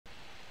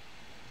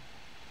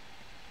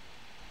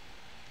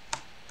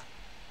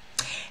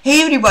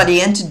Hey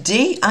everybody, and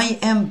today I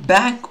am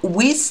back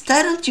with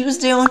Titled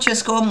Tuesday on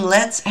chess.com.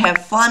 Let's have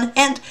fun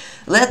and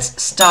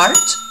let's start.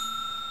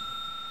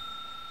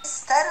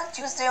 Titled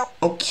Tuesday.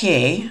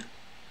 Okay,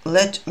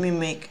 let me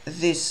make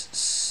this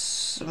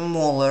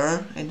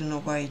smaller. I don't know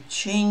why it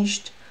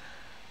changed.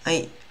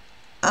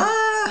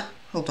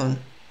 Hold on.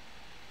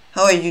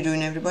 How are you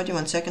doing, everybody?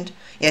 1 second.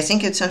 Yeah, I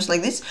think it sounds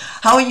like this.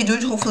 How are you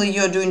doing? Hopefully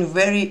you're doing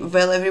very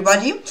well,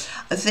 everybody.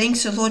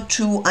 Thanks a lot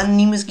to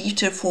Anonymous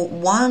Gifter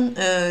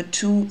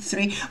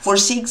for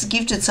 6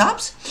 gifted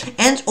subs,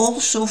 and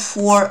also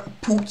for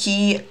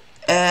Pookie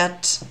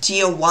at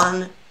tier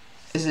 1,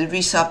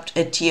 resubbed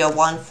at tier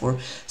 1 for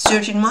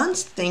 13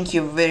 months. Thank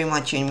you very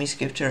much, Anonymous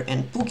Gifter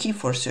and Pookie,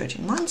 for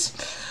 13 months.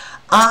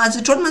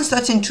 The tournament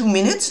starts in 2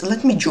 minutes.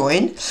 Let me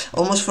join.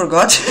 Almost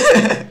forgot.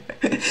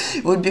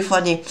 It would be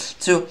funny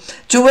to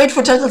wait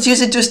for Titled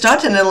Tuesday to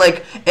start, and then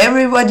like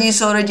everybody's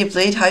already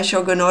played High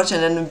Shogunate,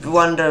 and then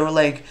wonder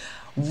like,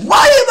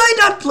 why am I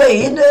not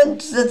playing?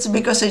 And that's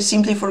because I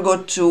simply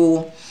forgot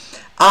to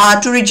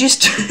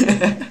register.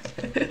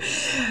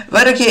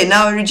 But okay,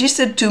 now I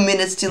registered. 2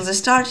 minutes till the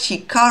start.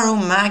 Hikaru,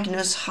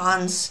 Magnus,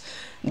 Hans,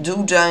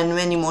 Duda, and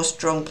many more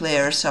strong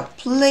players are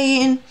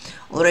playing.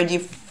 Already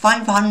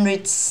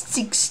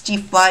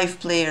 565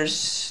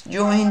 players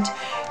joined.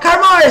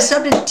 Karmar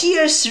subbed at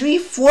tier 3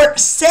 for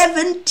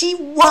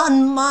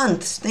 71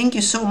 months. Thank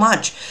you so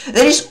much.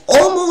 That is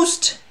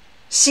almost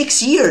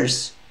 6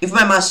 years, if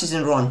my math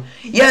isn't wrong.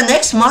 Yeah,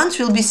 next month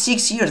will be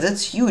 6 years.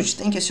 That's huge.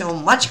 Thank you so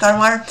much,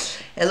 Karmar.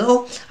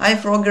 Hello. Hi,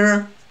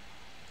 Frogger.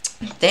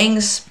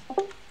 Thanks.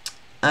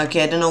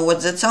 Okay, I don't know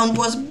what that sound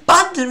was,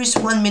 but there is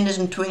 1 minute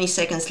and 20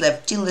 seconds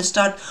left till the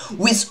start,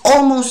 with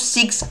almost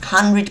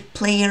 600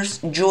 players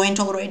joined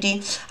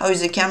already. How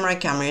is the camera?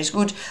 Camera is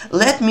good.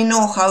 Let me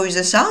know how is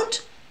the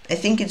sound. I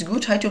think it's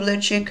good. Hi to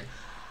Bledchick.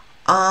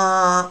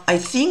 I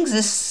think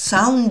the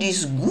sound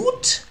is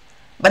good,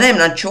 but I'm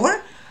not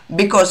sure,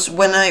 because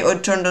when I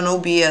turned on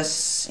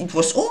OBS it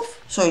was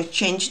off, so I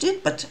changed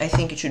it, but I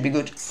think it should be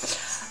good.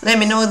 Let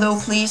me know though,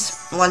 please.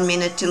 1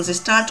 minute till the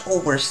start.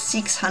 Over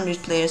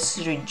 600 players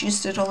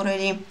registered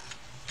already.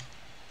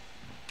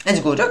 That's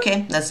good.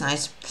 Okay, that's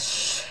nice.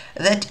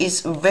 That is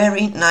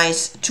very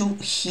nice to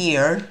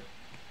hear.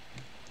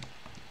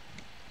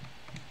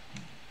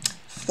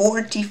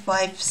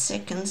 45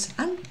 seconds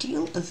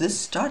until the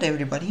start,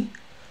 everybody.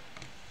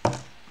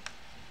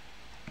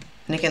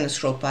 And I can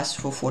scroll past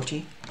for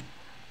 40.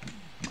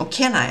 Oh,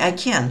 can I? I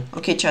can.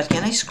 Okay, chat,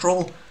 can I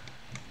scroll?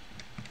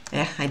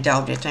 Yeah, I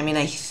doubt it. I mean,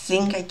 I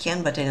think I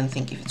can, but I don't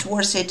think if it's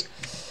worth it.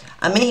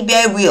 Maybe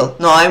I will.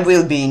 No, I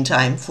will be in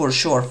time, for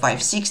sure.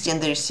 560,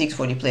 and there is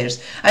 640 players.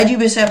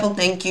 IDBS Apple,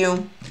 thank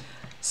you.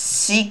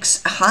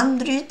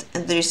 600,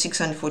 and there is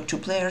 642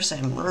 players.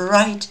 I'm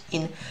right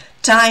in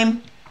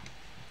time.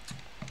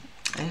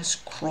 I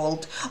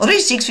scrolled. Already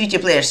 650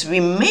 players. We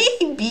may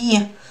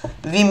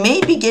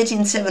be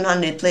getting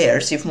 700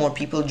 players if more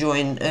people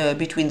join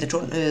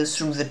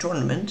through the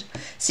tournament.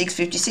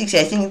 656.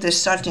 I think the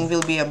starting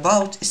will be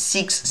about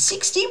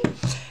 660,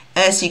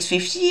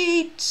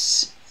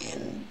 658,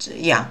 and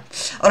yeah.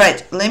 All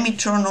right. Let me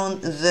turn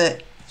on the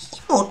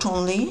emote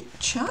only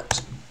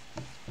chat,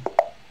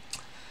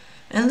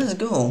 and let's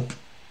go.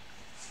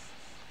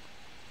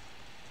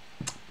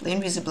 Playing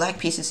with the black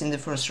pieces in the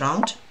first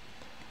round.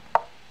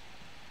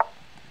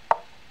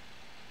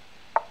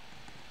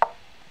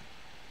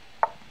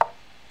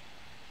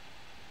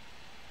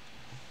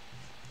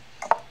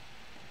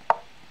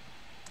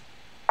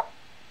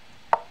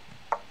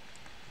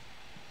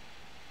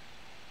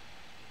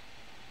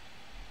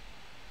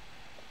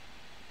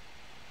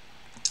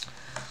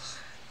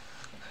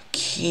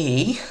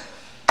 Okay.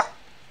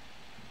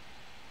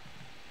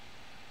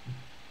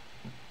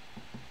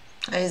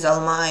 Hi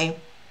Zalmai.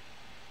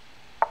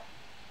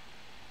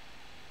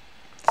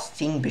 I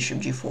think Bishop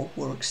G4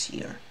 works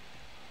here.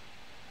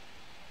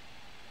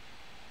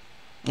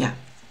 Yeah,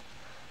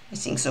 I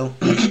think so.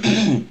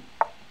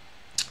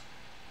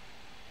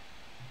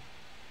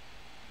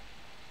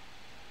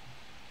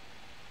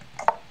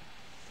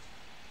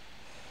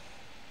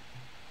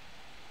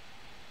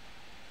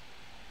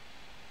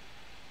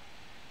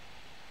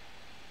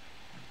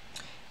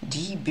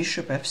 D,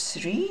 Bishop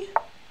F3.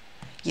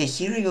 Yeah,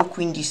 here I go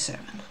Queen D7.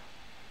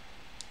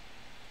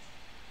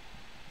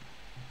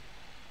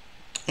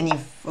 And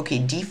if, okay,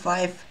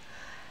 D5.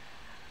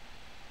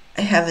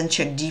 I haven't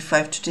checked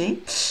D5 today.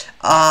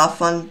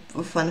 Fun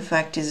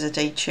fact is that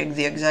I checked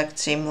the exact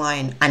same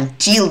line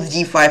until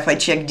D5. I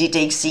checked D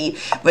takes C,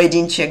 but I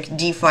didn't check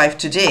D5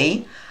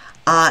 today.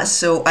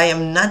 So I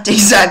am not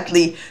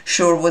exactly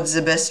sure what's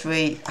the best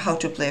way how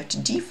to play after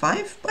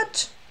D5,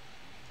 but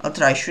I'll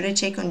try. Should I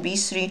take on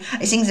B3?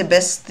 I think the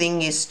best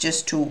thing is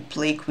just to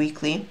play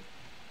quickly.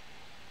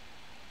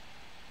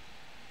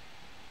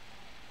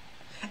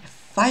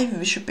 5,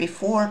 Bishop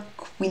A4,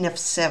 Queen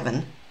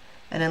F7,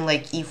 and then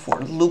like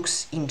E4.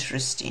 Looks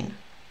interesting.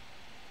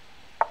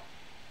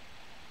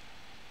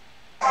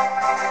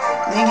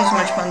 Thank you so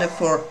much, Panda,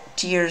 for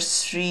tier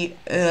 3,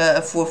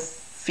 for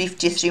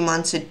 53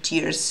 months at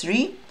tier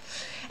 3.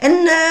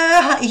 And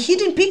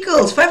Hidden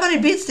Pickles,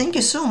 500 bits, thank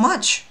you so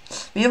much.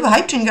 We have a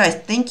hype train, guys,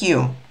 thank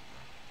you.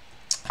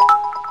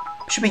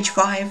 Bishop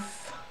h5.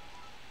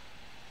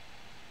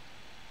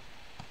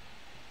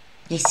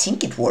 I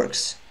think it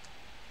works.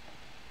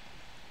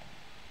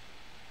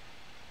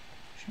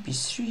 Should be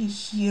 3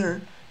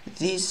 here.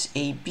 This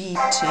a b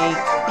take.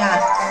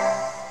 Yeah.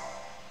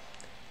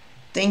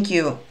 Thank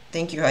you,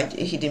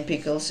 Hidden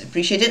Pickles.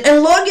 Appreciate it.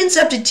 And logins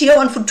up to tier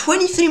 1 for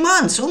 23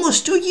 months,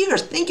 almost 2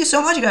 years. Thank you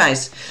so much,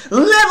 guys.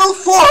 Level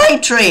 4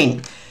 hype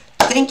train.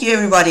 Thank you,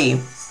 everybody.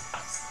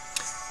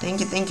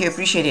 Thank you.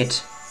 Appreciate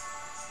it.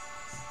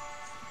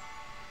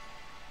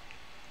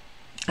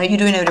 How are you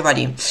doing,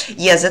 everybody?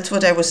 Yes, that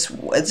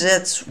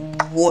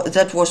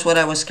was what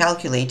I was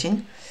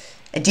calculating.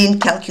 I didn't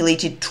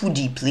calculate it too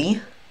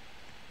deeply,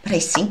 but I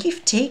think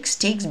if takes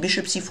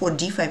bishop c4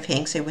 d5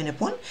 hangs, I win a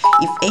pawn.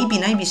 If a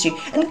b9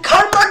 b3 and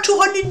Karma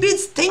 200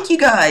 bits. Thank you,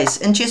 guys.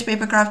 And Chess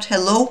Papercraft,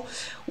 hello.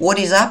 What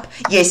is up?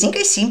 Yeah, I think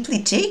I simply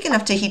take, and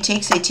after he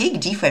takes, I take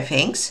d5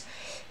 hangs,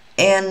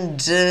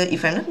 and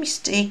if I'm not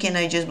mistaken,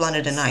 I just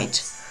blundered a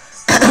knight.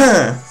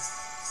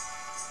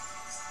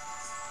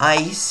 I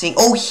think,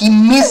 oh, he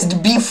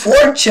missed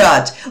before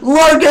chat.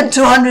 Lorgan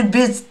 200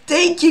 bits.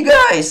 Thank you,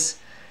 guys.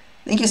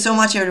 Thank you so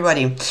much,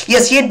 everybody.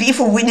 Yes, he had b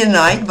for winning a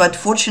knight, but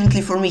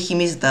fortunately for me, he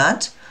missed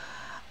that.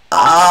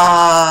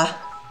 Yeah,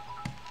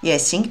 I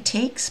think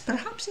takes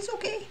perhaps is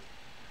okay.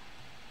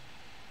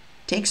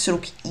 Takes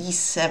rook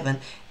e7.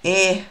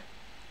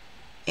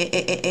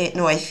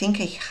 No, I think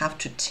I have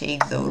to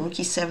take though. Rook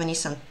e7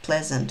 is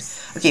unpleasant.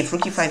 Okay,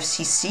 rook e5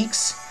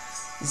 c6.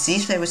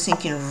 This I was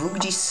thinking rook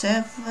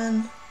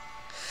d7.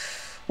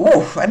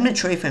 Oh, I'm not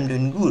sure if I'm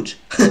doing good.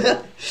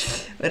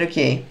 But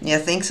okay. Yeah,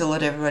 thanks a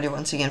lot, everybody,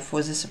 once again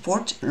for the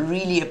support.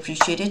 Really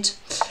appreciate it.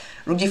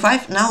 Rook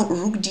d5. Now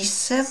rook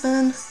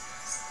d7.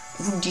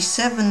 Rook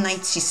d7,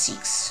 knight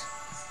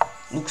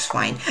c6. Looks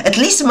fine. At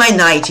least my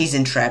knight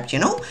isn't trapped, you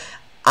know?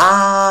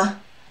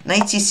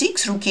 Knight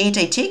c6, rook e8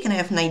 I take, and I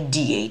have knight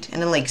d8.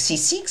 And then like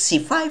c6,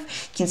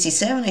 c5, king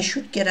c7. I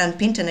should get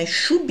unpinned and I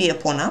should be a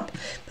pawn up,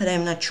 but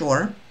I'm not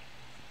sure.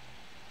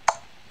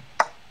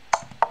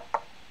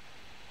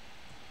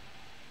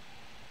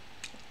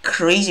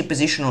 Crazy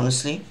position,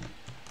 honestly.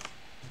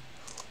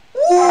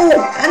 Ooh,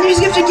 and he's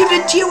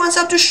gifted tier 1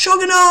 sub to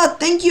Shogunat.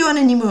 Thank you,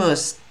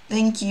 Anonymous.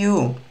 Thank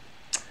you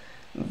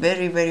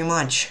very, very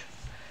much.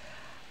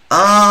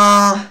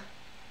 About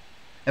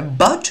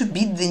to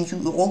beat the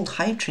new old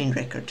hype train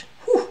record.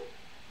 Whew.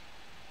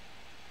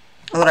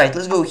 Alright,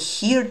 let's go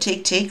here.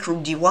 Take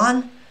rook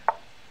d1.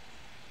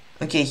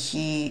 Okay,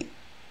 he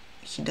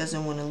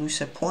doesn't want to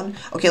lose a pawn.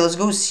 Okay, let's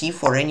go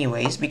c4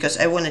 anyways, because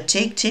I want to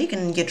take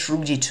and get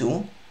rook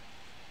d2.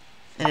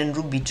 And then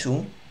rook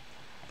b2.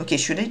 Okay,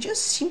 should I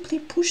just simply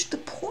push the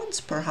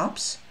pawns,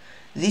 perhaps?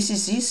 This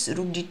is this,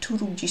 rook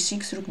d2, rook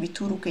g6, rook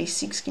b2, rook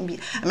a6, king b...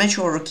 I'm not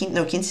sure, king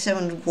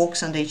c7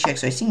 walks under h-check,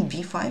 so I think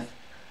b5.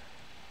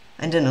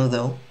 I don't know,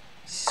 though.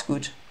 This is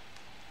good.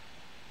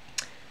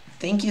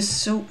 Thank you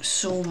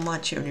so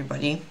much,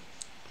 everybody,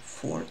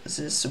 for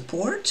the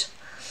support.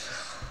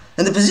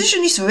 And the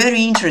position is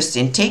very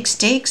interesting. Takes,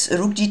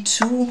 rook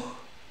d2...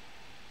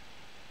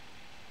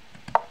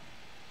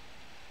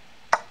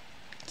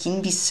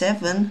 King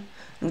b7,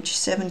 rook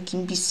g7,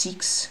 king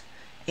b6,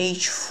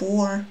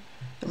 h4,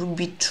 rook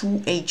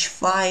b2,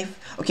 h5.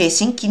 Okay, I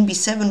think king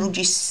b7, rook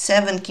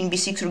g7, king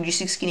b6, rook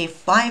g6, king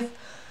a5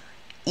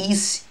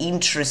 is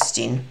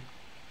interesting.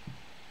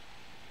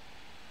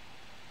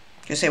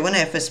 Because I want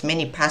to have as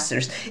many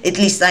passers. At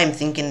least I'm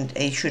thinking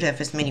I should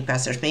have as many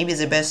passers. Maybe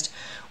the best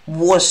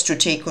was to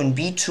take on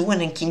b2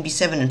 and then king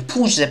b7 and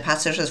push the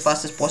passers as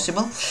fast as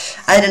possible.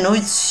 I don't know,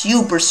 it's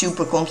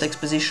super complex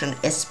position,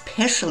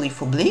 especially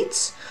for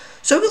blitz.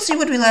 So we'll see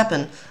what will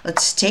happen.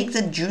 Let's take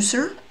the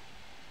juicer.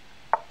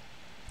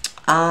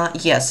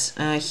 Yes,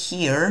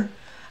 here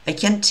I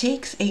can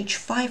take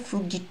h5,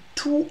 rook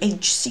d2,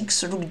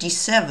 h6, rook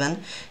d7,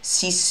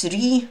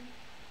 c3.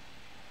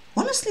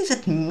 Honestly,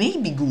 that may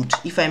be good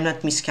if I'm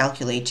not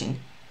miscalculating.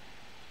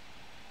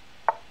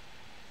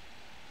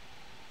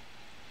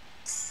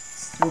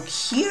 Rook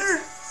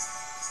here,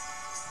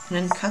 and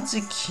then cut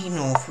the king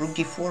off. Rook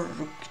d4,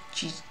 rook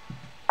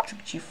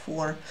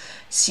g4,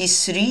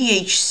 c3,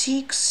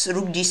 h6,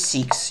 rook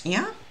d6.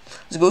 Yeah,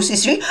 let's go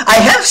c3. I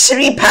have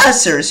 3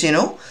 passers, you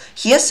know.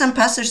 He has some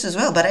passers as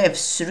well, but I have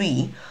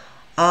 3.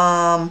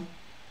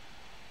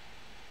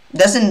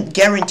 Doesn't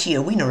guarantee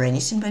a win or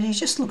anything, but it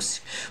just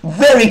looks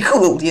very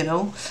cool, you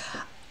know.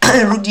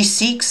 Rook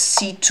d6,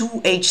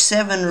 c2,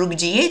 h7, rook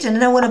d8, and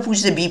then I want to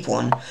push the b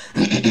pawn.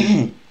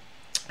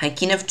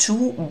 King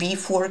f2,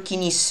 b4,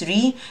 king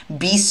e3,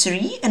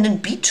 b3, and then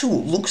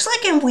b2. Looks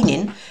like I'm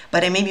winning,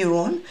 but I may be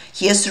wrong.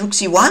 He has rook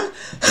c1,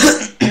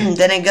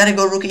 then I gotta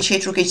go rook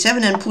h8, rook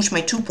h7, and push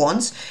my 2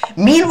 pawns.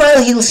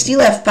 Meanwhile, he'll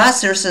still have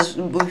passers,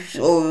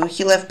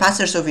 he'll have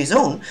passers of his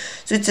own,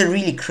 so it's a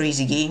really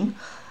crazy game.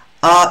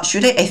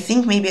 Should I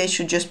think maybe I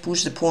should just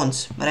push the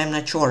pawns, but I'm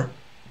not sure.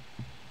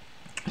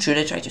 Should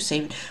I try to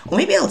save it? Or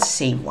maybe I'll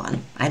save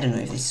one. I don't know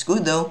if this is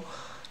good though.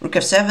 Rook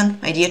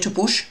f7, idea to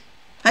push.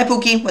 Hi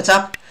Pookie, what's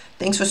up?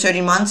 Thanks for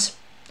 13 months.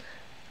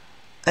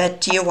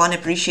 Tier 1,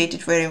 appreciate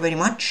it very, very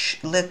much.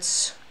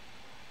 Let's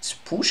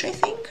push, I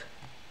think.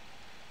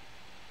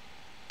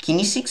 King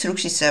e6, rook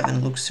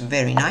c7 looks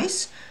very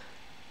nice.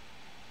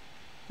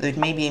 Though it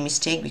may be a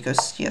mistake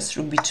because, yes,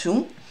 rook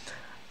b2.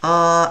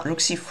 Rook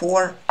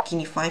c4,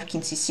 king e5,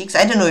 king c6.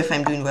 I don't know if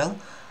I'm doing well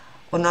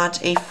or not.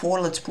 a4,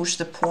 let's push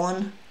the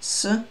pawn.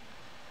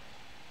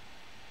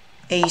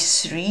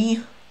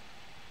 a3.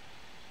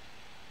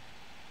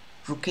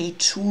 Rook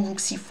a2, rook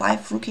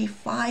c5, rook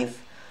a5.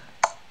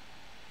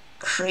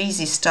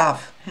 Crazy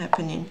stuff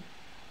happening.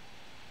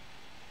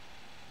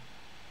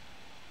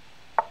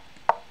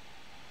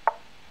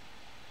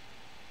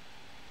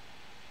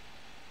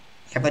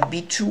 Yeah, but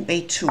b2,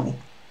 a2.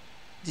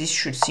 This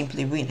should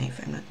simply win, if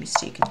I'm not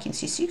mistaken. King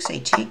c6, I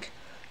take.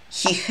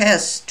 He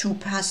has two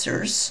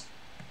passers,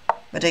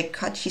 but I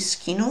cut his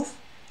king off.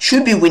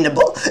 Should be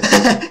winnable,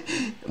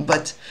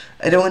 but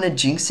I don't want to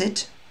jinx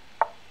it.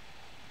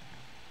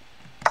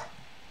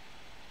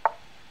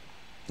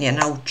 Yeah,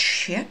 now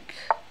check.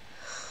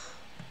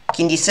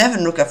 King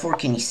d7, rook f4,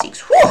 king e6.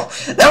 Whew,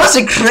 that was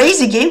a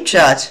crazy game,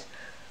 chat.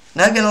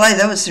 Not gonna lie,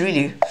 that was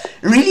really,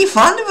 really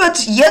fun,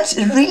 but yet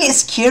really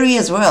scary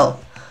as well.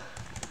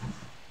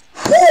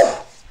 Whew.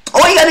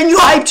 Oh, I got a new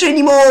hype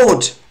training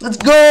mode. Let's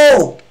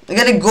go. I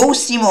got a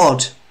ghosty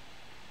mode.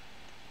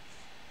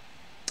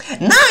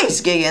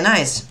 Nice, Gege,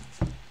 nice.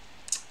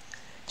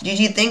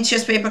 GG, thanks,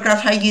 Chess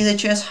Papercraft. Hi, Giza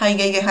Chess. Hi,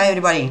 Gege. Hi,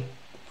 everybody.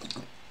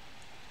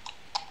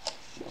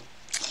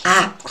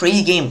 Ah,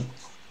 crazy game.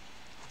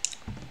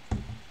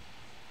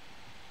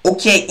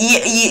 Okay,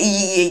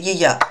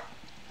 yeah.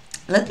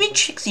 Let me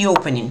check the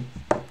opening.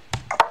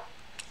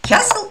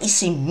 Castle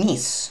is a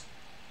miss.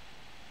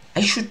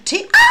 I should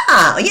take.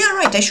 Ah, yeah,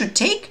 right. I should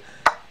take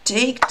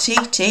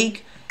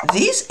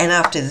this, and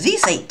after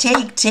this, I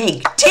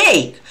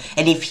take.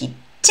 And if he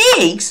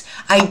takes,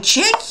 I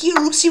check here.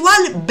 Rook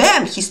c1.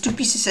 Bam! His two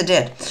pieces are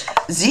dead.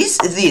 This.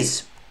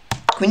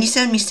 Queen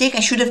d7 mistake. I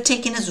should have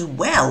taken as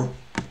well.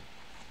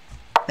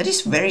 That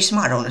is very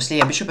smart, honestly.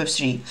 Yeah, bishop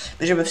f3.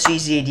 Bishop f3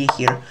 is the idea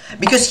here.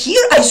 Because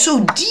here I saw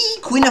d,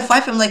 queen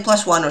f5, I'm like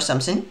 +1 or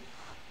something.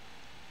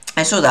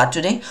 I saw that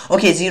today.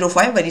 Okay,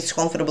 0-5, but it's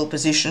comfortable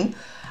position.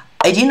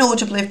 I didn't know what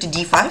to play after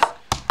d5.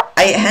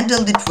 I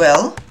handled it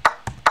well.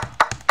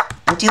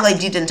 Until I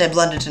didn't, I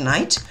blundered a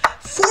knight.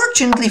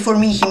 Fortunately for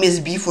me, he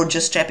missed b4,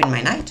 just trapping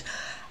my knight.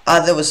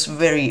 That was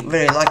very,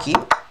 very lucky.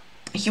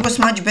 He was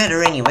much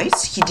better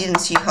anyways. He didn't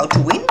see how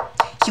to win.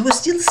 He was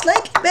still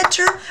slightly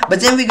better, but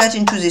then we got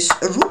into this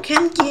rook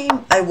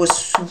endgame. I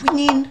was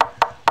winning.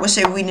 Was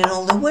I winning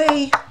all the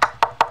way?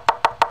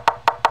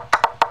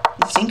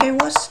 You think I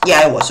was?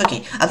 Yeah, I was.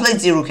 Okay, I played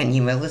the rook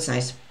endgame. Well, that's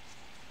nice.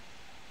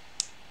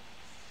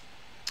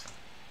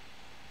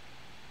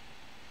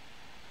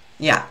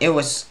 Yeah, it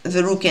was.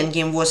 The rook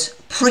endgame was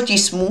pretty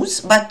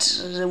smooth,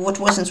 but what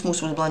wasn't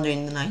smooth was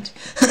blundering the knight.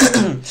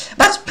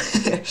 But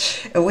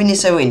a win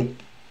is a win.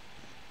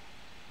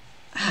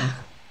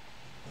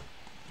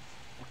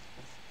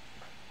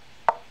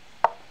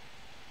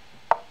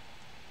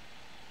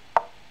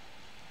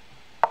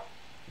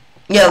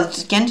 Yeah,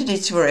 the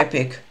candidates were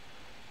epic.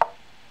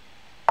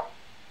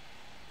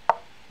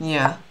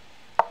 Yeah.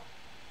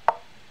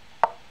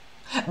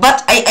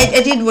 But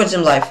I did watch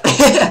them live.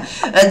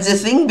 That's the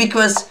thing,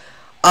 because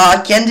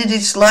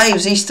candidates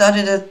live, they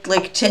started at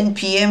like 10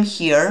 PM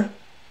here.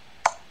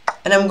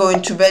 And I'm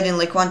going to bed in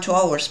like 1-2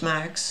 hours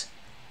max.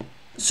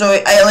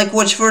 So I like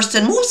watched first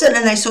 10 moves, and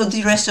then I saw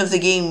the rest of the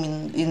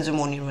game in the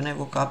morning when I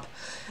woke up.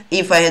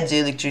 If I had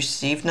the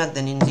electricity, if not,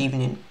 then in the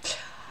evening.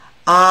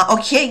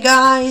 Okay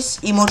guys,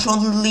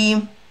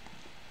 emotionally.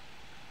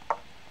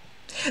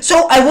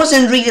 So I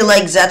wasn't really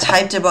like that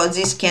hyped about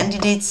these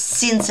candidates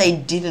since I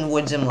didn't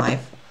watch them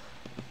live.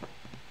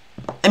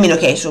 I mean,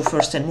 okay, so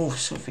first 10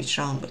 moves of each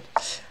round,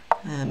 but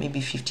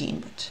maybe 15,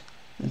 but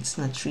it's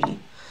not really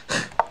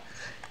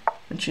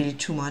not really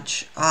too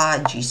much.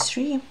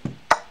 G3.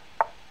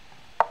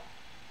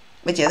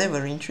 But yeah, they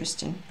were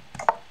interesting.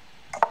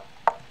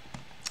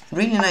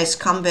 Really nice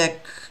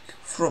comeback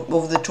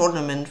of the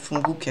tournament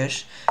from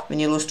Gukesh when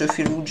he lost to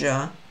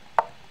Firouzja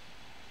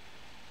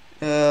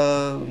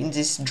in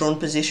this drawn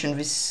position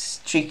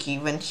with Tricky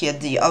when he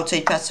had the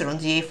outside passer on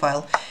the A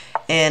file,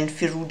 and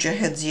Firouzja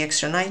had the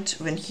extra knight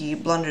when he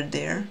blundered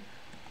there,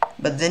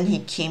 but then he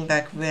came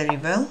back very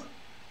well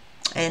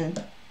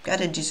and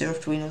got a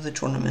deserved win of the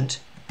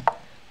tournament.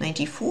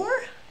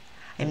 94.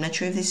 I'm not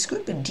sure if this is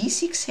good, but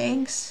D6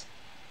 hangs.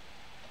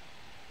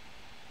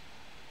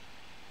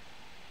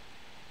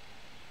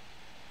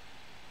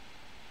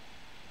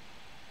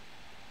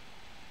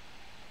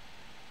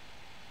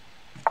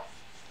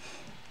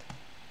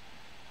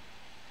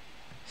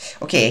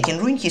 Okay, I can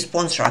ruin his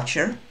pawn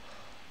structure.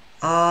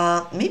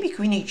 Maybe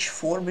queen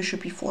h4,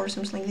 bishop e4,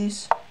 something like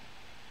this.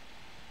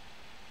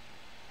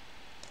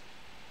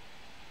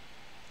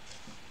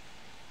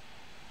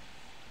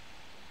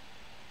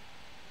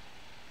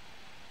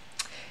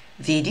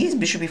 The idea is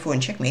bishop e4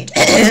 and checkmate.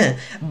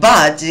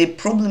 But the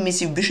problem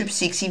is if bishop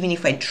 6, even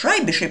if I try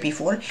bishop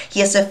e4,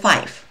 he has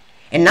f5.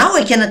 And now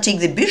I cannot take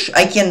the bishop.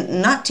 I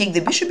cannot take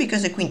the bishop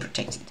because the queen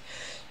protects it.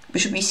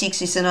 Bishop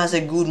e6 is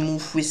another good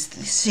move with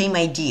the same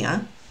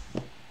idea. I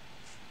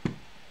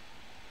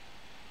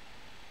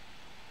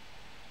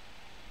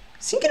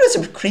think it was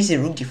a crazy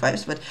rook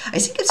d5, but I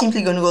think I'm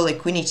simply going to go like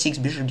queen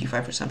h6, bishop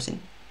d5 or something.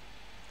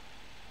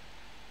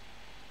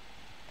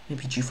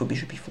 Maybe g4,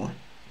 bishop e4.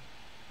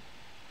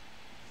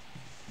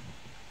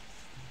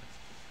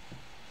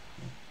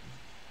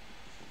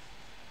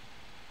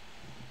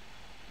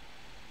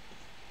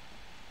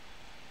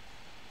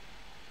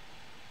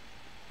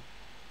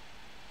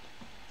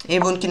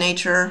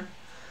 Koncheto.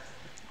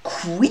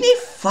 Queen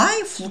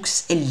a5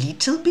 looks a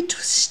little bit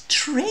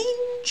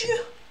strange.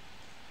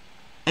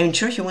 I'm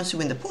sure he wants to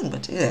win the pawn,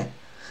 but yeah.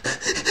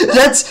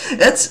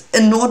 that's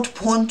an odd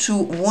pawn to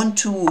want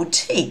to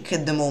take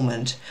at the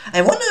moment.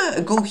 I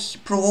wanna go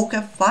provoke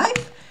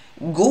f5,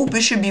 go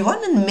bishop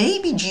b1 and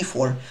maybe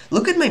g4.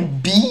 Look at my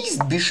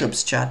beast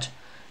bishops, chat.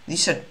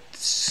 These are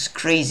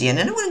crazy. And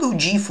then I wanna go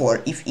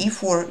g4. If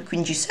e4,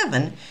 queen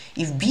g7.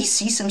 If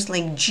bc, something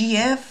like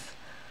gf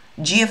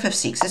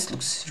f6. This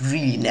looks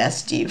really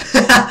nasty.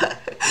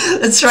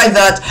 Let's try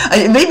that.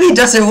 Maybe it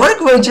doesn't work,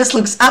 but it just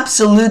looks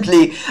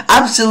absolutely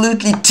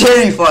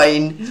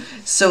terrifying.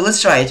 So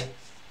let's try it.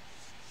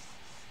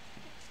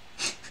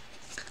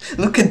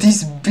 Look at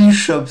these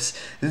bishops.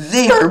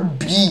 They are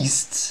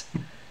beasts.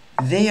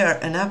 They are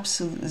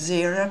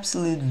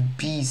absolute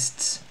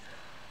beasts.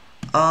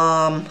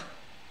 Yeah,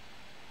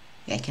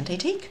 can't I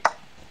take?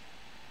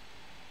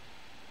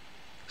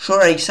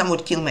 Sure, I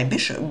somewhat kill my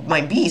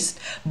beast,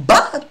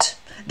 but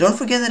don't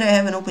forget that I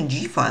have an open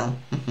G file.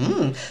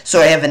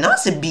 So I have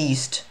another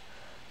beast.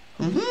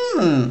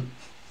 And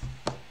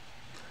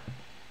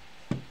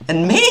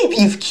maybe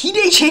if king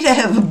h8 I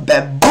have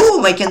a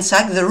boom, I can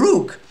sack the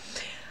rook.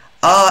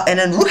 And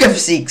then rook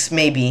f6,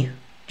 maybe.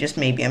 Just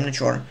maybe, I'm not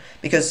sure.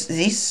 Because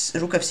this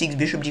rook f6,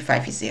 bishop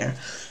d5 is there.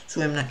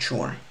 So I'm not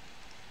sure.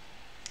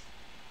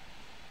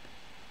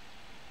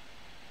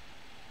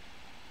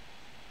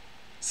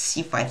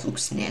 c5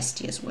 looks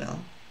nasty as well.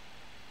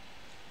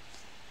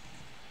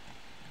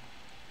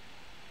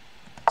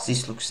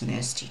 This looks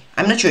nasty.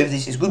 I'm not sure if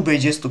this is good, but it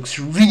just looks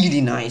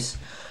really nice.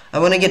 I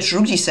want to get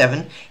rook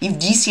d7. If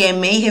dc, I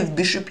may have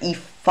bishop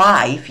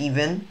e5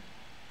 even.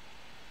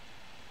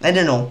 I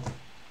don't know.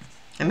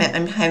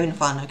 I'm having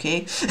fun,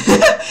 okay?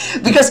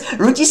 Because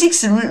rook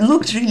d6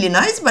 looked really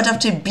nice, but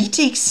after b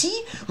takes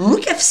c,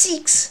 rook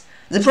f6.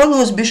 The problem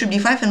was bishop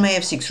d5 and my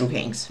f6 rook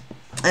hangs.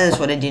 And that's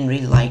what I didn't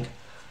really like,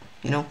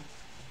 you know?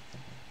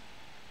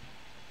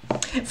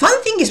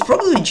 Fun thing is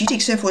probably g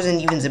takes f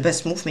wasn't even the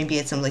best move. Maybe I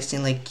had some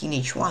listing like king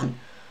h1.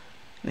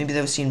 Maybe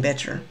that was seen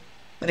better.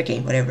 But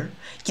okay, whatever.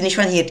 King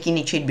h1, he had king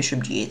h8,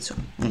 bishop g8, so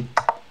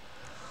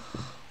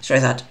let's try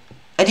that.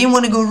 I didn't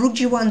want to go rook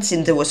g1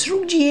 since there was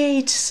rook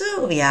g8,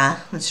 so yeah,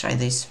 let's try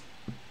this.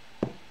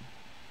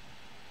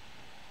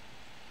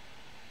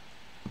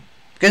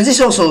 Because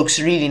this also looks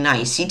really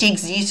nice. He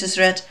takes d, it's a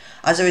threat.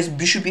 Otherwise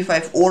bishop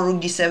e5 or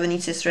rook d7,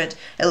 it's a threat.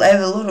 I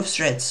have a lot of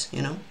threats,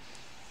 you know.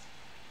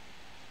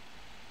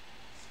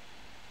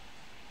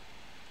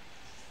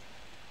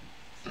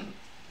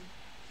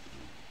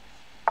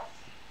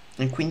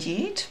 And queen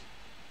d8.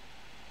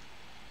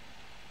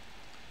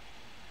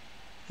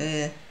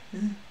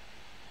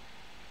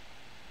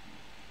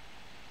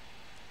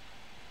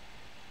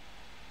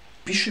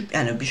 Bishop,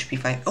 no, bishop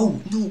e5.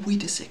 Oh, no,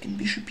 wait a second,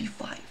 bishop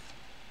e5.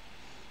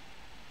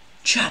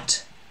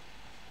 Chat.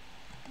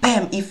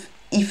 Bam, if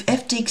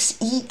f takes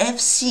e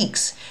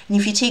f6, and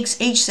if he takes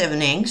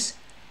h7 hangs,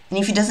 and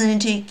if he doesn't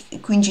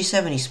take queen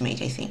g7 is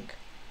mate, I think.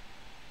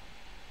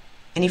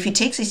 And if he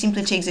takes, he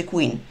simply takes a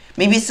queen.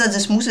 Maybe it's not the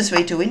smoothest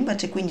way to win,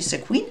 but a queen is a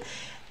queen.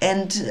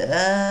 And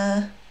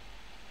I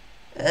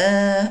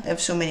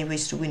have so many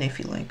ways to win, I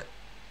feel like.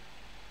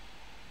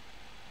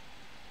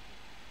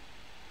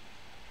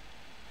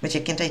 But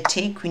yeah, can't I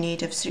take queen 8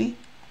 f3?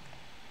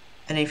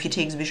 And if he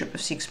takes bishop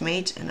f6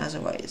 mate, and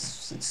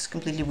otherwise it's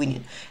completely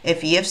winning.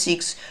 F e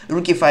f6,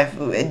 rook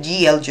e5,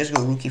 d, I'll just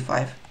go rook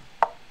e5.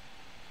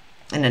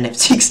 And then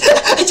f6.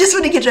 I just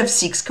want to get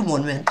f6. Come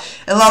on, man.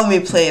 Allow me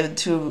to play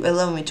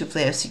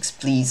f6,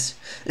 please.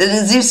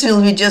 This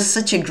will be just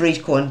such a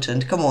great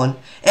content. Come on.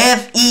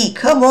 Fe.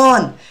 Come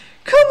on.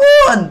 Come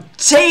on.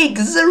 Take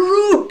the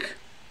rook.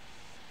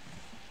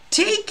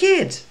 Take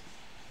it.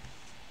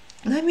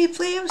 Let me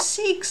play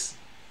f6.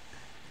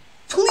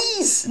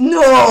 Please.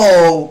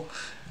 No.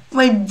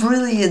 My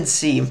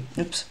brilliancy.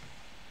 Oops.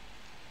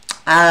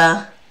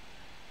 Any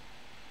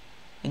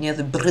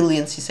other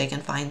brilliancies I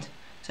can find?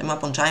 So I'm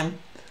up on time.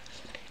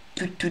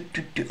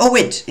 Oh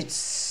wait,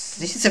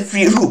 this is a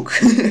free rook.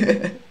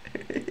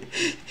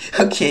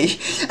 Okay,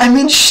 I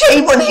mean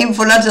shame on him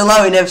for not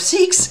allowing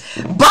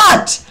f6,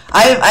 but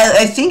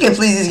I think I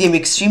played this game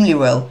extremely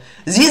well.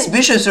 These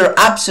bishops are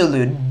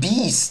absolute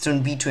beasts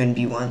on b2 and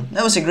b1.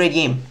 That was a great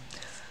game.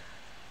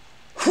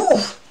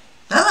 Whew,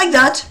 I like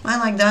that. I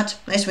like that.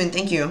 Nice win.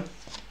 Thank you.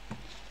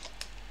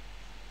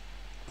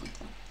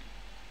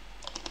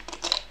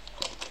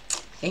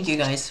 Thank you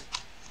guys.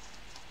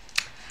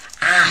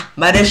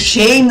 But a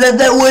shame that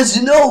there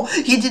was no,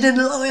 he didn't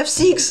allow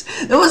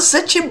f6. That was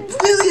such a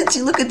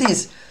brilliancy. Look at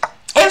this.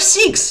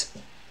 f6.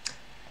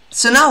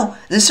 So now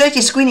the threat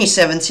is queen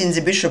h7 since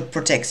the bishop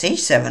protects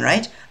h7,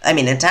 right? I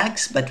mean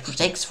attacks, but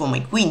protects for my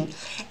queen.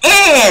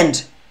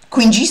 And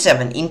queen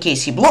g7 in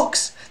case he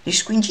blocks.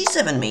 There's queen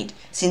g7 mate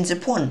since the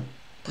pawn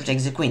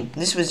protects the queen.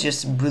 This was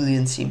just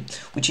brilliancy,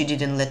 which he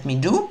didn't let me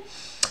do.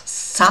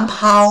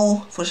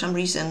 Somehow, for some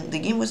reason, the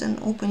game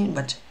wasn't opening,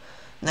 but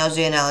now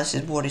the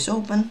analysis board is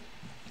open.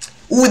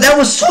 Ooh, that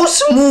was so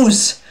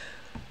smooth.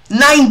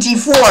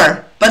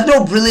 94, but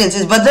no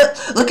brilliances. But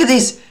look at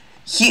this.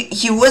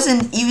 He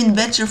wasn't even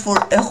better for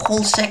a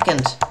whole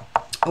second.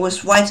 It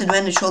was white's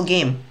advantage whole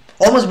game.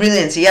 Almost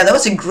brilliancy. Yeah, that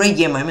was a great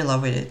game. I'm in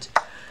love with it.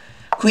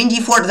 Queen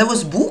d4. That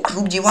was book.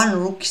 Rook d1.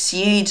 Rook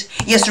c8.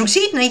 Yes, rook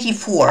c8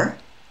 94.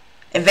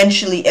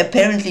 Eventually,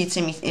 apparently, it's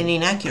an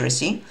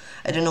inaccuracy.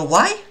 I don't know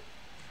why.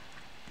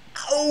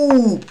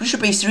 Oh,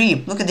 bishop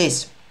a3. Look at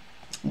this.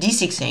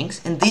 d6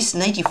 hangs, and this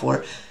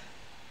 94.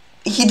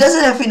 He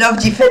doesn't have enough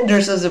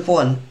defenders as a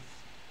pawn.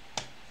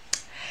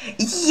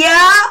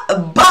 Yeah,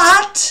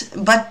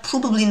 but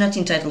probably not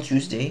in Titled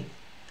Tuesday.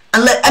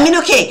 Unless, I mean,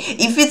 okay,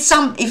 if it's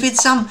some,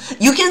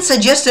 you can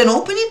suggest an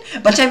opening,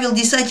 but I will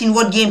decide in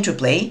what game to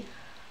play.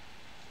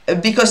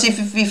 Because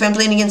if I'm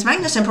playing against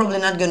Magnus, I'm probably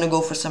not gonna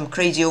go for some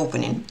crazy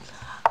opening.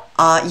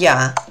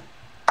 Yeah,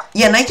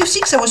 knight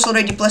f6 I was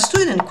already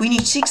 +2, and queen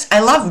h6. I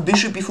love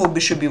bishop b4,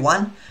 bishop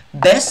b1.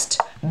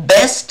 Best,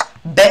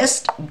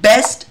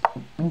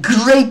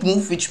 great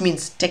move, which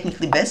means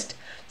technically best.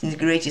 The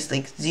great is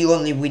like the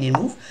only winning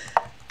move.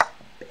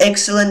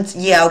 Excellent.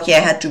 Yeah, okay, I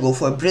had to go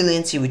for a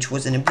brilliancy, which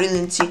wasn't a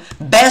brilliancy.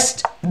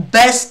 Best,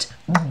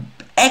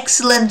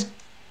 excellent.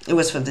 It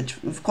was for the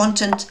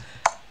content.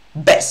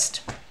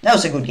 Best. That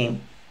was a good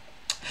game.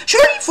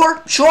 Sure,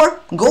 e4, sure,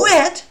 go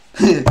ahead.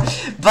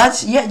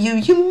 But yeah,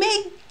 you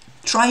may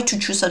try to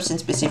choose something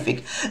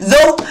specific.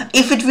 Though,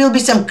 if it will be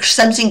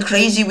something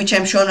crazy, which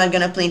I'm sure I'm not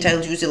gonna play in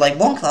Titled Tuesday, like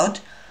Bomb Cloud,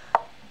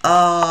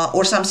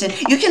 or something,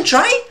 you can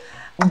try.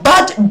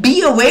 But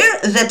be aware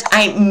that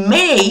I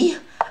may,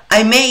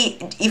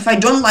 if I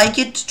don't like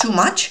it too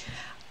much,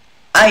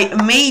 I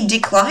may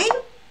decline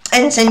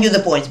and send you the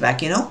points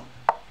back, you know?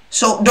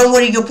 So don't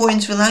worry, your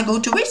points will not go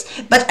to waste,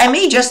 but I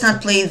may just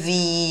not play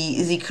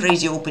the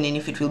crazy opening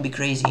if it will be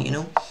crazy, you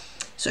know?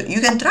 So you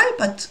can try,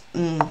 but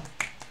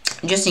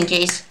just in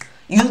case,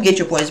 you'll get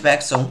your points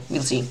back, so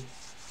we'll see.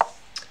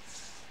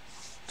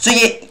 So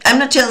yeah, I'm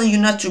not telling you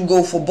not to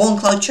go for Bone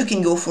Cloud, you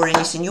can go for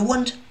anything you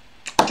want,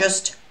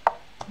 just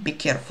be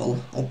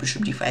careful. Oh,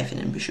 bishop d5 and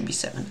then bishop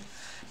b7.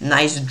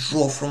 Nice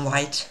draw from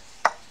white.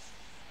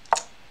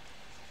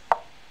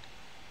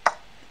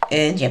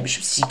 And yeah,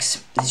 bishop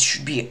 6. This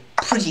should be a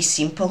pretty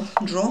simple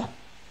draw.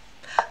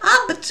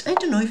 But I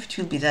don't know if it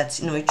will be that.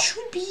 No, it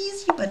should be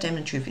easy, but I'm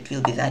not sure if it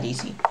will be that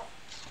easy.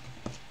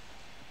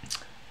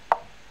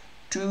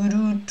 Why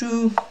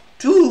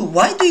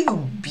do you go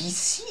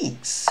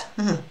b6?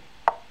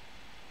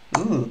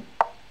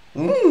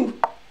 Ooh.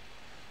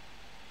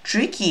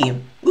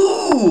 Tricky.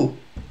 Ooh.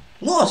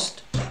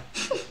 Lost.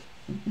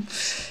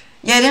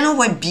 Yeah, I don't know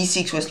why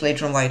b6 was played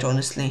from white,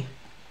 honestly.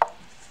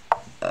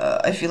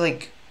 I feel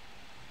like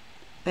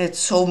I had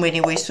so many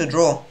ways to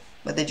draw,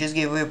 but they just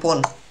gave away a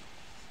pawn.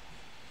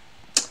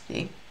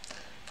 Okay.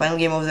 Final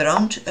game of the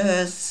round.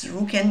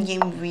 Rook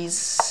endgame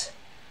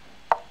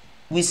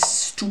with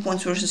 2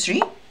 points versus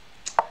 3.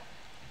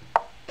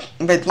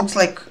 But it looks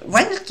like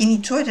why not king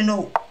e2? I don't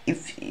know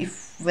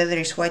if whether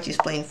his white is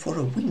playing for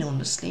a win,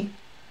 honestly.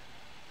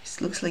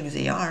 It looks like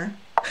they are.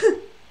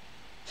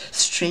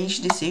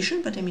 Strange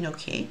decision, but I mean,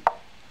 okay.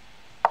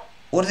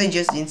 Or they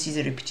just didn't see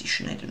the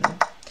repetition, I don't know.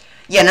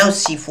 Yeah, now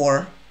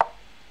c4.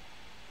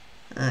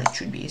 It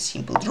should be a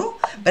simple draw,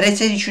 but I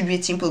said it should be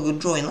a simple good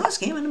draw in last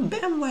game, and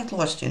bam, white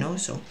lost, you know,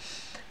 so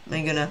I'm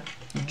not gonna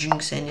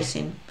jinx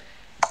anything.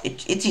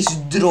 It is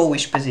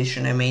drawish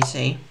position, I may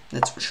say,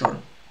 that's for sure.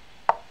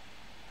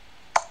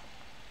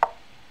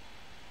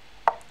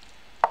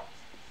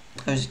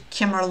 How's the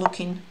camera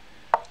looking?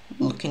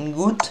 Looking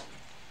good.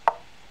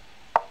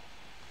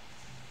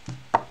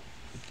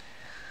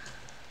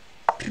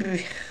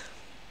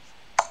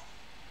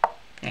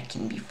 That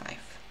can be 5.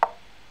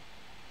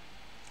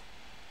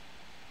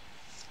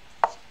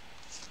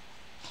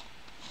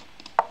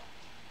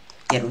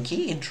 Yeah,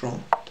 okay, draw.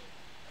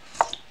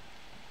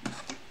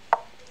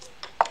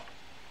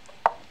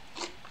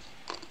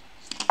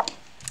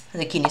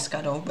 The king is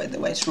cut off by the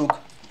white rook.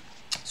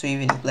 So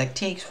even if black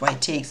takes,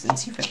 white takes, and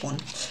c5 pawn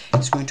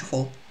is going to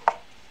fall.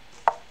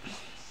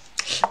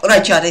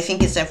 Alright, chat, I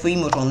think it's time for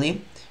emote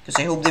only, because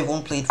I hope they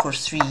won't play it for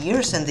 3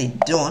 years, and they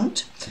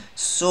don't.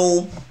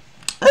 So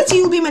let's see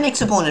who will be my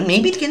next opponent.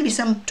 Maybe it can be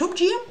some top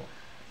GM,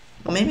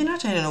 or maybe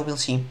not, I don't know, we'll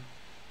see.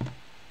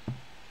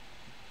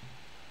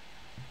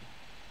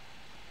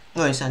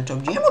 No, it's not top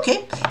GM,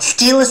 okay.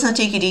 Still, let's not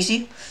take it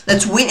easy.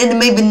 Let's win, and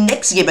maybe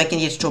next game I can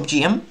get top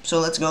GM, so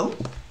let's go.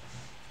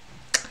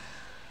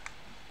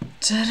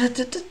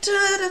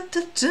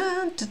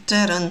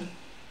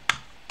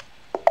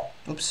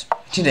 Oops,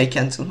 did I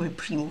cancel my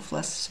pre-move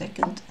last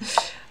second?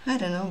 I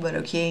don't know, but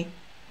okay.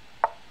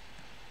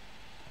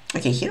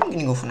 Okay, here I'm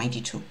gonna go for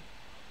 92.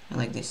 I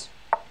like this.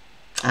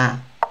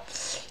 Ah,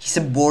 he's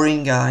a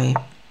boring guy.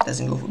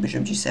 Doesn't go for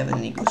bishop g7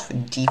 and he goes for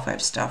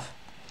d5 stuff.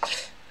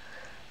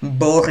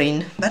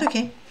 Boring, but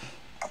okay.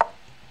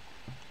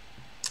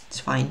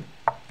 It's fine.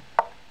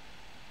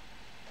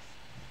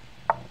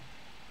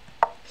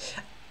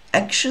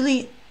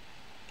 Actually,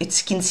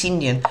 it's King's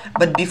Indian,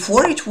 but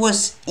before it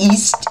was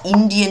East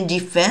Indian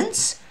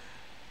defense,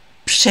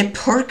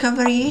 PeshkaCh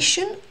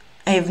variation.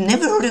 I have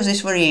never heard of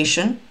this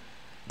variation,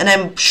 and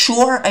I'm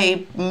sure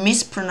I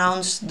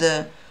mispronounced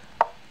the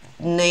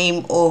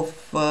name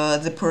of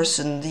the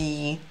person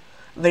the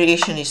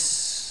variation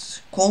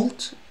is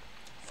called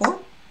for.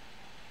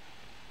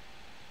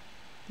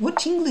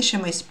 What English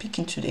am I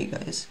speaking today,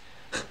 guys?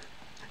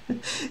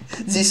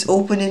 This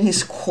opening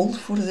is called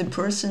for the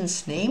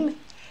person's name?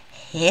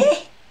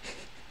 Hey?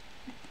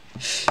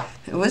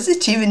 Was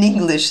it even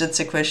English? That's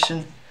a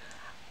question.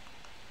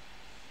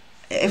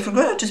 I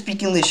forgot how to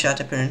speak English yet,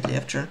 apparently.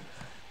 After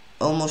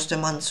almost a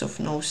month of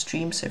no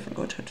streams, I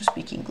forgot how to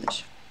speak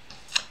English.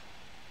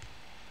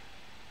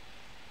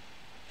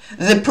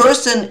 The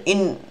person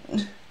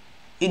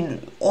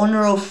in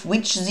honor of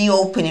which the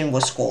opening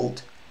was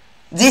called.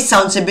 This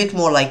sounds a bit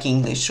more like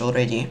English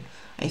already,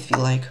 I feel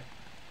like.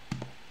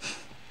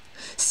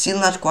 Still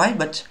not quite,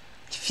 but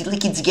I feel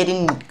like it's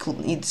getting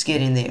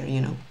there,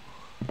 you know.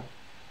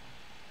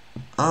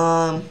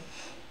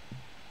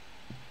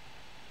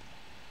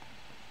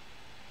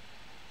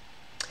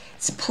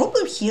 The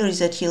problem here is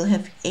that he'll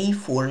have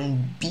a4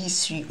 and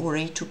b3 or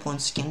a2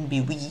 pawns can be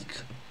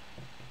weak.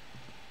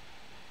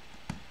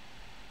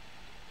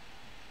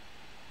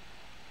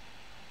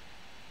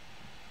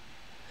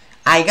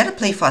 I gotta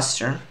play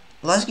faster.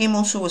 Last game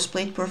also was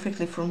played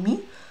perfectly for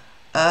me,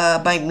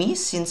 by me,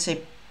 since I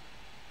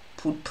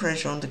put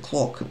pressure on the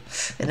clock,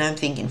 and I'm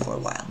thinking for a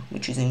while,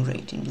 which isn't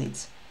great in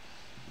Blitz.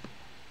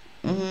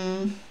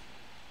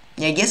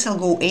 Yeah, I guess I'll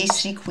go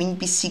a3, queen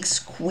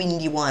b6, queen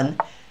d1.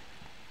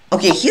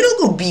 Okay, here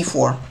I'll go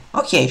b4.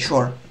 Okay,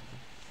 sure.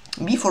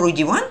 b4 with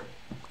d1.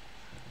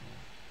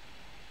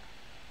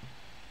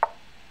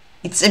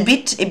 It's a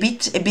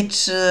bit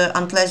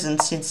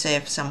unpleasant since I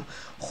have some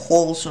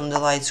holes on the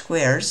light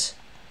squares.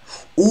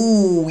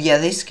 Ooh, yeah,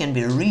 this can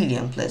be really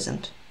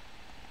unpleasant.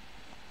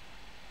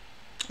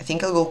 I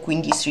think I'll go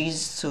queen d3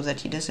 so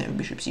that he doesn't have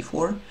bishop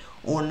c4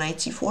 or knight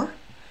c4,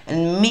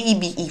 and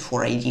maybe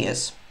e4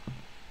 ideas.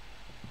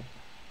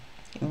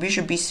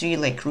 Bishop b3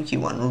 like rook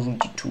e1 or rook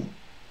d2.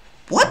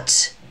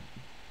 What?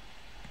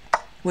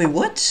 Wait,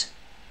 what?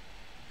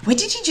 Why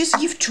did he just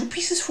give 2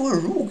 pieces for a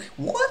rook?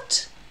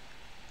 What?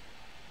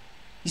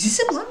 Is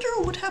this a blunder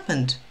or what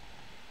happened?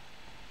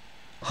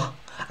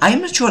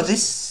 I'm not sure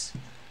this...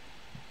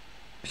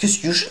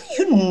 Because usually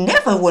you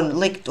never want,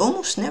 like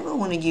almost never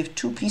want to give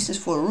 2 pieces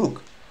for a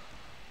rook.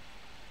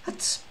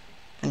 That's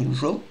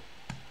unusual.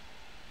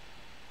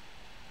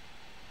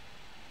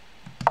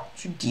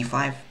 So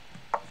d5.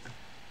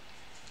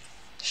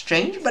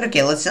 Strange, but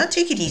okay, let's not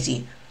take it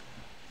easy.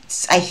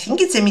 I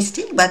think it's a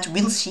mistake, but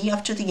we'll see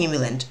after the game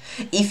will end.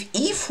 If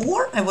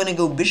e4, I want to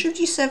go bishop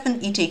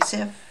g7, e takes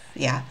f.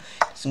 Yeah,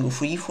 let's go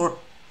for e4.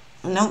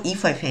 Now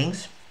e5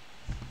 hangs.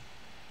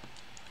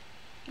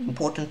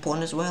 Important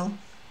pawn as well.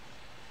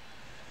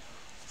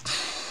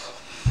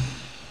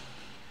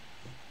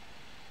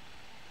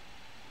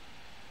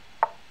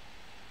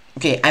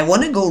 Okay, I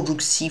want to go rook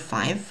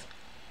c5.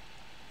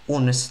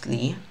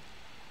 Honestly.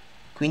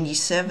 Queen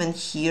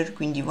d7 here,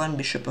 queen d1,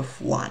 bishop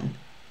f1.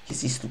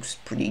 Because this looks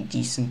pretty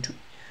decent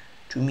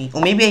to me.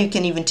 Or maybe I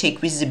can even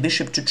take with the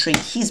bishop to trade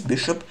his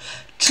bishop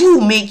to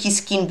make his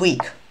king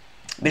weak.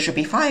 Bishop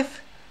e5.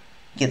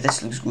 Yeah,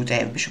 this looks good. I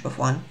have bishop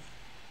f1.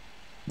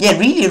 Yeah,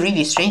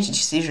 really strange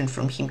decision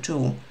from him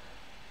to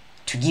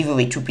give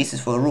away 2 pieces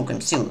for a rook.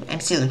 I'm still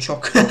in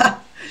shock.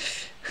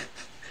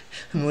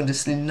 I'm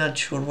honestly not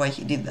sure why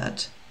he did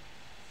that.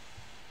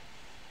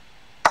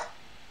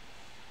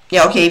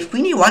 Yeah, okay, if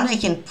queen e1, I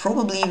can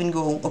probably even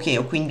go, okay,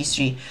 or queen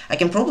b3. I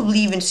can probably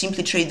even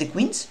simply trade the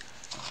queens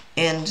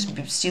and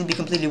still be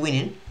completely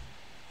winning.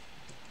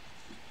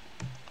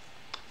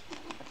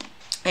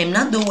 I'm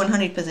not though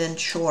 100%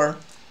 sure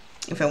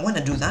if I want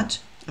to do that.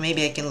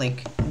 Maybe I can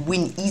like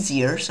win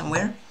easier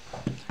somewhere.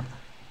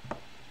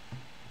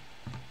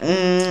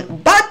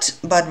 But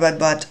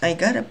I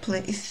gotta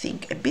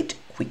think a bit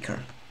quicker.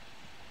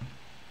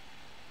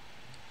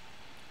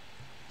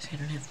 I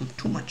don't have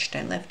too much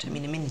time left. I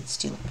mean, a minute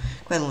still.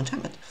 Quite a long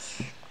time, but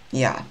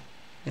yeah,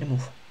 gotta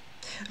move.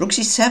 Rook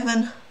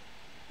c7.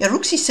 Yeah,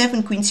 rook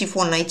c7, queen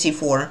c4, knight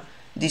c4.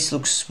 This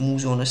looks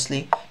smooth,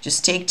 honestly.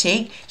 Just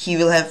take. He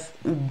will have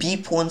b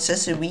pawns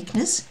as a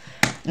weakness.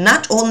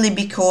 Not only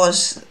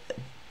because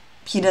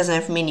he doesn't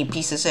have many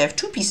pieces. I have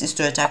 2 pieces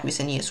to attack with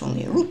and he has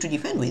only a rook to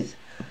defend with.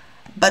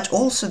 But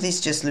also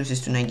this just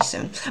loses to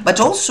 97. But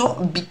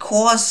also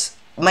because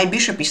my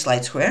bishop is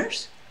light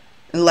squared,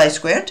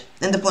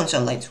 and the pawns are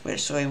light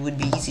squares, so it would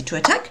be easy to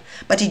attack.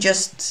 But he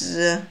just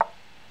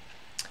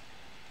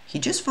He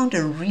just found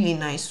a really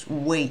nice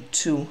way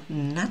to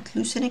not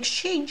lose an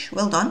exchange.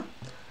 Well done.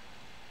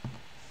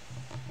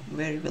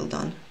 Very well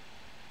done.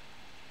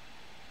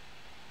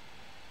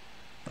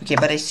 Okay,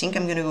 but I think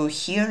I'm gonna go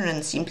here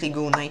and simply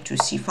go knight to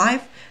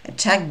c5,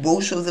 attack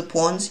both of the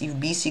pawns. If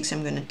b6,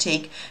 I'm gonna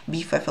take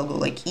b5, I'll go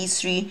like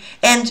e3,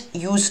 and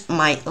use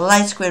my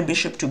light square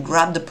bishop to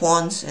grab the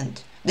pawns,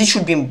 and this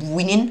should be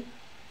winning.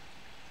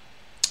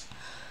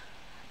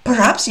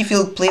 Perhaps if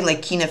he'll play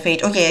like king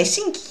f8. Okay, I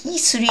think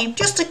e3,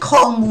 just a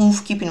calm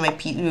move, keeping my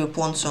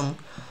pawns on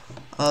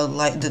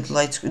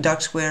the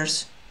dark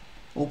squares,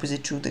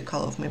 opposite to the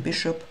color of my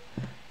bishop.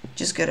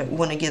 Just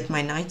wanna get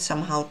my knight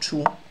somehow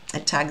to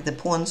attack the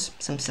pawns.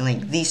 Something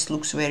like this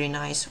looks very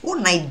nice. Or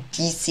knight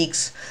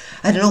d6.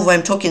 I don't know why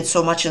I'm talking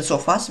so much and so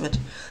fast, but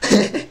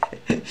I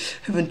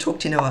haven't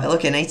talked in a while.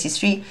 Okay, knight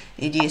c3.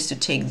 Idea is to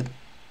take the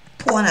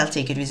pawn. I'll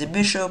take it with a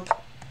bishop.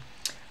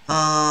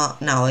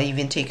 Now I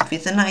even take it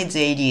with a knight.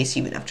 The idea is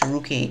even after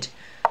rook 8,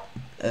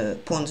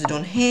 pawns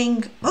don't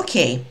hang.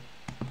 Okay.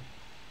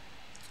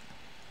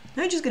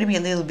 Now I'm just gonna be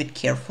a little bit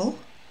careful.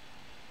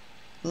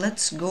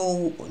 Let's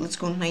go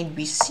knight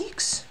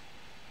b6.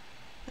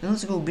 And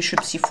let's go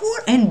bishop c4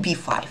 and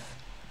b5.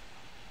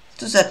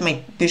 So that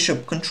my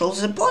bishop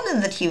controls the pawn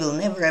and that he will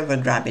never ever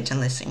grab it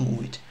unless I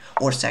move it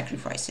or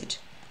sacrifice it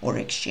or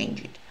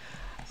exchange it.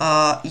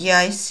 Yeah,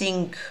 I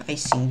think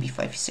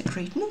b5 is a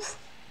great move.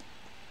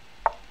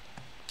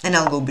 And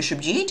I'll go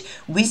bishop g8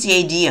 with the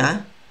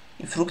idea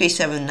if rook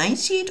a7, knight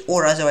c8,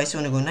 or otherwise I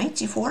want to go knight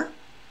c4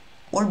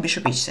 or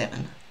bishop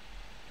h7.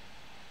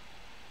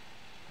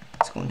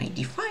 Let's go knight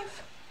d5.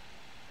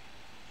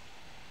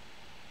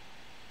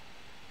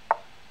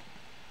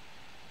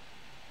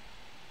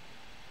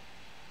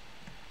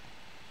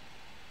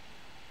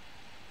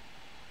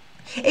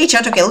 Hey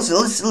chat, okay,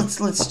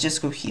 let's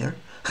just go here.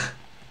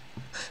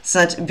 Let's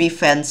not be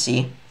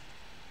fancy.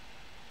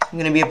 I'm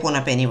gonna be a pawn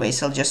up anyway,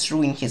 so I'll just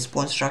ruin his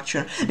pawn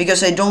structure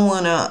because I don't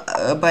wanna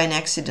by an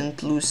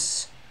accident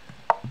lose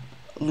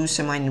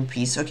a minor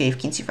piece. Okay, if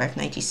king c5,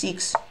 knight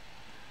e6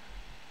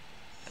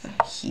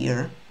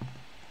 here.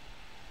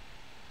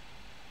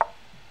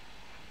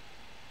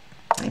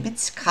 A bit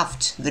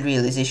scuffed, the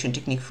realization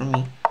technique from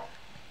me.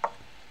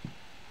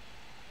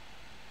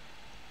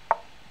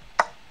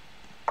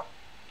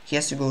 He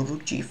has to go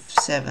rook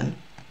g7.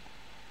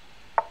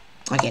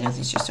 Okay, no, this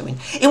is just a win.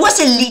 It was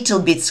a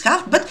little bit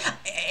scuffed, but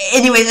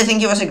anyways, I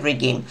think it was a great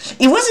game.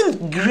 It wasn't a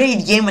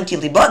great game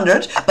until he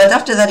blundered, but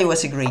after that it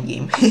was a great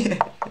game. Yeah,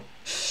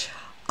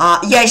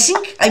 I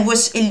think I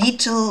was a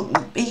little,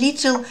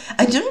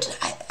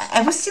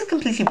 I was still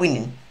completely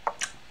winning.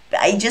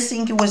 I just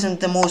think it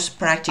wasn't the most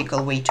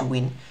practical way to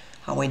win,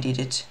 how I did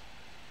it.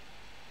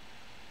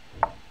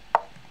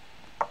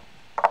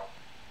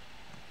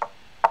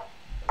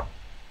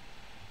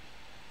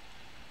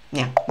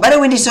 Yeah, but a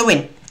win is a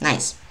win.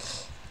 Nice.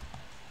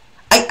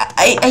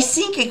 I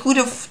think I could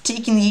have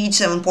taken the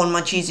h7 pawn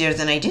much easier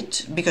than I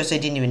did, because I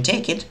didn't even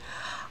take it.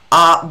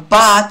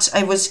 But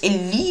I was a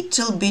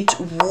little bit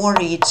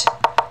worried,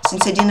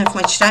 since I didn't have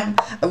much time.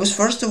 I was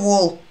first of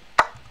all...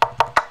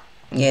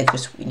 Yeah, it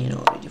was winning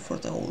already for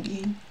the whole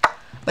game.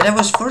 But I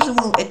was first of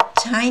all a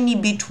tiny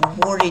bit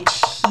worried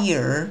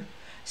here,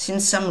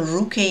 since some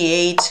rook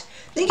a8.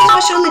 Thank you so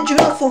much on the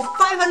journal for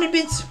 500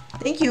 bits.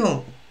 Thank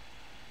you.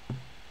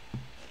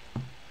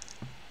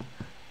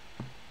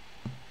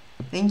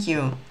 Thank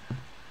you.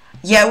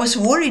 Yeah, I was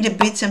worried a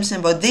bit something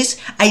about this.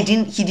 He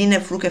didn't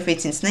have rook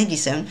f8 since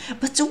 97,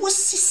 but there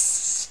was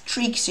this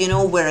tricks, you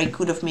know, where I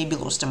could have maybe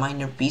lost a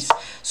minor piece.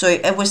 So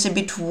I was a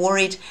bit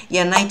worried.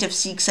 Yeah, knight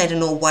f6, I don't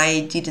know why I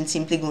didn't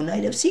simply go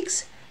knight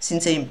f6,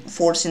 since I'm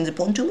forcing the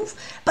pawn to move.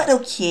 But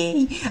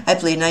okay, I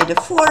played knight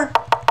f4.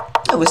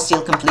 I was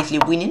still completely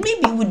winning.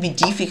 Maybe it would be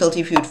difficult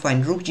if you would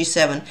find rook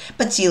g7,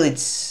 but still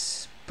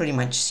it's pretty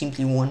much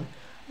simply won.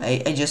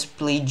 I just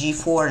played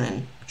g4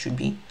 and it should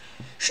be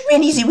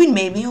an easy win,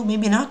 maybe, or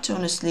maybe not.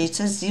 Honestly, it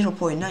says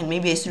 0.9.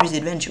 Maybe I threw the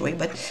advantage away,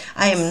 but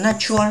I am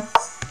not sure.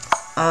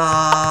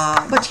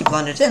 But he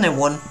blundered and I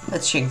won.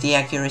 Let's check the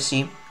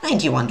accuracy.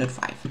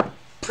 91.5.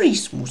 Pretty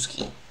smooth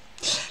game.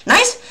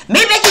 Nice.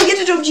 Maybe I can get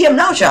the top GM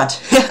now, chat.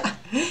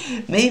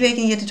 Maybe I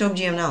can get the top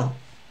GM now.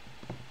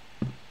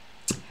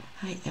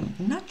 I am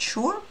not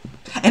sure.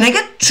 And I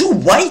got 2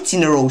 whites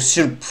in a row,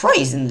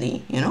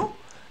 surprisingly, you know?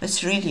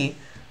 That's really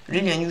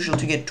unusual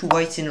to get 2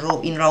 whites in a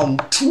row in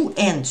round 2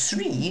 and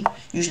 3.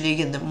 Usually you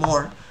get them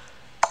more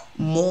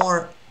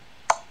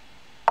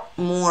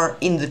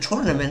in the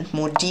tournament,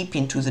 more deep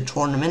into the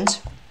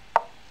tournament.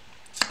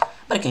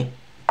 But okay.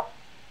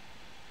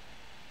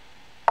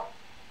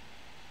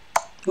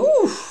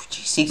 Ooh,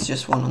 g6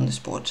 just won on the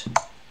spot.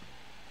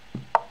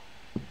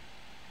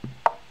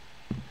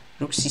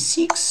 Rook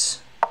c6,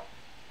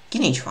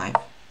 king h5.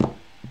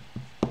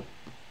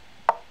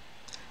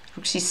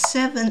 Rook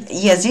c7.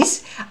 Yeah,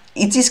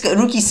 it is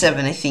rook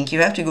e7. I think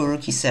you have to go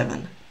rook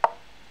e7.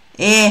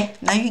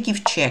 Now you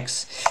give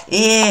checks.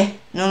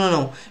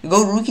 No. You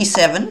go rook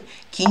e7,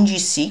 king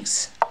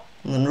g6,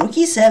 and then rook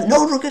e7.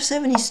 No, rook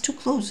f7 is too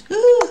close.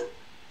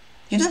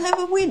 You don't have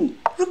a win.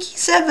 Rook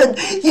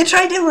e7. You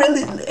tried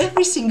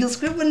every single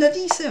square, but not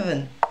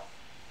e7.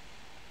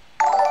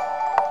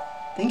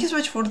 Thank you so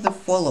much for the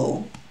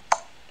follow.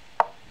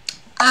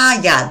 Ah,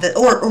 yeah,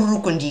 or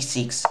rook on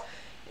d6.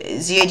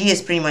 The idea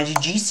is pretty much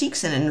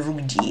g6 and then rook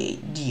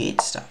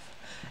d8 stuff.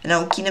 And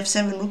now king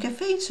f7, rook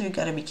f8, so you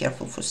gotta be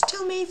careful for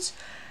stalemates.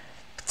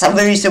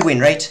 Somewhere is a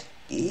win, right?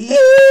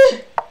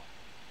 Yeah.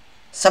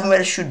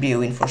 Somewhere should be a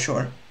win for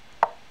sure.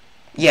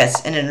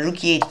 Yes, and then rook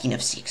e8, king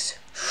f6.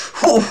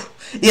 Whew.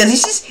 Yeah,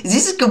 this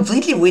is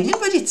completely winning,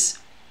 but it's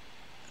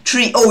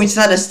oh, it's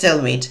not a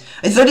stalemate.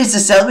 I thought it's a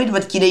stalemate,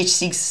 but king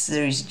h6,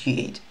 there is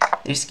g8.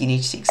 There's king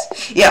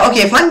h6. Yeah,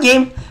 okay, fun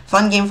game.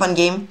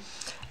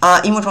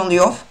 Emote only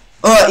off.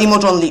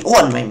 Emote only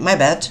on, my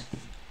bad.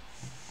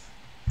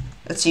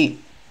 Let's see.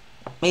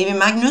 Maybe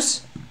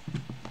Magnus?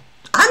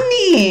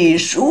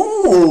 Anish!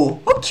 Ooh,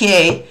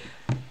 okay.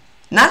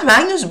 Not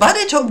Magnus, but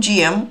a top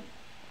GM.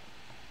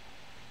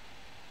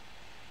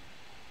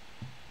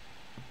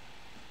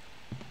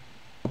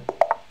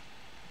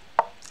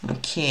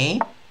 Okay.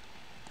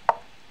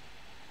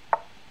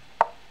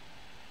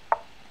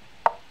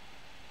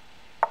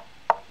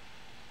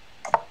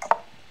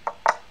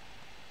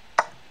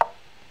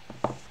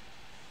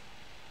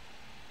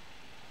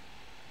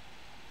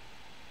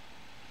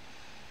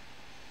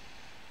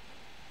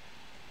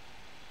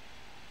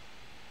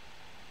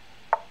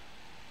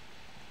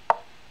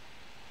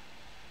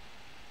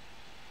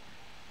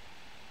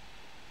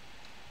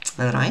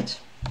 Alright.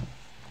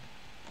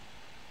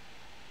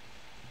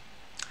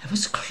 I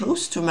was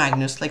close to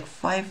Magnus, like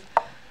five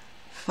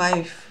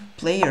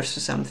players or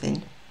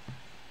something.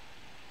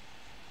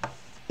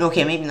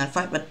 Okay, maybe not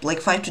 5, but like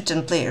 5 to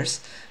 10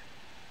 players.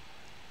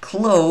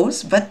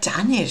 Close, but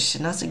Danish,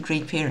 and that's a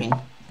great pairing.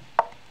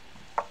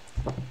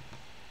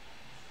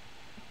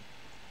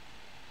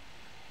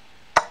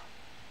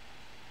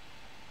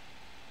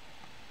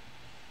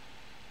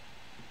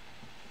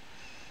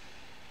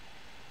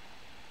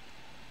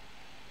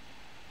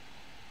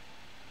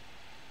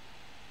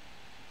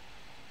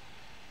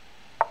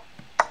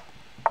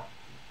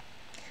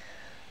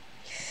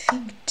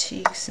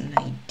 Takes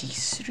knight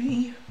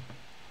d3.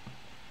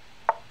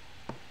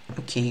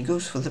 Okay, he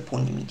goes for the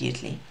pawn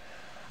immediately.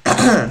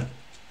 Can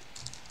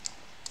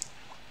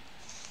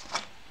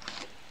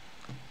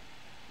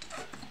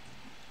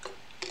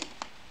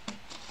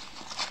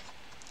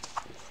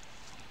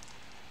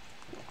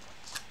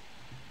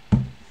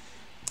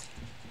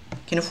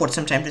afford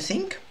some time to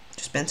think,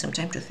 to spend some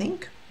time to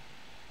think.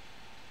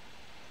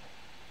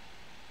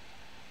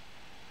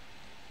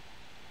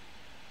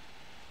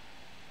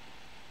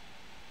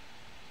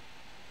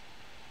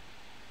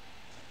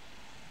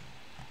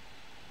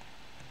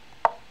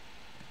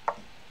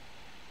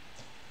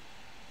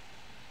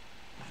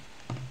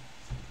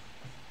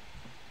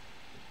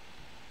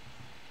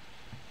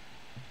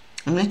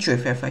 I'm not sure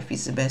if f5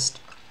 is the best.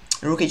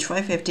 Rook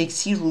h5, f takes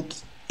c, rook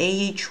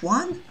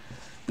ah1,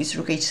 with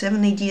rook h7,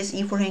 knight ds,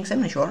 e4 hangs,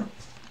 I'm not sure,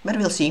 but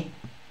we'll see.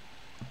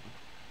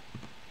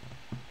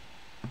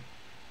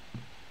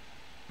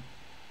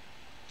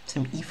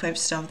 Some e5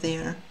 stuff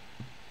there,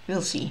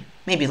 we'll see.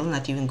 Maybe it'll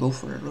not even go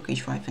for a rook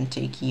h5 and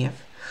take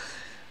ef.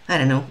 I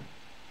don't know.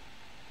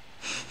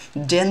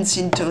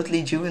 Dancing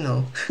totally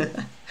juvenile.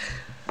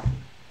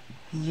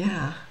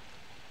 Yeah.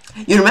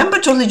 You remember,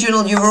 Totally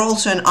Juvenile, you were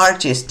also an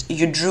artist.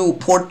 You drew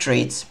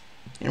portraits.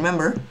 You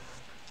remember?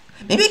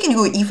 Maybe I can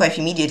go e5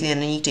 immediately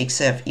and then he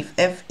takes f. If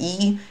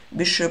fe,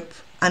 bishop...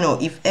 Ah no,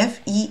 if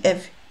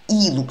fe,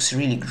 looks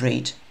really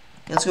great.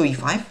 Let's go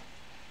e5.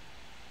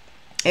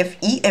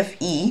 Fe, ed,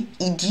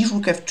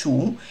 rook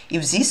f2.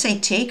 If this I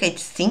take, I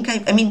think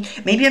I mean,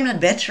 maybe I'm not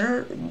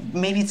better.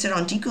 Maybe it's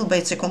around equal, but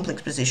it's a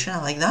complex position.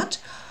 I like that.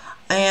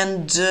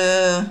 And,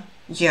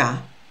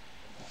 yeah.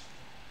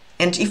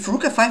 And if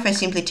rook f5, I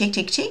simply take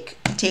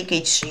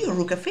h3 or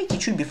rook f8,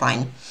 it should be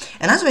fine.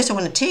 And otherwise I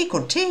want to take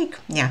or take,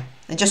 yeah,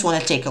 I just want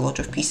to take a lot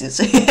of pieces.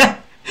 Yeah,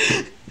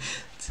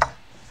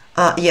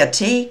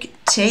 take.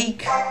 Hey,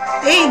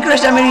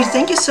 Crash Damari,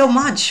 thank you so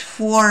much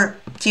for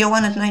tier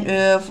 1 at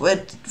 9,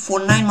 for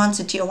 9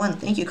 months at tier 1.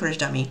 Thank you, Crash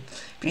Dummy.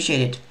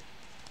 Appreciate it.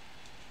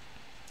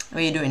 How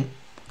are you doing?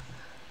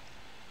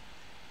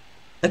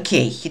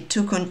 Okay, he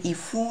took on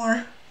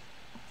e4.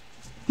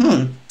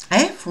 I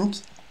have rook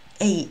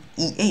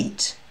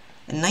e8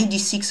 and knight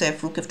d6. I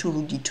have rook f2,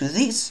 rook d2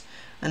 this,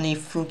 and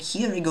if rook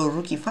here I go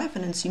rook e5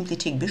 and then simply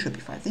take bishop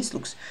e5. This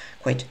looks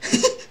quite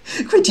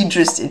quite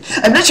interesting.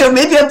 I'm not sure,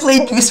 maybe I'm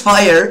playing with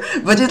fire,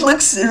 but it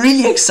looks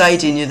really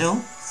exciting, you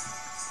know.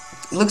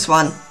 It looks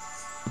fun,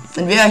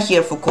 and we are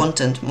here for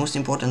content, most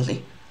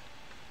importantly.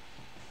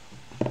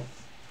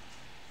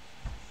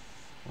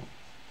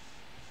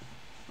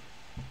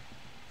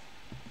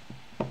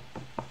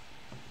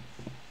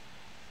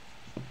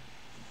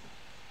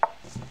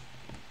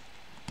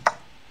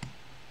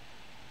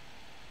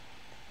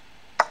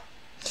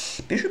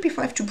 Bishop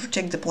e5 to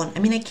protect the pawn. I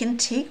mean, I can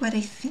take, but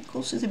I think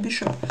also the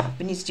bishop,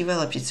 when it's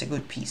developed, it's a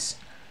good piece.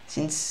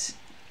 Since,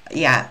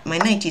 yeah, my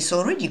knight is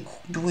already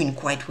doing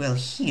quite well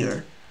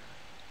here.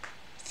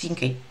 I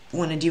think I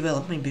want to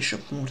develop my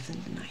bishop more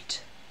than the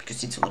knight,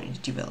 because it's already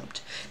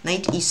developed.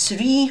 Knight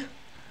e3.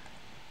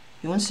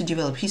 He wants to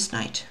develop his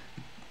knight.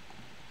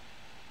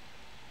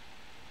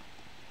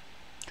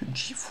 To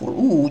g4.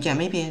 Ooh, yeah,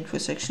 maybe it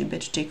was actually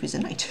better to take with the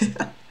knight.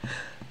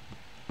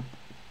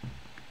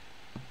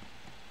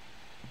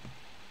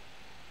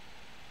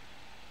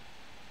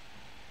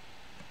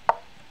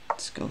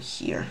 Let's go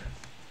here.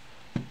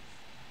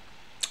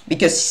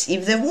 Because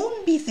if there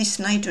won't be this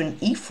knight on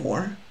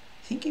e4,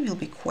 I think it will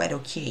be quite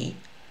okay.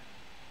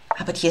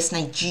 Ah, but he has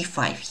knight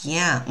g5.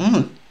 Yeah.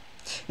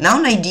 Now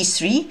knight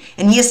d3,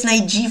 and he has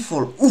knight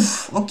g4.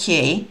 Oof.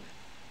 Okay.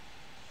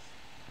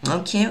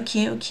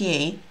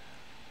 Okay.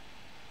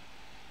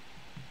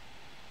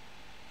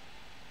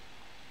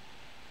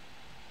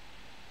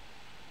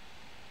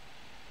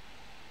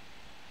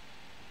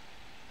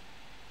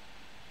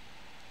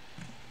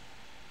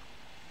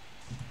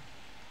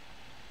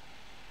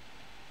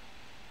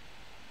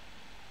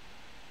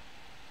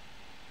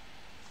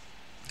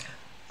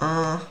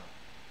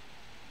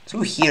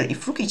 So here,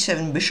 if rook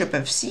h7, bishop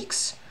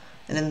f6,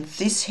 and then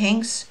this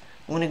hangs,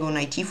 I want to go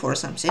knight e4 or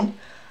something.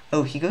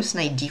 Oh, he goes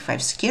knight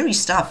d5. Scary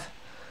stuff.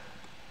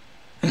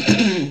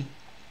 And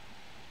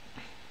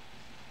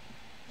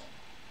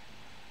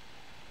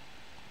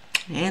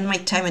my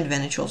time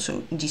advantage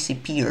also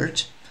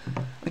disappeared.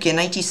 Okay,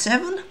 knight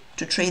e7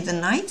 to trade the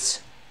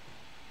knights.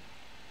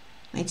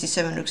 Knight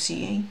c7, rook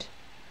c8.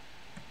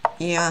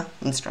 Yeah,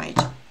 let's try it.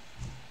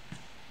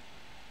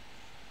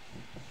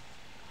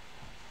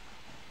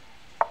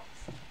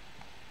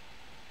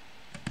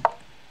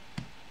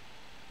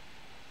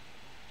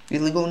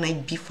 Will we go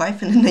knight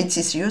b5 and knight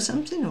c3 or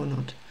something, or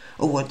not?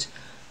 Or what?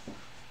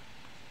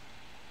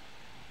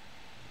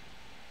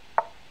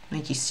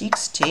 Knight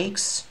e6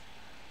 takes.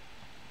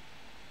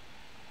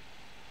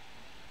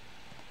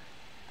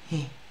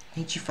 Hey,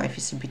 knight g5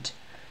 is a bit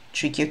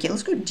tricky. Okay,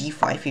 let's go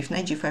d5. If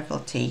knight g5, I'll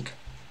take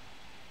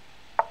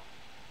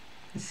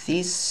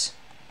this.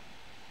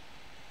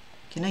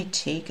 Can I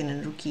take and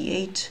then rook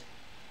e8?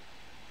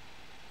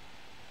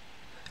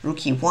 Rook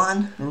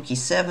e1, rook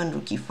e7,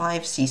 rook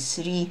e5,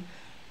 c3.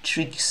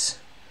 Tricks.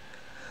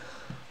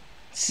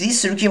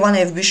 This rook e1, I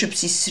have bishop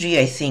c3,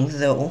 I think,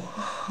 though.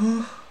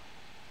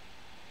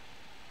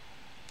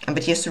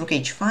 But yes, rook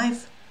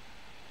h5.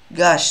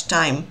 Gosh,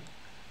 time.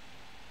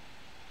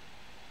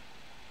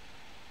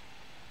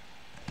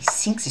 I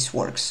think this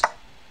works.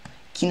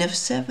 King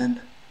f7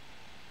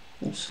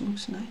 also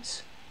looks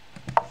nice.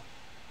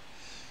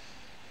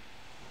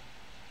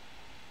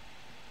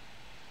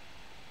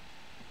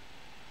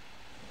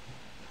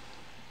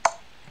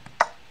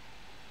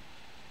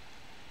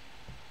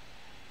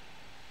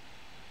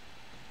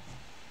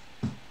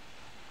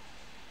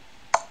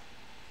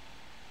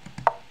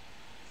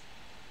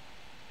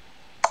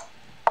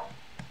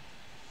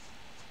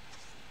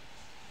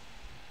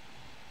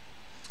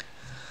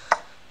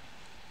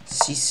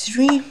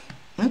 c3.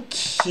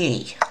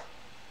 Okay.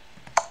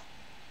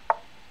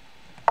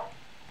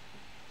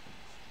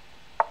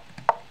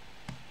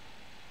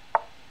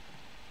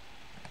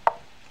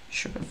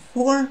 Bishop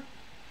f4.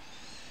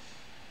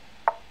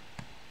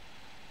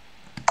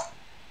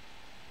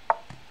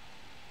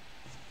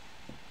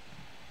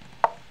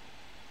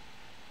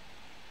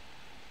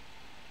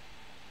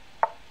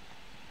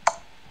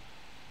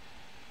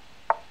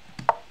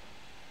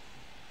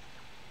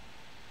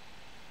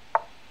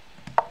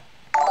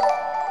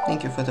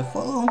 Thank you for the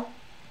follow.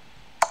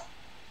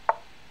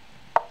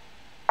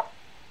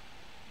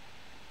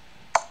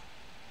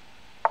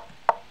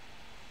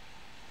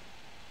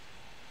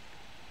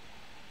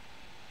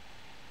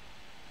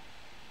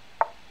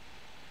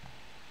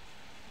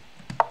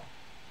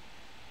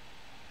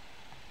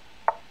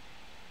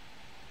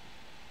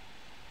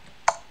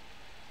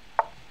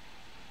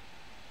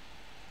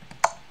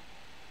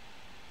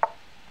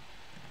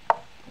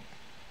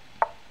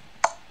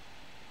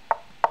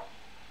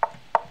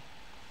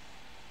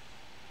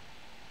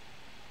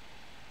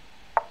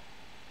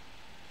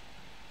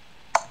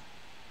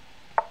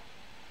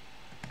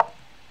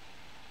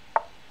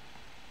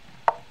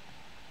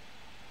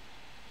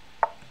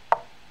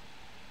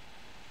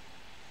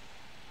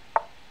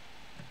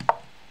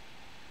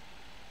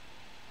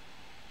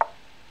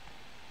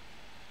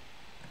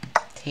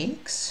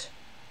 Takes.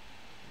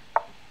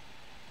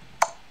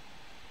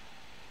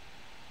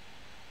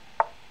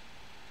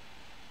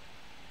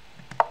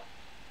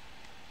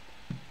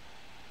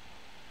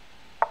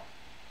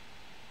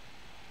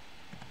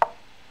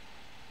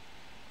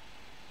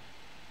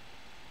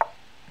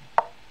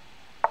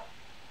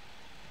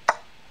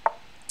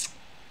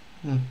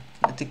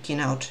 Let the king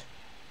out.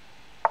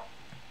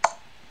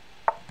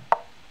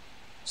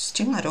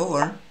 Still not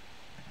over.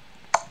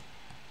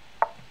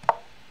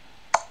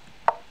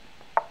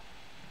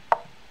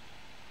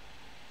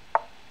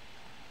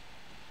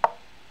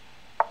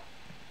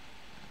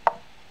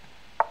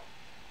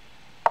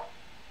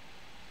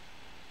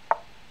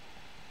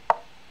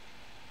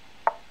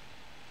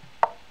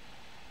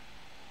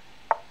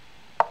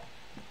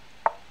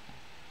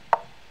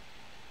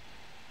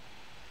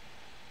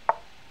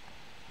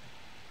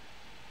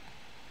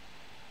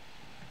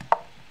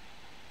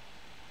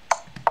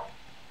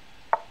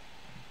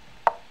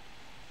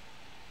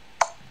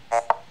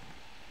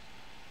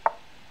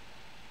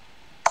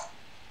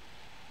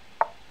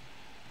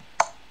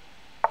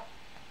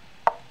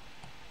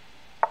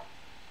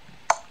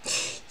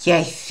 Yeah,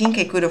 I think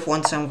I could have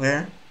won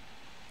somewhere.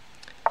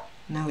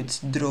 Now it's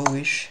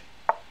drawish.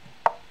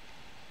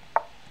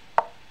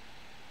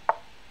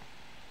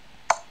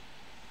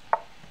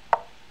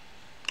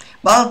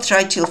 But I'll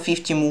try till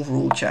 50 move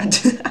rule,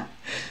 chat.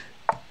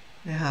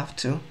 I have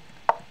to.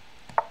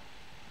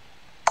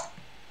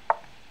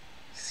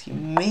 He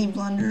may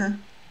blunder.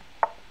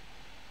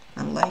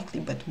 Unlikely,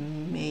 but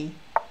may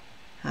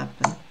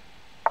happen.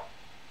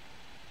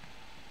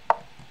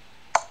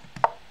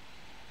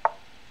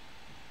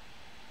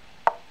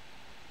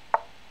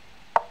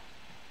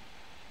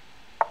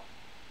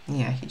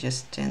 Yeah, he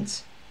just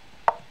stands.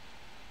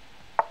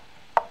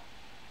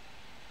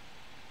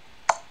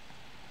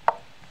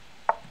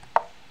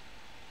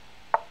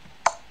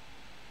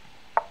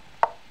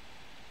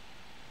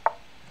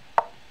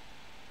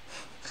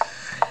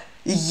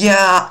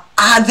 Yeah,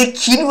 the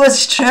king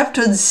was trapped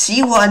on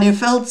c1. It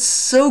felt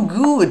so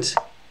good.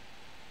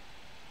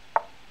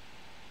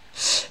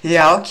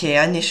 Yeah, okay,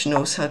 Anish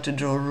knows how to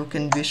draw rook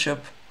and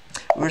bishop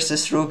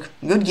versus rook.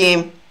 Good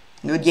game.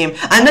 Good game.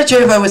 I'm not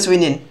sure if I was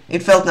winning.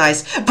 It felt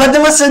nice. But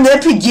that was an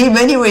epic game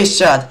anyway,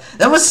 chat.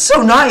 That was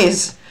so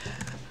nice.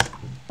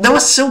 That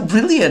was so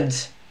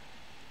brilliant.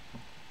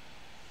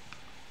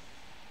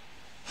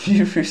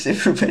 You say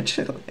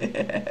perpetual.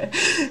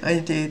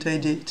 I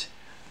did.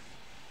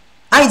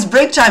 Ah, it's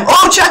break time.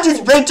 Oh, chat,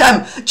 it's break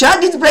time.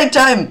 Chat, it's break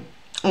time.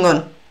 Hang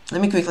on.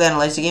 Let me quickly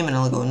analyze the game and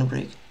I'll go on a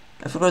break.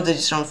 I forgot that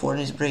it's round 4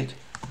 and it's break.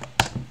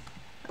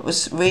 I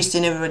was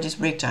wasting everybody's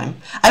break time.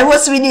 I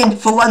was winning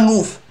for one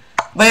move,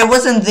 but I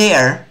wasn't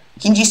there.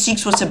 King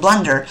g6 was a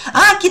blunder.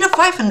 Ah, king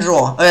f5 and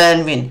draw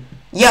and win.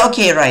 Yeah,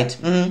 okay,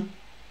 right. No,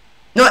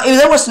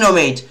 there was no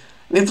mate.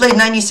 We played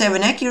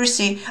 97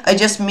 accuracy. I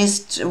just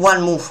missed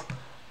one move.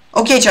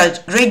 Okay,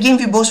 chat. Great game.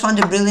 We both found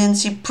the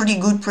brilliancy. Pretty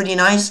good, pretty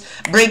nice.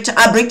 Break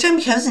time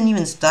hasn't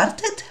even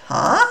started?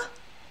 Huh?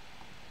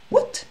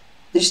 What?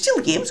 There's still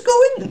games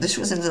going? This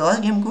wasn't the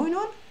last game going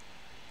on?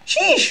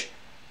 Sheesh!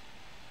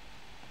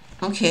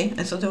 Okay,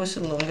 I thought that was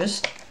the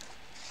longest.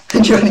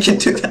 You only can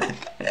do that.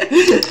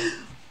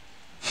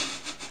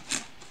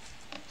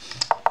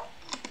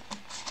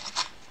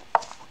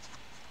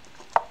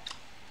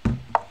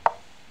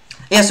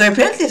 Yeah, so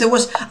apparently there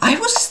was... I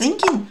was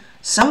thinking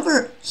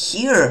somewhere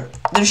here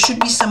there should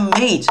be some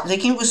mate. The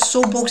king was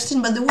so boxed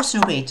in, but there was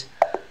no mate.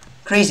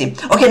 Crazy.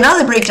 Okay, now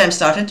the break time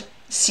started.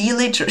 See you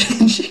later.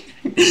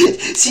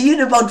 See you in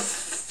about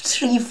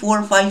 3,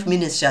 4, 5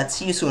 minutes, chat.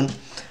 See you soon.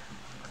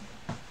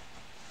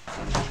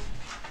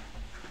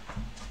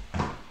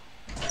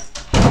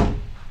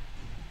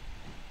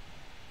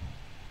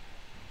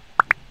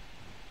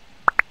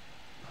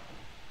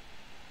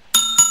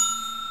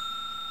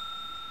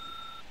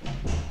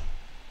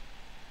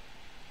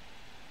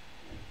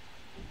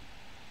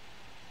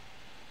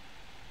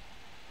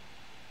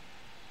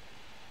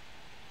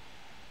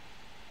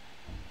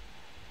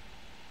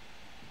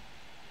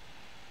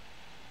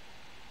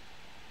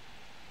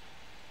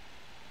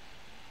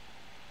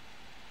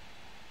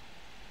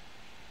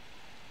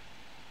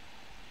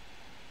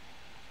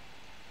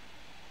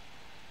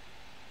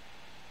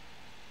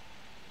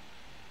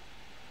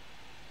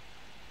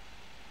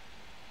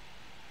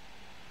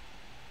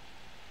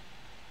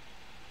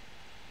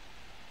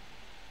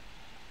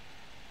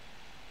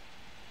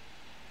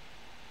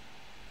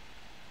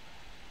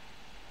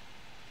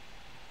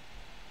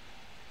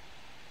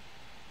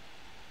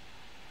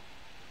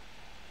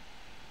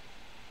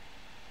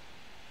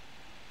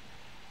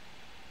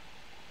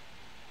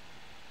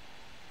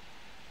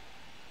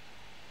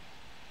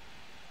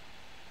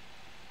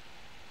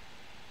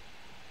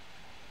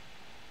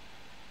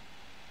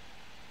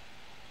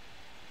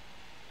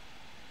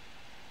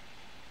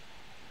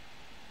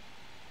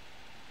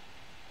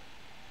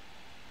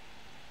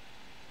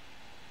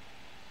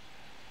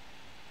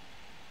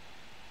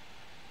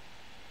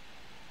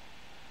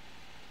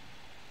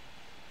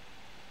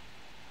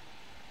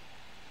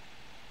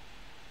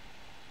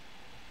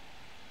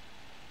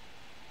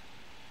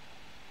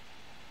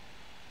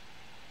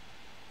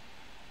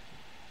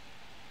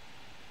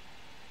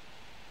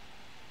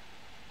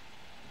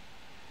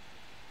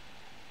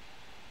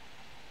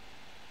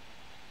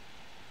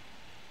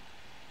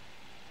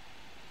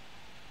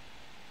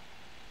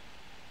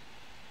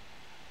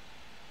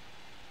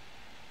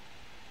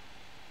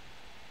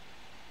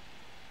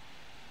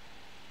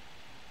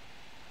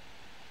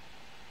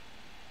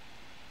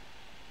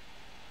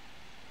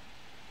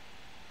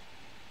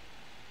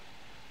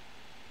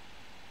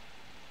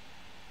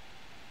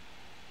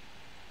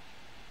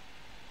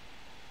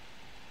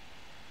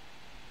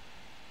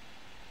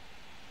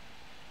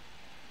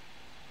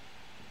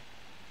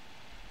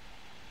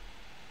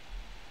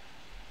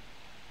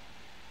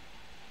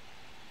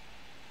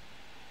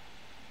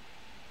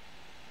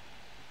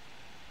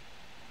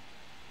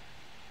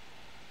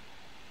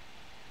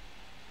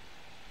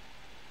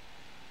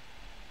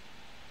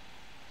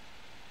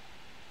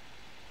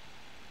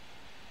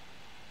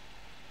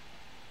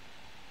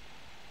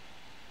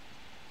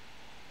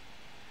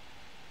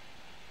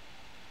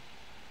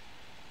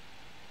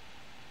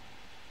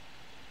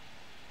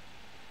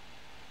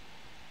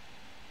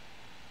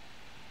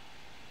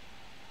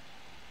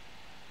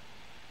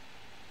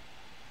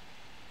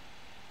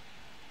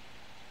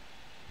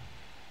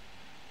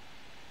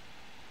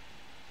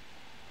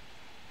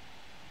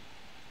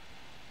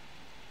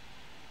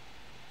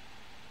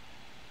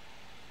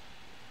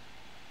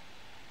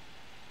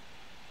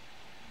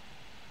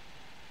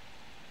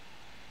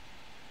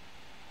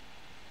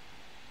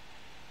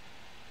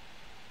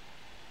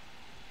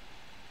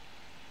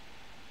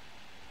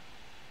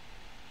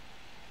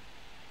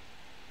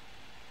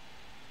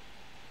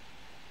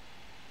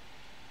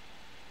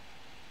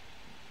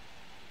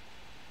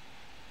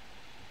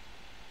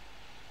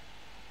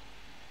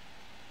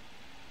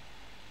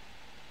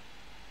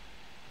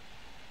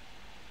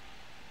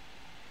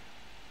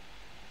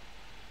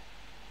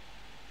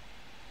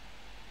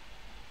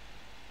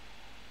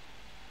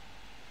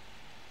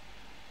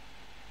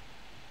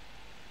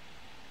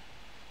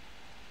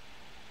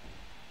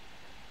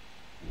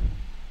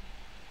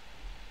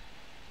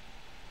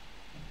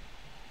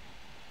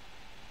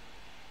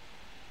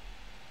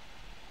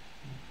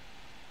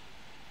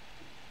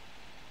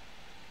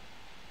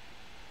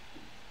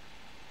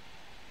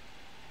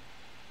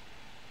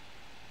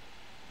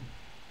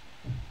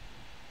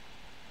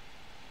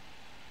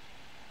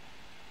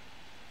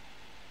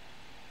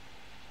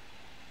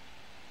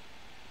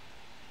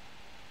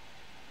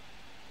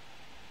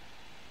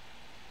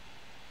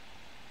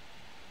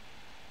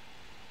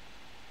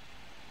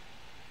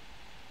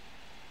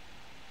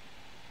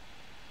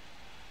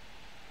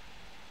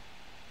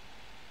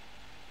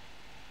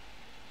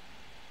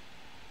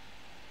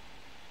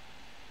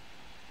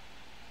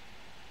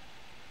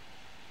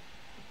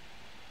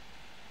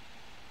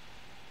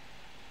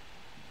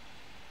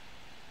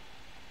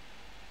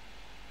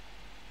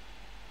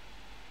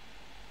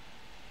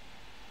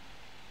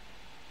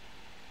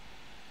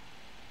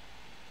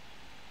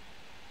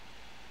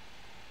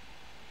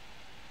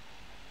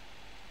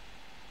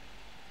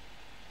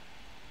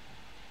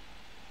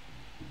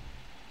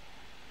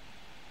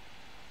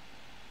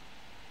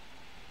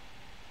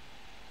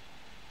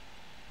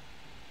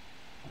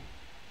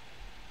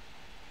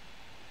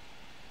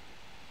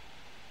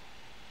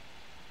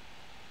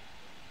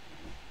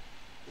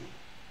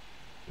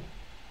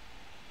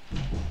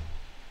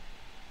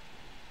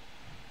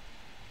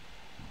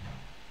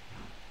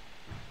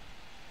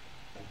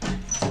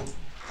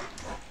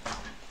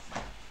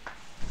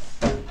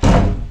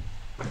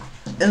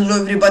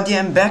 Hello everybody,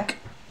 I'm back.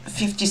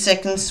 50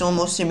 seconds,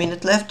 almost a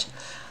minute left.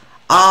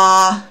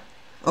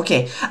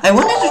 Okay, I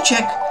wanted to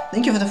check.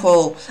 Thank you for the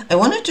follow. I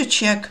wanted to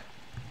check.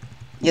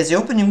 Yes, the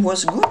opening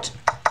was good.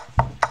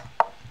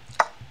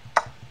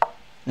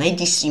 Knight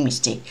d3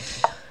 mistake.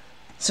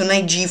 So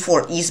knight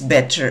g4 is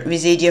better.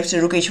 With AD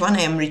after rook h1,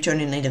 I am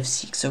returning knight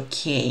f6.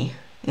 Okay.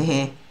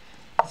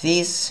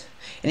 This,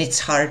 and it's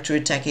hard to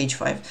attack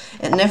h5.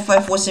 And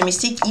f5 was a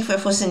mistake,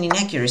 e5 was an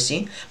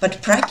inaccuracy,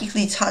 but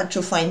practically it's hard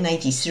to find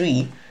knight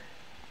e3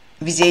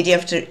 with AD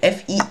after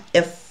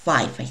f5,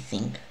 I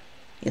think.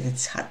 Yeah,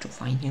 that's hard to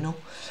find, you know.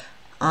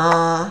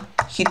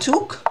 He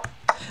took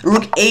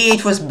rook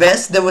a8 was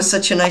best. That was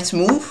such a nice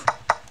move.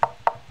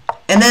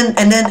 And then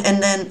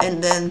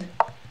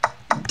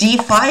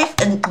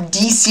d5 and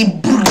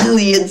dc,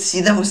 brilliant. See,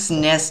 that was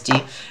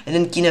nasty. And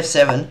then king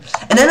f7,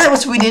 and then I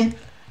was winning.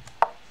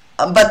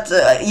 But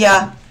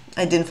yeah,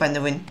 I didn't find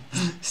the win.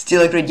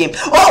 Still a great game.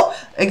 Oh,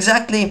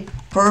 exactly,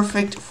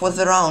 perfect for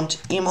the round.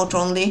 Emote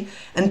only,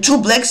 and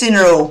 2 blacks in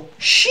a row.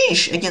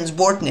 Sheesh, against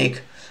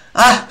Bortnik.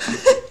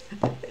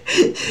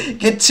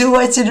 Get 2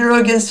 whites in a row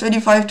against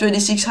 25,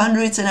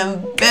 2600s, and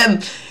then bam,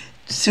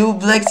 2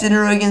 blacks in a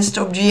row against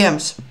top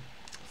GMs.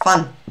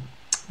 Fun.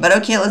 But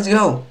okay, let's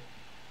go.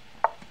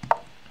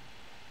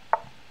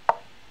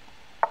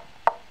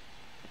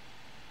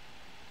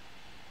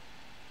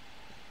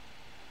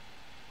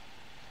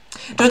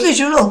 Totally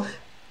Journal,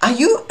 are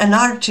you an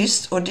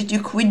artist or did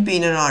you quit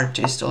being an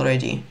artist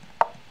already?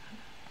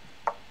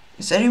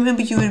 Because I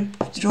remember you were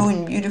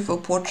drawing beautiful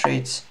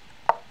portraits.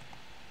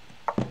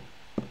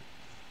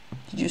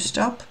 Did you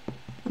stop,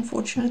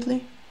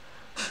 unfortunately?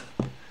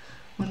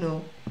 Oh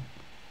no.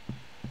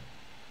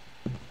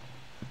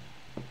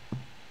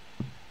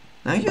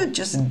 Now you're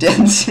just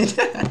dancing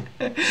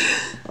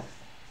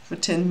for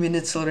 10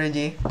 minutes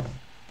already.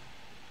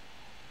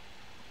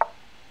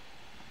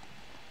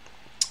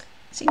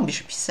 I think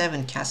bishop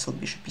e7, castle,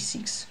 bishop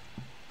e6.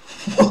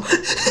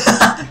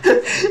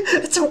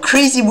 That's some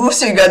crazy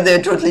moves you got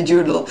there, Totally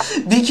Doodle.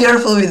 Be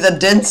careful with the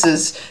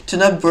dances to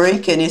not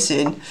break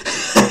anything.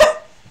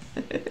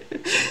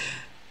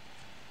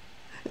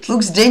 It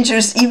looks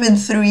dangerous even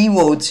through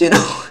emotes, you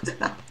know.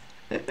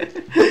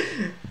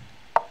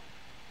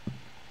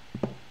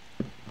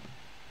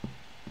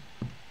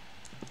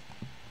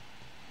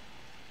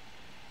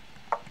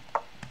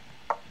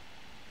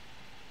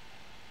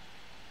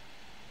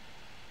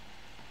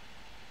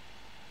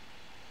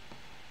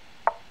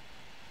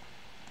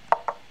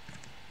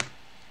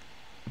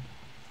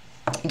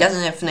 He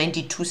doesn't have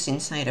 92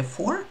 since knight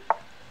f4.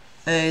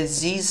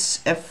 This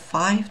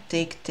f5,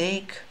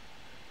 take.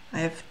 I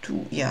have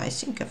 2. Yeah, I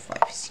think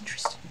f5 is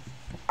interesting.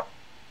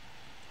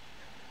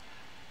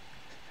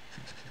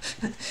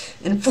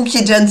 And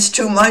Fuki danced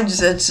too much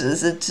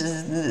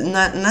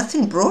that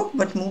nothing broke,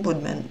 but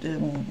Mubot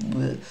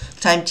man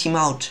timed him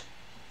out.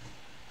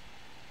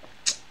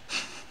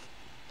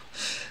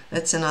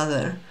 That's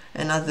another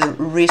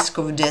risk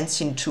of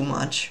dancing too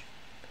much.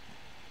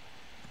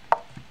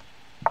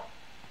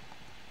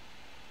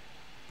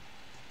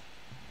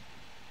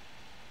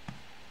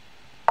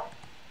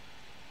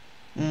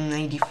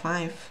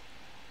 95.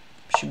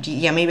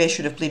 Yeah, maybe I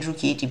should have played rook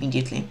e8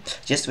 immediately.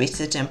 Just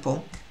wasted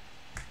tempo.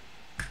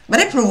 But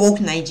I provoked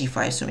knight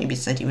g5, so maybe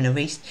it's not even a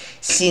waste.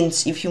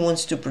 Since if he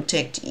wants to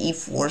protect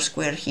e4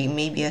 square, he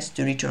maybe has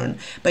to return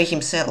by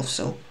himself.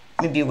 So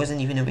maybe it wasn't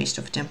even a waste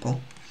of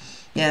tempo.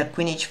 Yeah,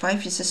 queen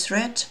h5 is a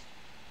threat.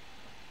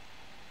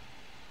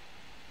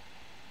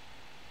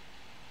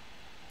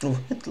 Oh,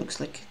 it looks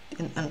like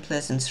an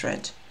unpleasant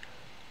threat.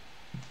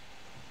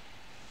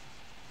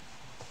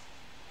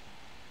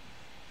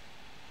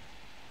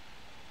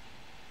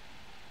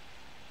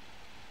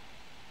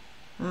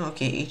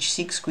 Okay,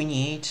 h6, queen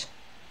e8.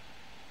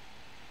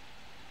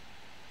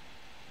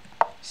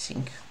 I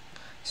think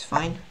it's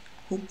fine,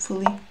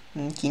 hopefully.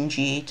 And king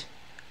g8.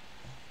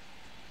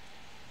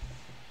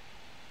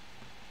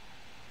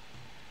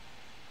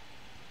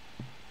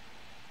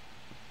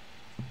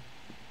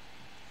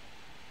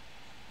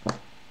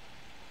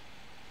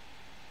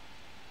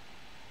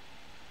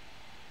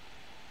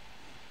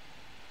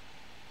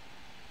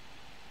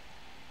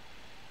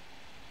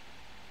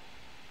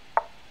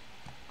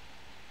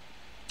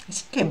 I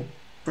think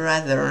I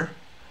rather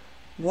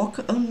walk.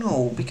 Oh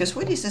no, because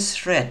what is this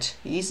threat?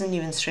 He isn't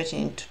even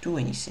threatening to do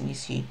anything,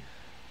 is he?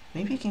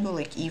 Maybe I can go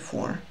like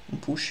e4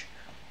 and push.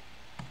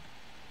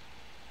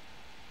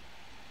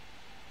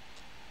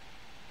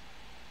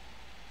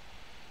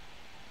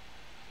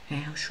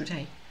 How should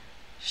I?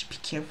 Just be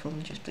careful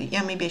and just play.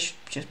 Yeah, maybe I should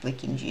just play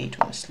king g8,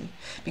 honestly.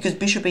 Because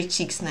bishop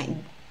h6, knight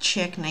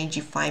check, knight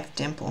g5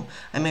 tempo.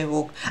 I may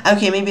walk.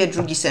 Okay, maybe I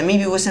drew d7.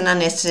 Maybe it was an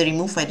unnecessary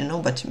move, I don't know,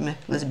 but meh,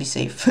 let's be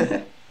safe.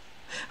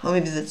 Or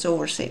maybe that's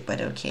over safe, but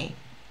okay.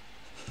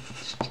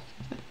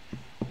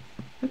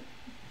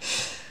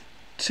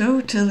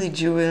 Totally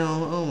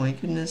juvenile. Oh my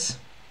goodness.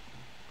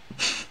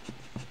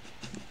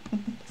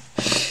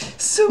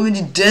 So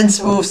many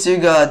dance moves you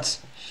got.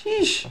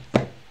 Sheesh.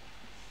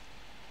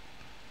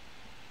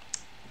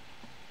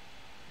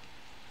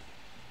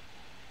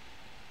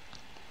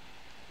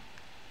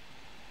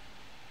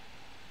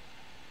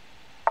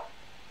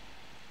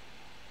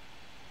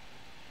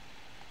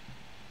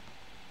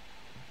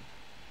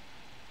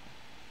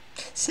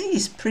 This knight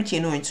is pretty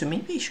annoying, so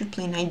maybe I should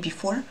play knight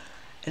b4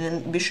 and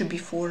then bishop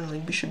b4 and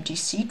like bishop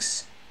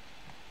d6.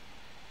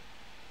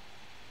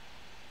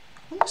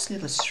 Honestly,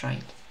 let's try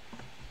it.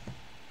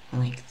 I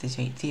like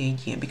the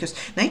idea, because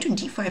knight on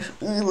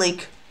d5,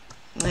 like,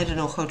 I don't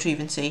know how to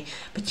even say,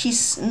 but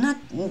he's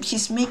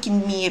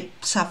making me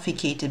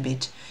suffocate a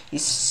bit.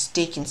 He's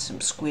taking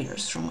some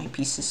squares from my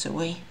pieces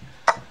away.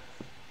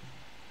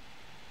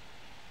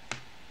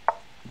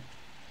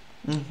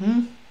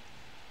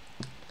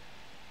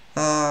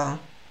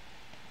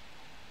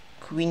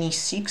 Queen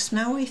e6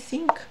 now, I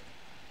think,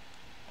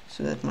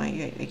 so that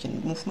I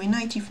can move my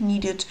knight if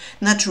needed.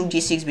 Not rook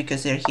d6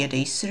 because they're here at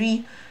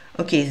a3.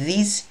 Okay,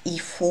 these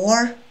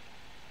e4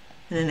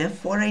 and an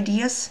f4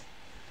 ideas.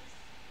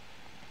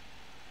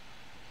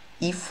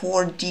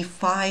 e4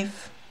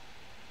 d5.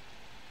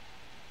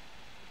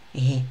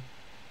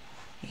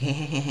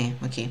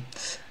 Okay,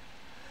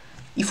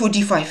 e4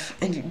 d5,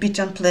 and a bit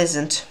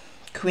unpleasant.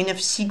 Queen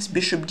f6,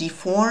 bishop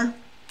d4,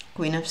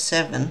 queen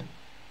f7.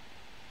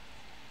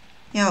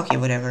 Yeah, okay,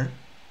 whatever.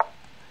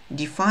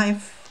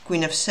 d5,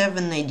 queen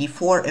f7, knight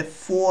d4,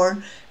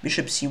 f4,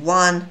 bishop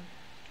c1,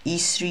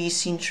 e3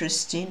 is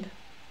interesting.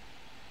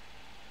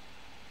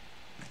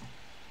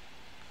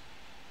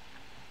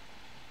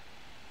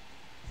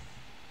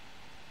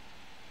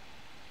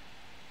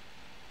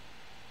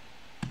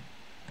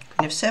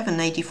 Queen f7,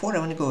 knight d4, I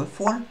want to go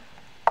f4,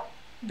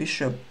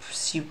 bishop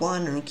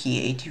c1, rook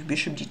e8,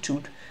 bishop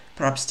d2,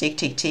 perhaps take,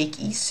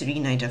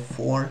 e3, knight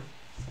f4.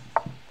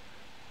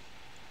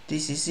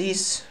 This is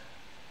this.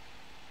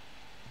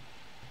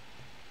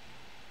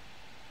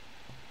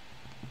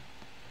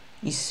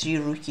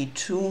 e3, rook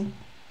e2.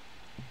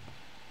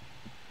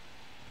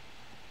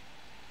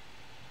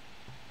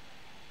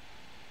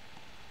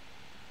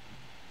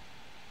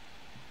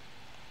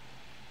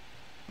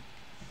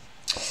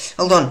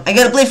 Hold on, I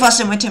gotta play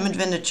faster, my time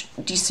advantage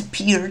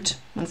disappeared,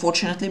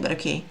 unfortunately, but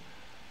okay.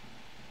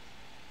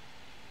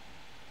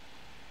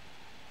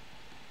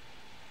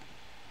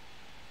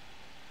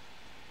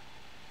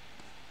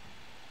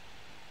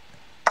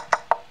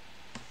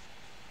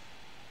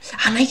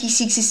 Knight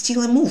e6 is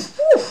still a move.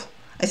 Woo!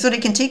 I thought I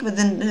can take, but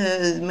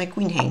then my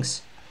queen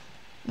hangs.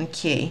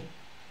 Okay.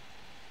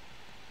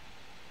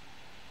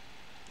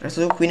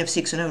 So queen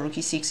f6, so now rook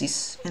e6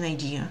 is an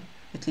idea,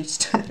 at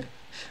least. I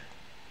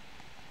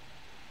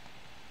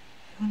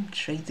want to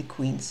trade the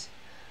queens.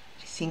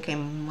 I think I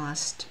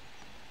must.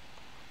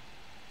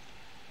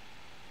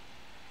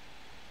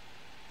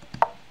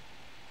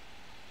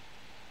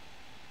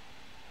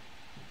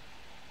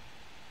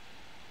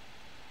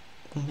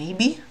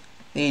 Maybe.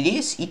 There it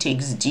is, e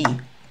takes d.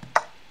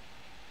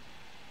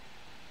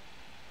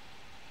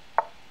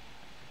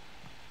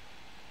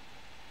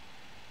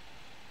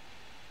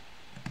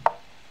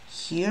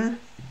 Here.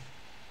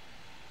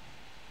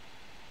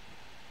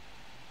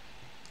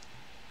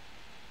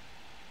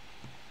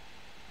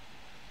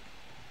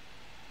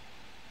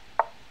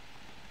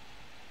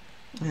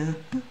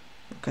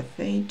 Rook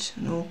f8,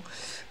 no.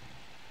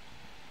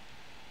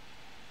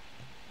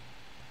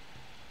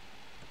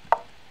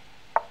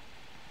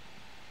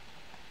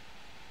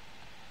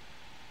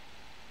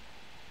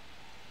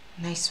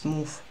 Nice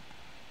move.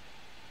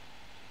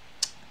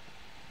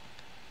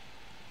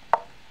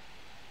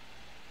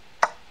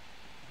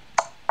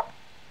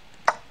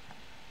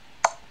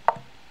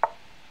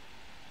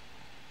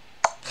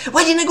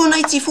 Why didn't I go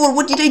knight c4?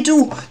 What did I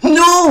do?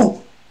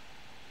 No!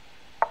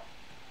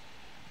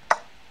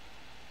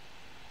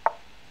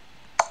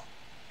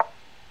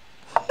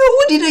 No,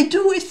 what did I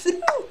do? I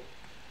threw.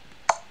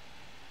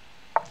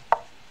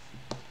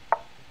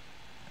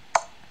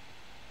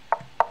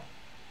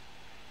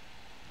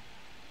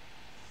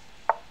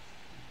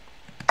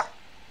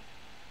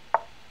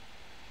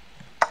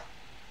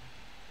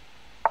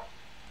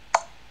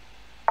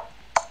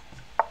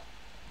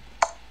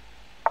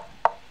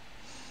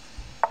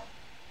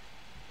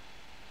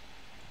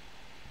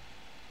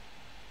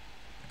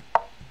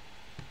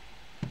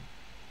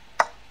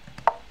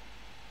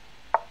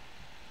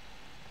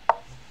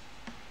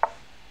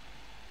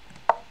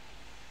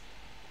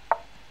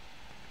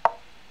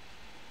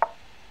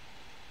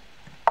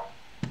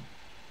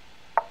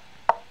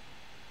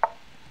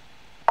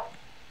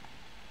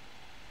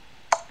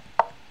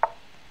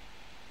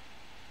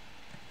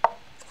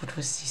 What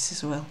was this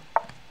as well?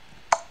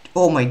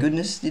 Oh my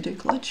goodness, did I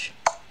clutch?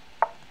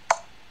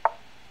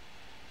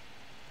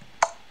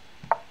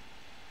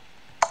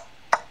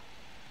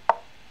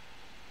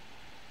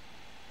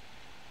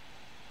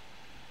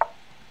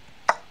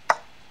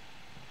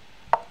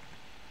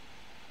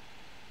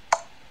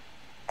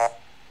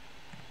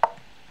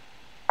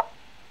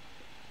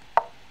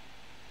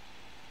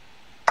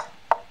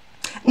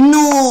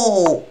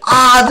 No!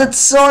 Ah, that's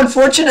so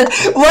unfortunate.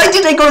 Why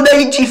did I go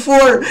knight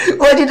g4?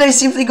 Why did I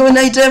simply go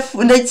knight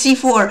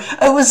c4?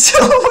 I was so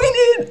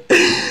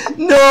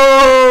winning.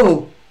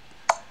 No!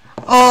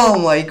 Oh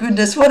my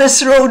goodness, what a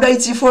throw, knight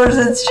c4.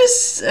 That's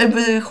just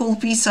a whole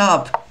piece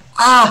up.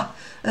 Ah,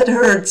 that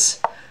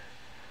hurts.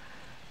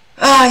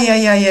 Ah,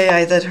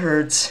 yeah, that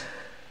hurts.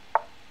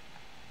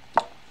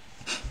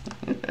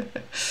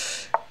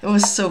 It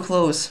was so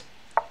close.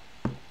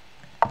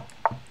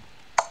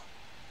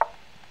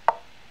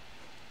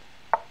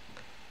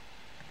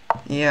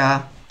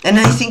 Yeah, and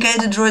I think I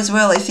had a draw as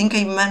well. I think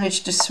I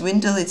managed to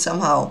swindle it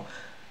somehow,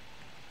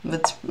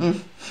 but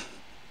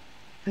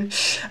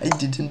I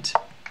didn't.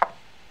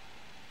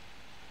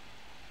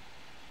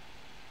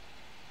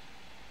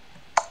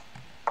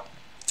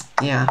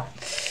 Yeah.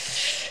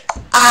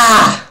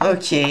 Ah,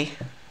 okay.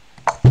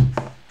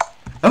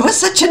 It was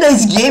such a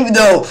nice game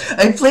though.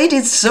 I played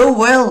it so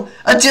well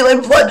until I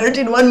blundered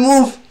in one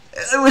move.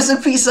 It was a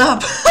piece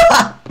up.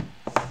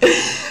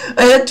 I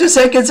had 2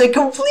 seconds. I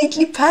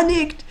completely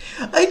panicked.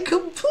 I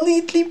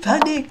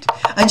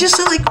just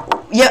saw like,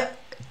 yeah,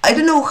 I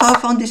don't know how I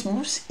found these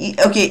moves.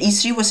 Okay,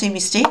 E3 was a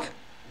mistake.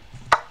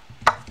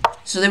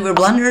 So they were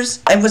blunders.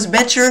 I was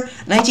better.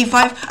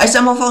 95. I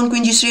somehow found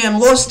Queen G3. I'm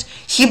lost.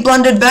 He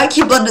blundered back.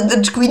 He blundered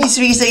that Queen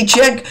E3 is a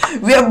check.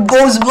 We are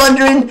both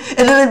blundering.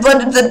 And then I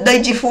blundered that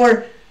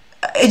 94.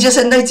 I just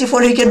had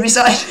 94. He can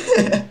resign.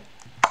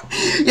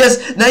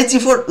 Yes,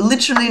 94.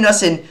 Literally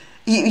nothing.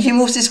 He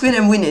moves his queen.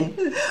 I'm winning.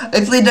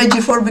 I played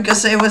 94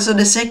 because I was on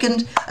the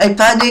second. I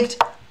panicked.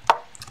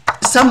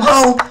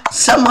 Somehow,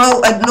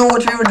 I don't know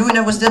what we were doing.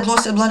 I was dead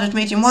lost. I blundered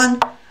mate in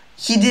 1.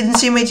 He didn't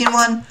see mate in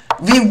 1.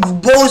 We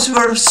both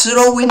were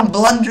throwing,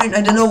 blundering. I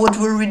don't know what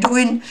were we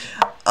doing.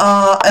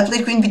 I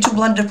played queen b2,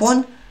 blundered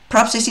pawn.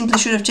 Perhaps I simply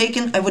should have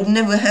taken. I would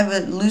never have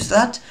lose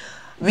that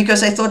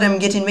because I thought I'm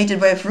getting mated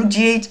by a rook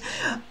g8.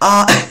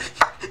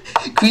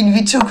 Queen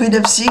v2, queen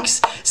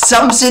f6.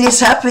 Something is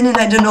happening.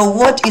 I don't know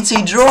what. It's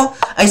a draw.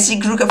 I see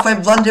rook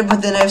f5 blunder,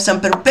 but then I have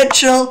some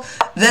perpetual.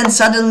 Then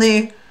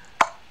suddenly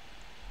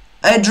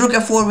I had rook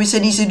f4 with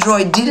an easy draw.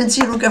 I didn't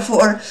see rook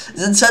f4.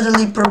 Then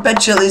suddenly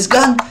perpetual is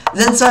gone.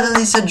 Then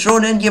suddenly it's a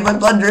drawn endgame. I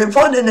blunder a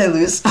pawn and I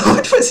lose.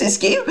 What was his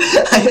game?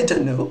 I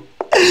don't know.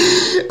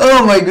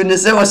 Oh my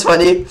goodness, that was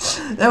funny.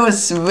 That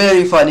was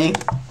very funny.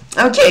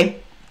 Okay.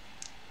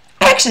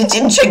 I actually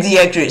didn't check the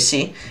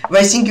accuracy, but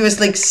I think it was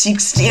like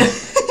 60.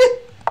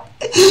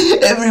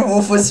 Every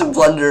move was a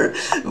blunder.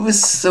 It was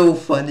so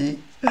funny.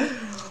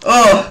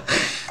 Oh.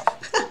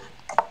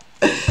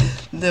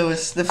 That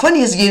was the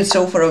funniest game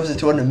so far of the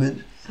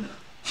tournament.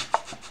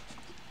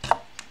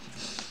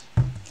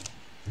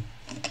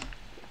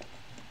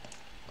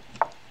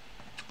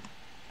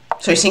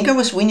 So I think I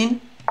was winning.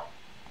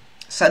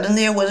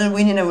 Suddenly I wasn't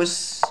winning, I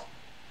was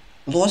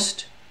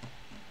lost.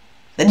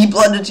 Then he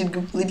blundered in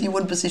completely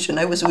one position.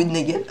 I was winning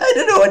again. I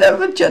don't know what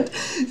happened, chat.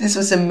 This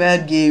was a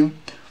mad game.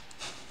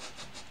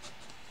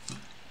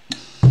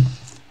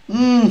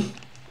 And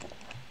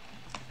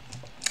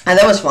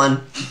that was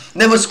fun.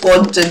 That was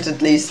content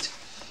at least.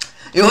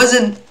 It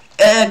wasn't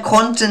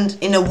content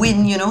in a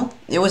win, you know.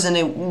 It wasn't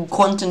a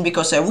content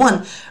because I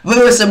won. But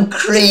it was some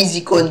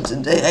crazy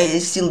content. I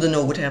still don't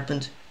know what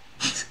happened.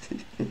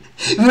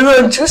 We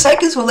were in 2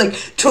 seconds for like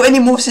 20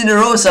 moves in a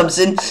row or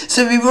something.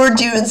 So we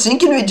weren't even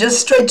thinking. We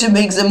just tried to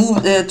make the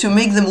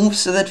move,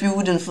 so that we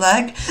wouldn't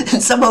flag.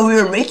 And somehow we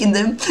were making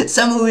them.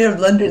 Somehow we were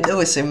blundering. That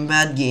was a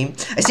mad game.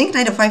 I think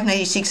knight f5,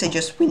 knight e6. I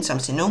just win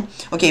something. No.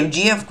 Okay. If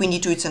gf queen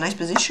d2, it's a nice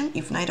position.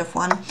 If knight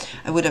f1,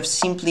 I would have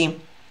simply.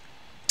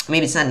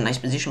 Maybe it's not a nice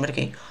position, but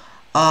okay.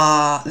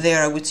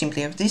 There I would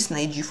simply have this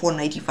knight g4,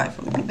 knight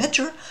e5 would be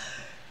better.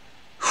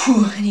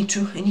 Whew, I need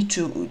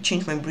to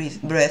change my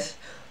breath.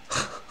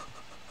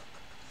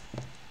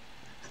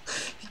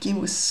 The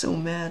game was so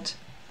mad.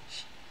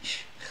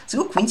 Let's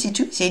go queen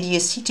c2. The idea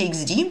is c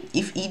takes d.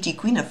 If e d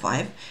queen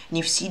f5, and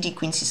if c d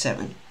queen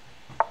c7.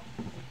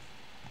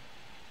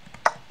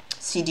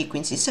 C d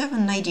queen c7,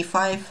 knight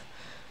d5.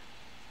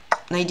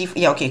 Knight d.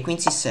 Yeah, okay, queen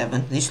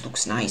c7. This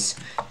looks nice.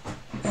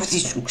 Oh,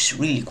 this looks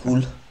really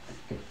cool.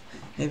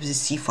 I have the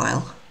C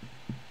file.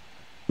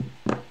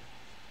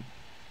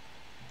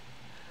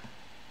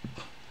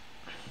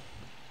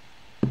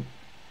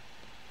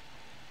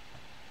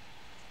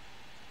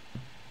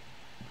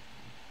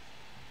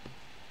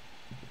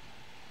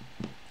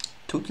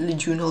 Totally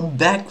Juno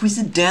back with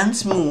the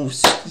dance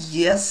moves.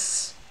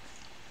 Yes.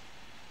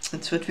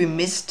 That's what we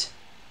missed.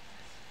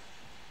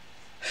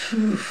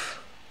 Whew.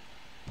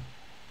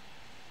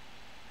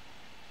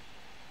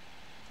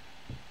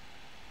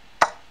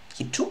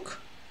 He took.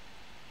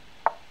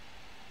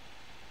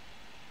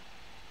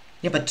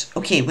 Yeah, but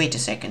okay, wait a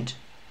second.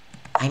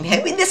 I'm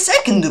having the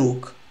second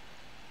rook.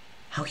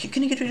 How are you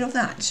gonna get rid of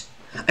that?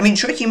 I mean,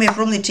 sure, he may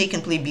probably take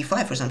and play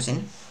b5 or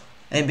something.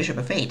 And bishop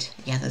f8.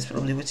 Yeah, that's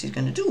probably what he's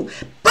gonna do.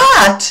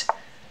 But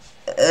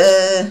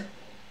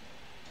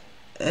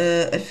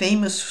a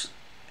famous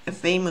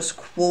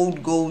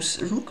quote goes,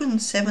 "Rook on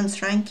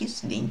 7th rank is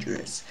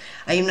dangerous."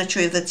 I am not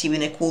sure if that's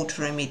even a quote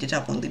or I made it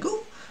up on the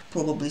go.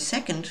 Probably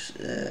second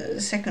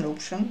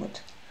option,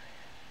 but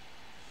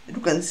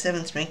rook on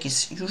 7th rank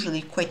is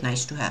usually quite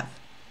nice to have.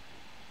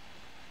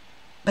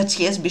 But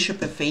he has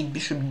bishop f8,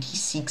 bishop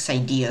d6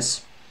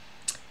 ideas,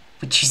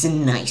 which is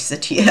nice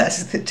that he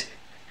has that.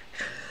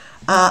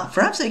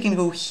 Perhaps I can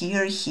go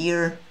here.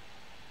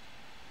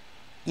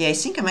 Yeah, I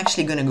think I'm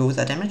actually gonna go with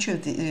that. I'm not sure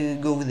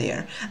if go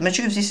there. I'm not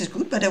sure if this is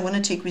good, but I want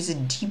to take with a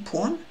d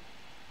pawn.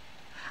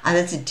 Ah,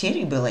 that's a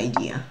terrible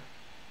idea.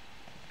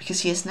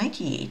 because he has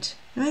 98.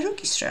 My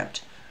rook is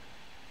trapped.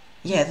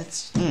 Yeah,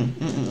 that's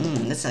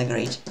not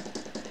great.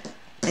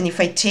 And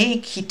if I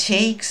take, he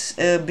takes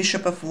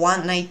bishop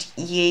f1, knight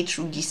e8,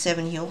 rook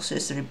d7. He also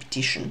has a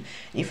repetition.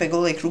 And if I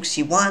go like rook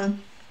c1,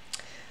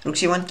 king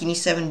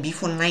e7,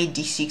 b4, knight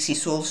d6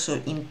 is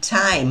also in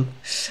time.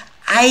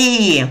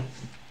 I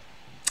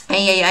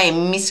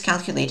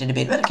miscalculated a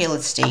bit, but okay,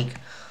 let's take.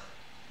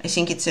 I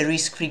think it's a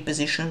risk-free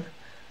position.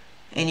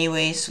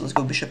 Anyways, let's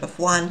go bishop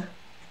f1.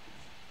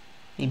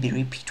 Maybe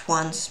repeat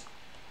once.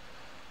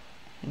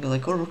 Maybe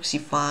like or rook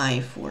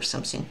c5 or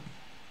something.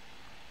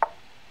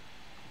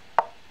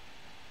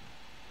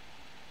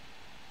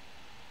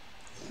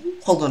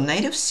 Hold on,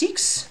 knight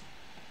f6,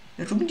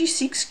 rook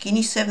d6, king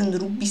e7,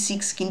 rook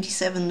b6, king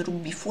d7,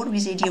 rook b4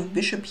 with the idea of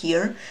bishop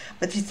here,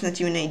 but it's not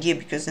even an idea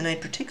because the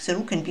knight protects the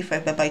rook and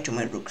b5 bye-bye to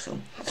my rook, so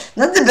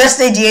not the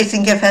best idea I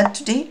think I've had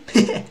today.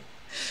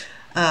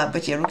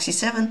 But yeah, rook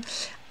c7.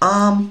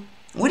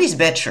 What is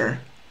better?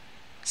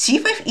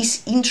 c5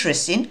 is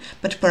interesting,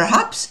 but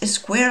perhaps a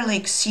square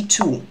like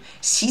c2.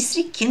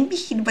 c3 can be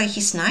hit by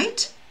his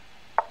knight,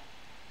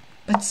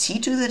 but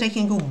c2 that I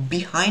can go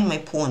behind my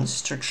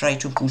pawns to try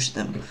to push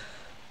them.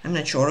 I'm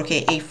not sure.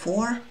 Okay,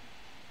 a4.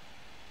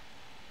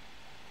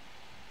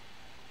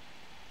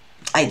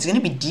 It's gonna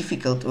be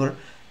difficult or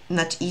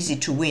not easy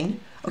to win.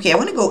 Okay, I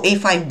want to go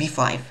a5,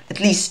 b5. At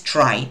least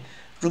try.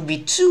 Rook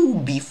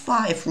b2,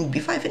 b5, rook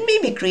b5, and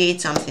maybe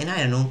create something. I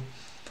don't know.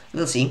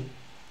 We'll see.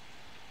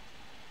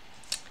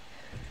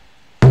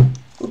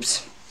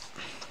 Oops.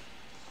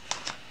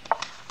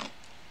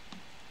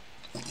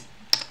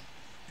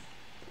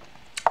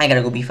 I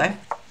gotta go b5.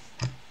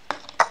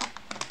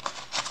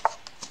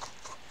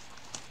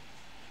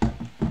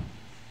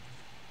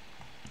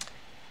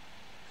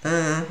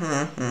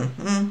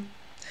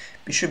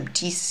 Bishop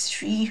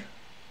d3.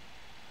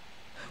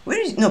 Where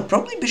is... No,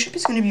 probably bishop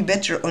is going to be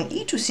better on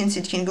e2 since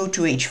it can go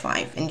to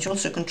h5. And it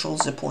also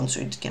controls the pawn,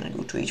 so it can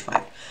go to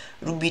h5.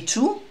 Rook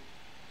b2.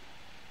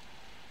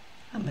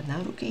 But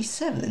now rook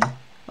a7.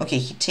 Okay,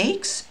 he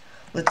takes.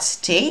 Let's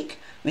take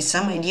with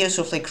some ideas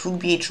of like rook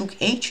b8, rook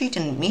h8,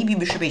 and maybe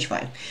bishop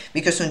h5.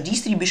 Because on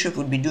d3 bishop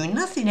would be doing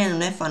nothing, and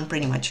on f1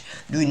 pretty much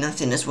doing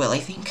nothing as well, I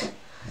think.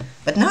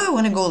 But now I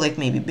want to go like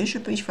maybe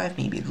bishop h5,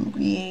 maybe rook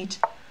b8.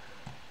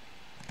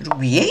 Rook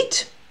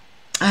b8?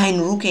 And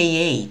rook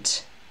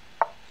a8.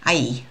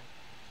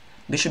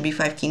 Bishop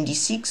b5, king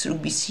d6, rook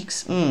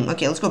b6.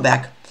 Okay, let's go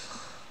back.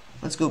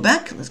 Let's go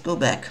back, let's go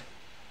back.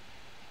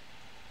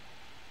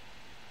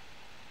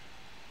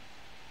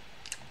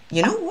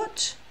 You know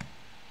what?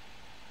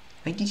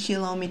 Why did he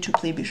allow me to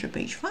play bishop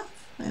h5?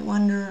 I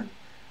wonder...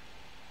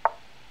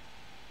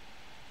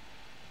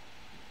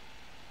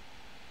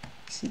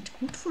 Is it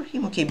good for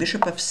him? Okay,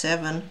 bishop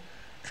f7.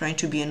 Trying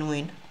to be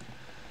annoying.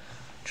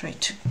 Try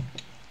to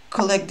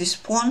collect this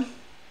pawn.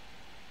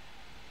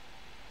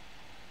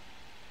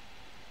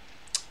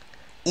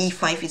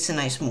 e5 is a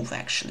nice move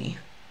actually.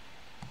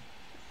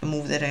 A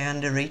move that I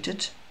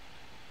underrated.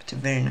 But a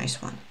very nice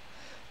one.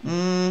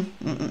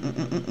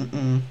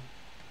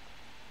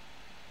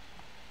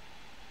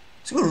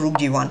 Let's go rook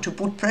d1 to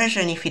put pressure,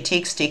 and if he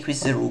takes, take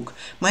with the rook.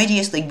 My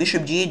idea is like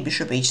bishop g8,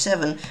 bishop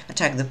h7,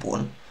 attack the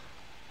pawn.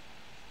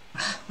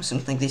 Or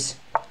something like this.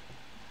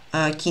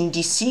 King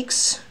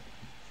d6.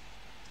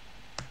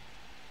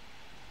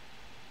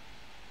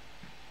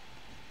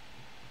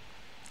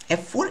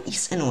 f4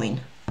 is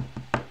annoying.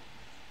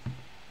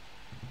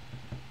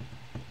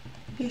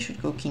 Maybe I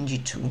should go king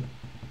g2.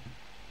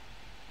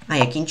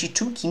 Yeah, king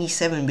g2, king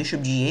e7,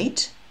 bishop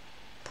g8.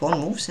 Pawn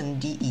moves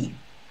and de.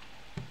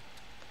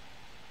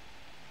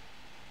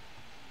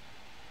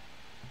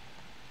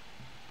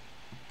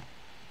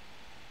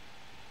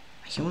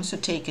 He wants to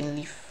take and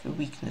leave a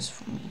weakness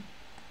for me.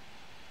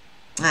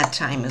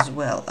 Time as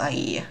well.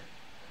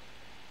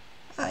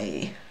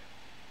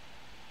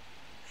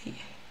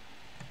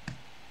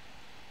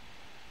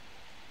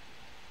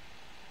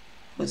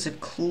 What's the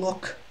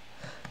clock?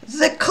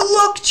 The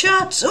clock,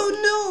 chaps! Oh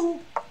no!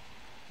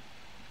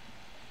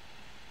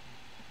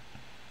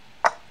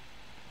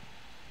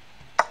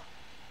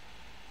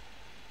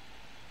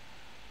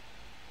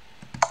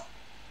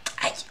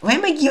 Why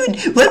am I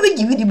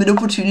giving him an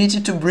opportunity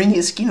to bring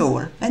his king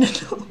over? I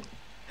don't know.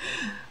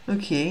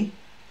 Okay.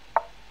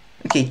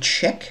 Okay,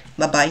 check.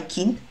 Bye-bye,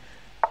 king.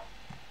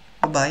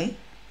 Bye-bye.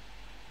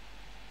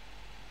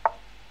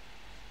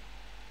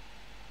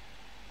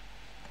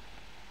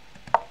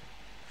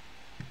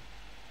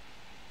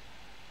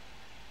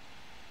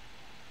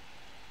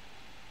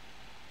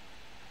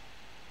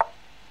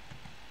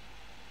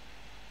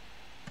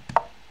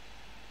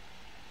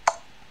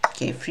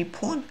 Okay, free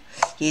pawn.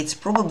 Yeah, it's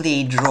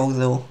probably a draw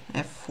though.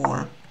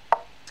 f4.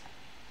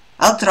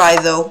 I'll try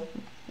though.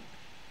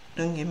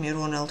 Don't get me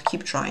wrong, I'll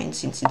keep trying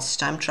since it's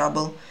time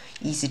trouble.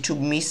 Easy to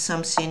miss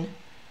something.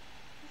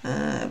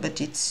 But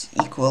it's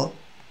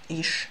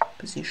equal-ish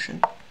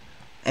position.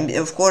 And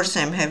of course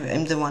I'm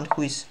the one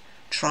who is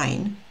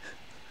trying.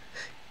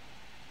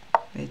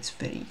 It's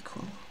very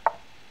equal.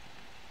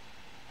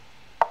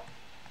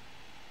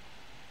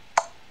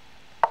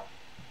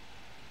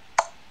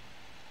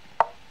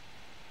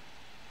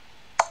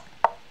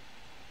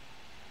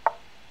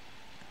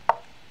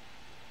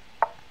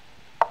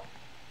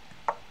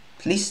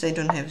 At least I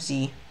don't have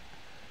the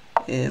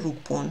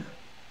rook pawn.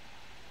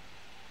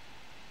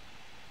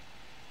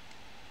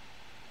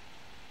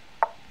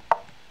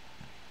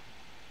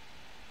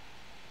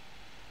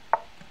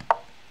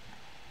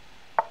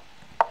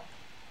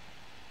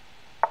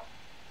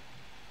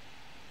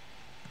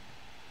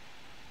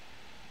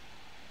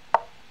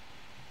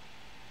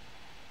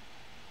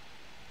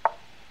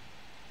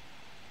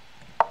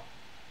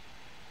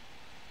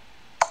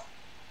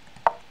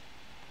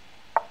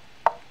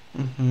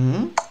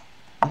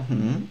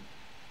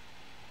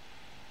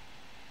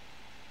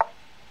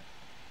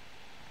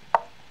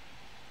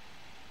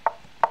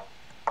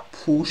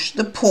 Push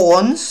the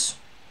pawns.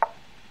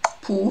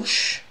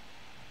 Push.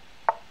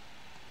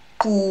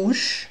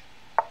 Push.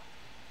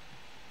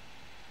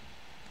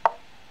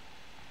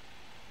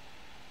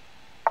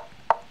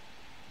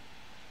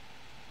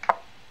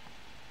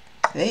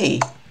 Hey.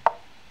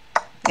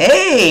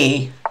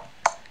 Hey.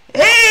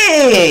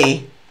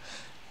 Hey.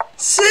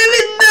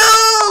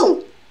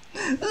 7-0.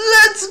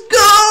 Let's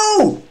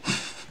go.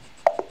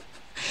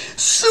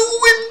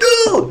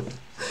 Swindle.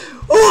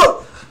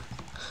 Oh.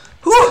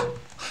 Oh.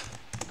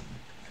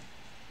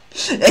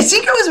 I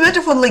think I was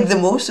better for like the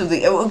most of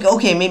the.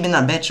 Okay, maybe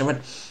not better,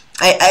 but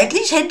I at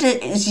least had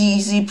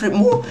the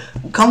more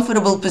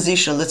comfortable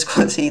position. Let's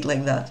go say it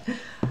like that.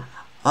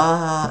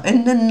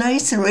 And a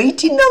nice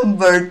rating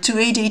number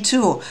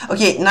 2882.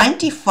 Okay,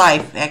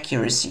 95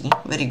 accuracy.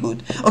 Very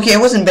good. Okay, I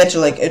wasn't better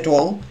like at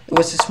all. It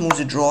was a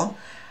smooth draw.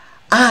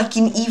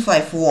 King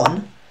e5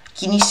 won.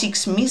 King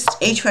e6 missed.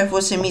 h5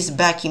 was a miss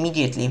back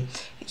immediately.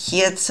 He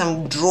had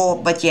some draw,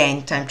 but yeah,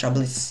 in time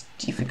trouble it's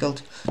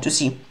difficult to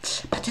see.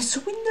 But a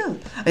swindle.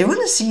 I want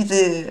to see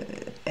the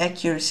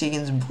accuracy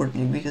against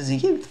Bortnik because the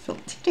game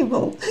felt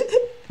terrible.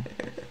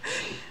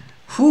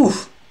 Whew.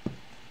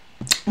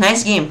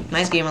 Nice game.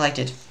 Nice game. I liked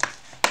it.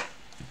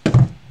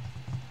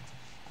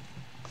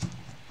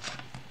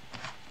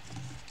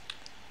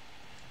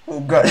 Oh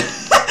god.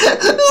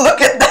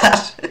 Look at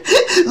that.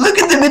 Look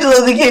at the middle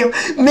of the game.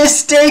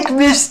 Mistake,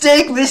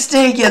 mistake,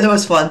 mistake. Yeah, that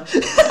was fun.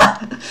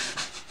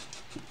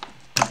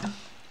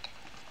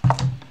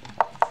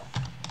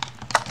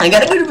 I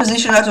got a good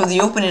position out of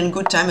the open and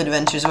good time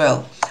advantage as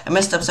well. I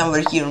messed up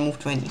somewhere here and moved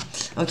 20.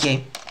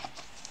 Okay.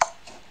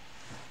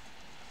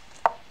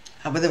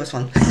 But that was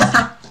fun.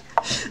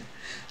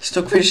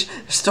 Stockfish,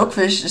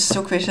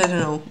 I don't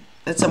know.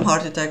 Had some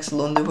heart attacks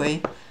along the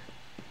way.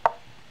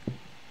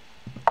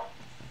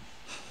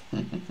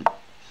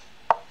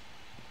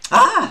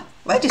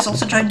 White is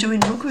also trying to win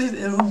rook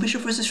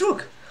bishop versus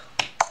rook.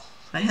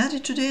 I had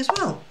it today as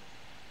well.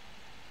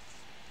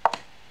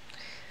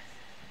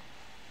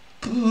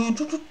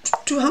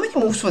 How many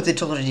moves was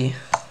it already?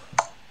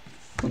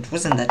 It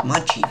wasn't that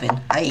much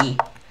even.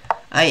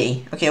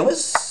 Okay, I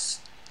was...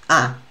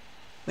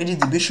 where did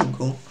the bishop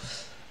go?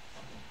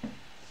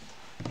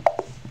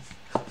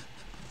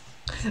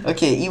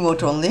 Okay,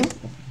 emote only.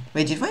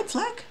 Wait, did white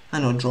flag?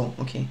 No, draw.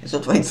 Okay, I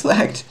thought white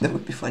flagged. That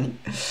would be funny.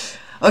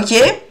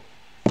 Okay.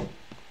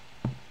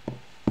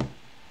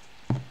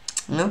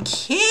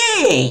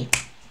 Okay.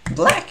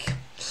 Black.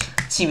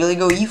 Let's see, will he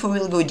go e4,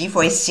 will he go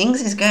d4? I think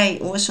this guy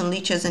was on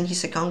leeches and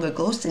his account got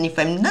closed, and if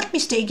I'm not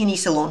mistaken,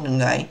 he's a London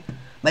guy.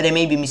 But I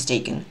may be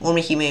mistaken. Or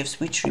he may have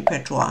switched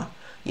repertoire.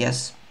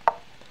 Yes.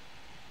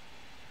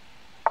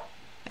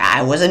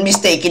 I wasn't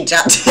mistaken,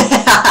 chat.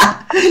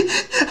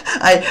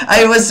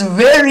 I was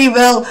very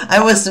well, I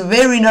was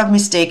very not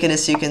mistaken,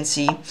 as you can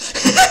see.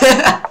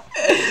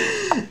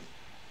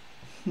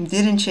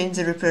 Didn't change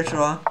the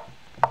repertoire.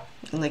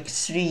 In like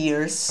 3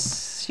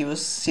 years,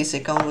 his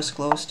account was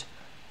closed.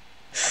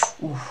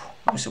 Ooh,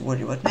 I was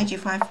worried about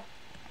 95.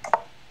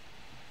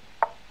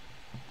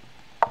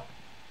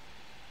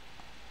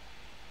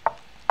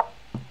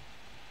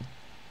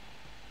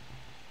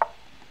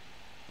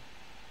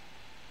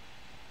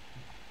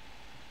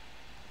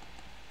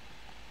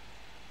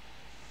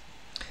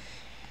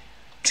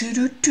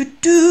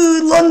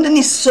 London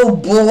is so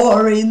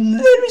boring.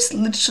 There is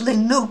literally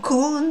no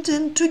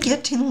content to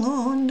get in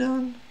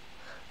London.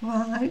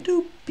 Why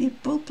do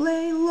people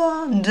play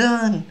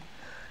London?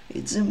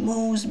 It's the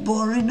most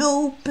boring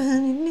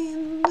opening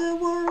in the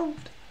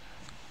world.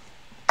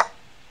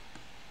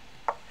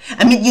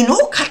 I mean, you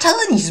know,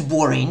 Catalan is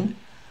boring.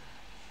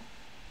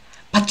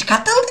 But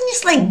Catalan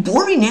is like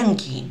boring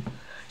endgame.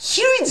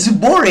 Here it's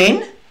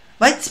boring,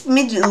 but it's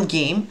middle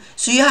game,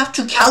 so you have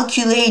to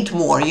calculate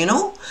more, you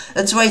know?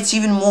 That's why it's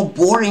even more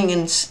boring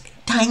and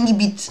tiny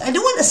bit, I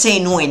don't want to say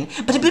annoying,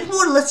 but a bit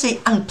more, let's say,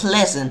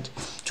 unpleasant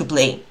to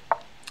play.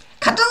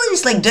 Catalan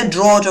is like dead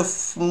draw out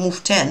of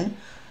move 10.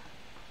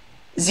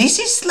 This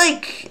is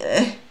like,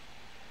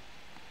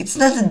 it's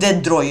not a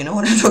dead draw, you know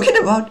what I'm talking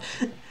about?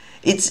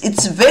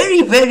 It's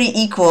very, very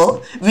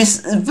equal,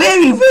 with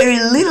very, very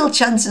little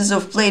chances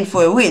of playing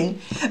for a win,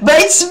 but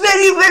it's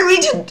very, very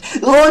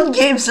long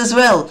games as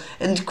well,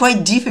 and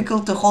quite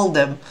difficult to hold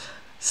them.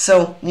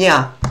 So,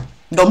 yeah,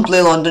 don't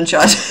play London,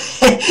 chat.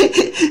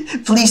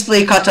 Please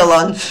play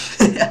Catalan.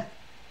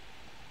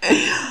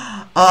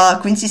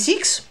 Queen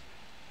c6?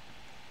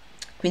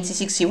 Queen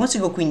c6, he wants to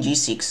go queen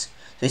g6.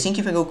 So I think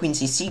if I go queen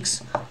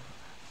c6,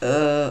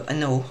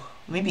 no,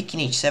 maybe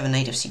king h7,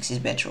 knight f6 is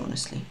better,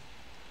 honestly.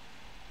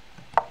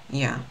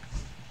 Yeah.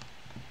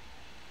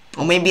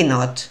 Or maybe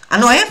not.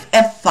 No, I have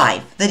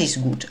f5. That is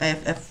good. I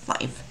have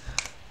f5.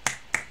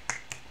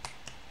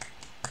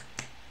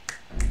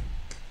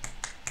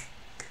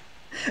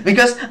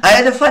 Because I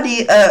had a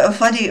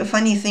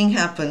funny thing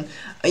happen.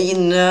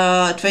 In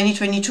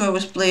 2022 I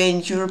was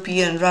playing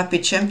European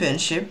Rapid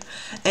Championship,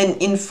 and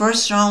in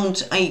first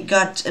round I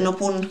got an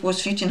opponent who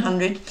was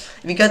 1500.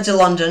 We got the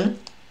London.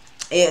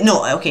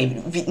 No,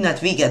 okay,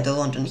 not we got the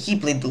London. He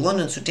played the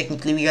London, so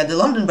technically we got the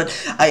London. But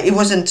it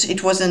wasn't.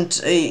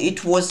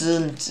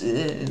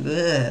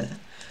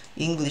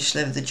 English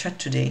left the chat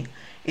today.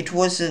 It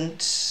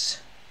wasn't.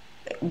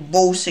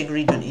 Both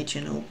agreed on it.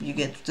 You know, you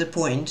get the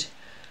point.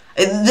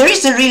 There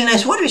is a really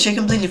nice word which I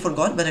completely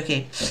forgot, but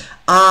okay.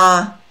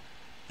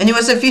 And it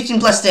was a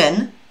 15 plus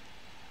 10.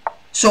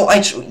 So I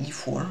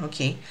e4.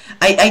 Okay,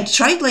 I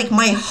tried like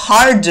my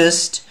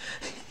hardest.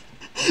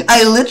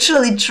 I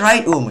literally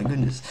tried. Oh my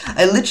goodness!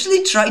 I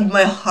literally tried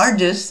my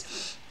hardest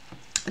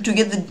to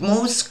get the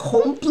most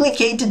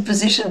complicated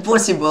position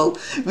possible.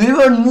 We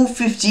were on move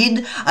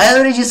 15. I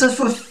already said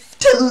for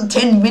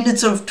 10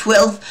 minutes of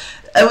 12.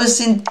 I was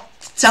in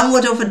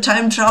somewhat of a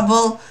time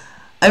trouble.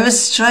 I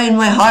was trying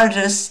my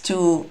hardest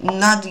to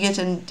not get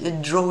in a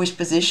drawish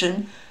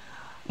position.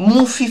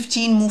 Move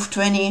 15, move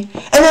 20,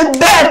 and then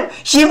BAM!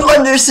 He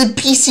blunders a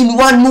piece in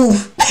one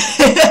move.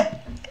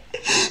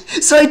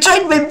 So I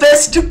tried my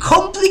best to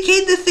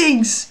complicate the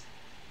things,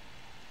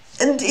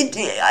 and it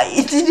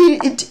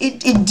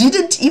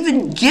didn't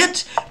even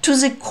get to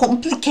the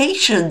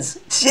complications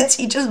since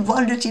he just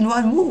blundered in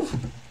one move.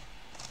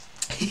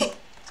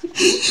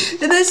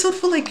 And I thought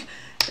for like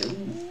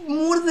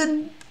more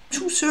than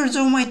 2/3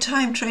 of my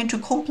time trying to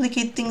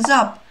complicate things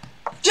up,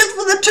 just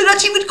for them to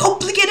not even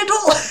complicate at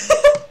all.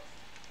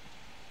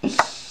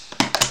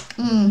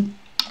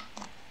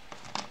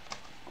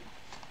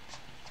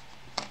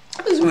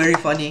 It was very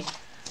funny.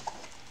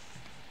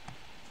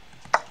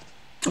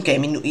 Okay, I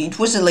mean, it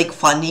wasn't like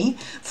funny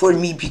for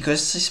me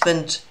because I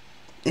spent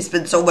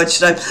so much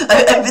time.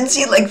 I've been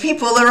seeing like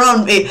people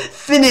around me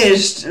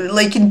finished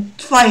like in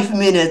 5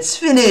 minutes,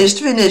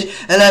 finished,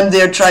 and I'm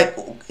there trying.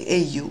 Oh, hey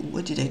you,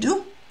 what did I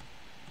do?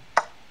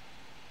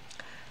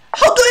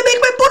 How do I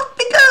make my board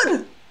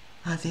bigger?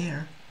 Ah,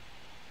 there.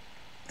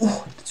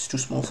 Oh, that's too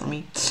small for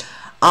me.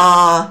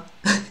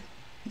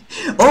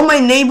 All my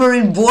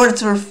neighboring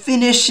boards were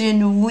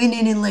finishing,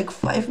 winning in like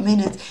 5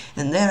 minutes,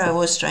 and there I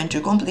was trying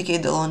to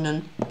complicate the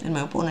London, and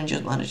my opponent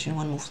just blundered in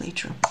one move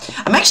later.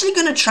 I'm actually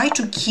gonna try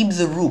to keep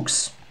the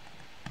rooks.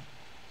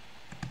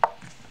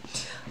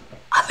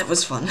 Ah, that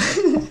was fun.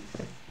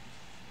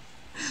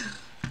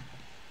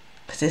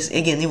 But this,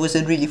 again, it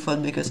wasn't really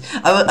fun because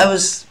I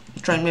was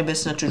trying my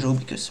best not to draw,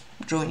 because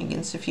drawing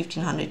against a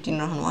 1500 in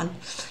round 1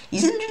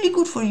 isn't really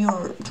good for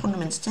your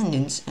tournament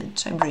standings and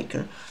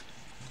tiebreaker.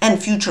 And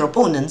future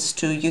opponents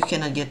too. You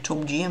cannot get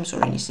top GMs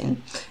or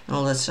anything and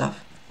all that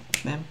stuff.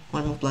 Bam,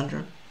 one move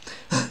blunder.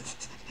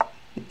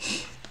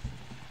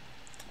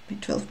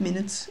 12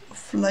 minutes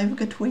of life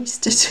got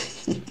wasted.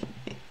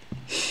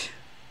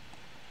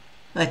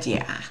 But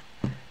yeah,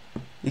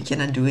 you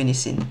cannot do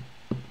anything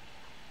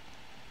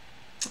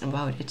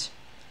about it.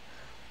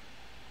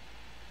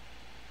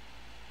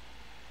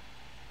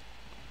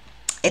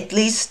 At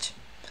least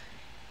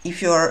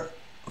if you're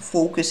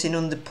focusing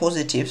on the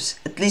positives,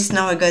 at least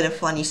now I got a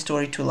funny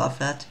story to laugh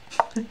at.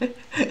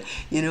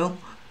 You know,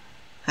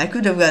 I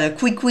could have got a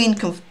quick win,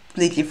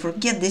 completely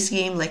forget this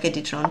game like I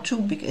did round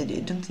 2, because I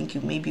don't think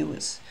it maybe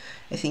was,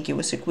 I think it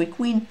was a quick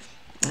win.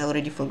 I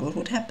already forgot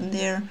what happened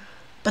there,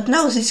 but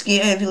now this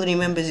game, I will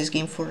remember this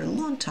game for a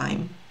long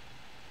time.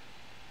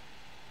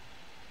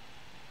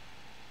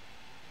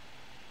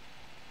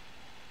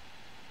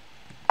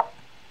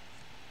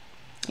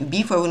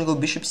 b4, I want to go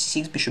bishop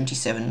c6, bishop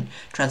d7,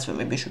 transfer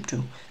my bishop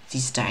to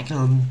this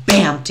diagonal,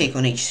 bam, take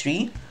on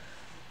h3.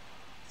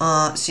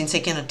 Since I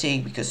cannot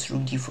take because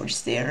rook d4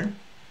 is there.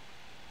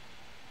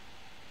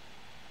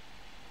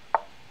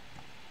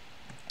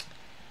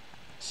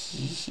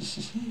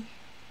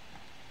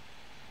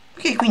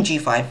 Okay, queen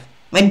g5.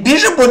 My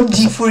bishop on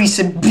d4 is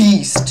a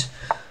beast.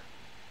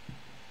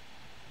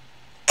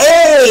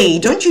 Hey,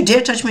 don't you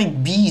dare touch my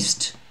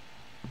beast.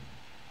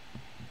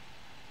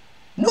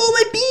 No,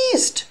 my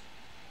beast.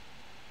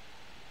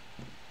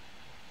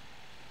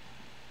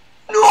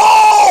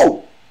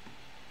 No!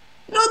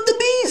 Not the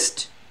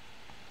beast!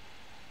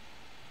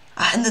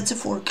 Ah, and that's a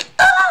fork.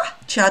 Ah!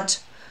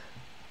 Chat.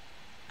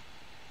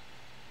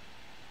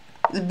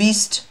 The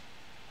beast.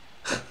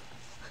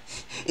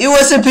 It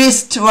was a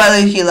beast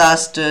while he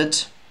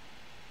lasted.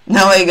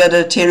 Now I got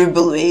a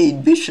terrible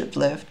 8 bishop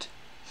left.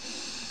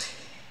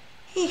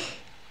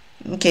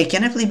 Okay,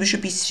 can I play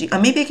bishop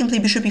e3? Maybe I can play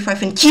bishop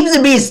e5 and keep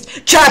the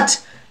beast!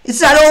 Chat!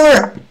 It's not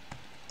over!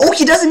 Oh,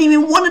 he doesn't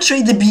even want to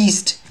trade the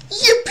beast!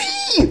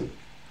 Yippee!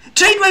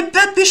 Trade my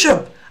bad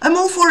bishop! I'm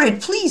all for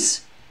it,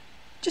 please!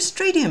 Just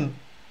trade him.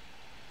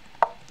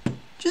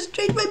 Just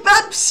trade my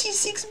bad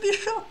c6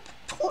 bishop,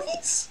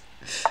 please!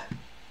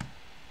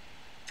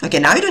 Okay,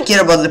 now I don't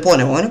care about the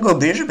pawn. I want to go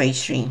bishop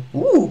h3.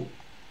 Ooh.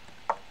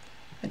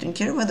 I don't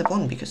care about the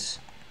pawn because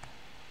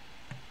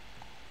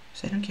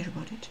I don't care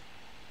about it.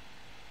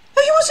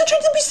 Oh, he wants to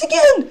trick the beast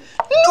again!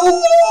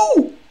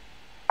 No!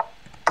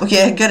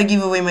 Okay, I gotta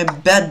give away my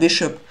bad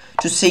bishop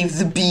to save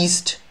the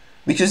beast.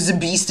 Because the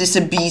beast is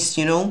a beast,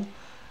 you know?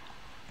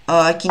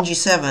 King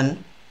g7.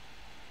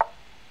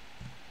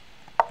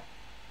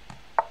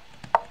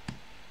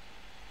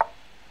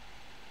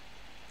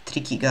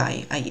 Tricky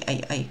guy.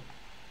 Ay.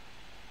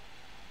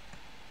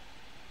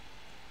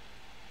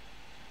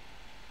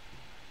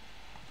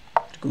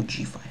 Go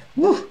g5.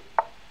 Woo!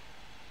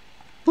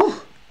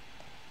 Woo!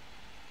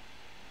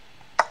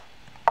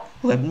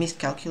 Oh, I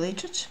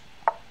miscalculated.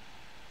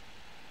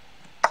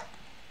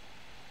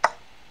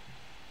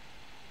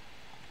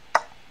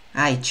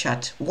 Aye,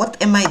 chat. What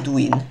am I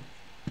doing?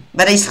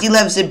 But I still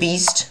have the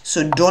beast,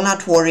 so do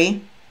not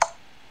worry.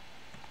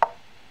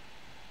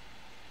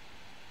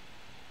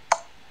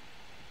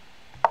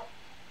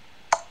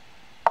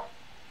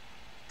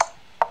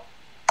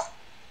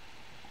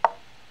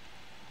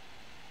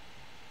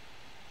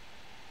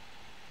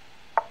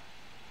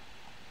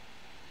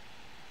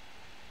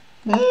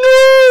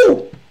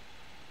 No!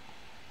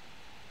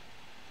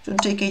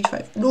 Don't take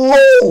h5.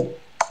 No!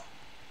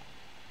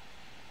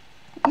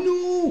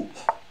 No!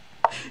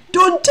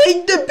 Don't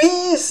take the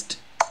beast!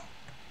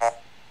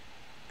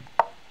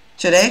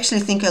 Should I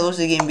actually think I lost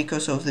the game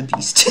because of the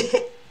beast?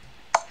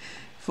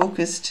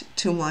 Focused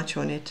too much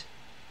on it.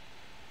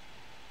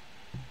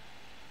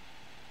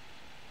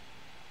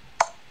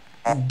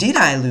 Did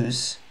I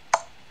lose?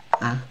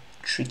 Ah,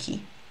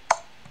 tricky.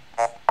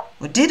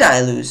 Or did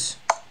I lose?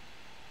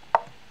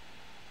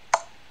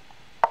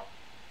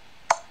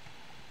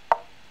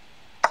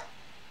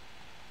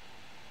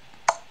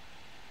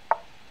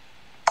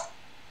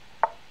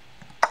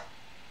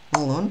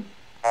 Hold on.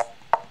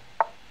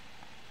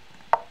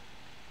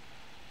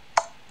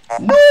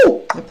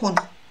 No! My pawn.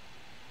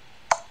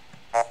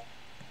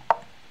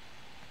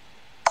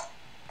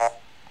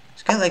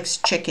 This guy likes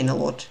checking a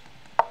lot.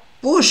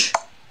 Push!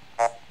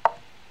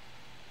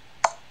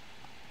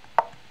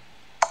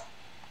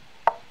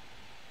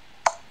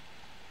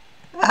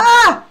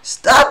 Ah!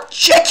 Stop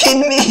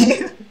checking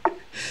me!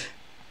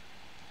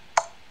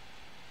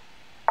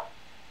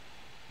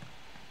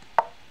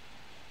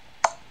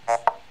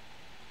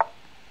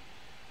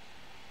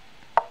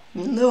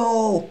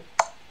 No!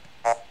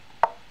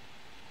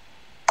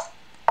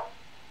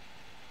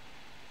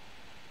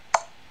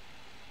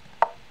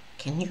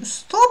 Can you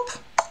stop?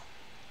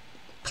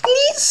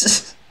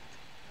 Please?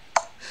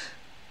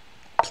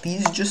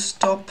 Please just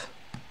stop.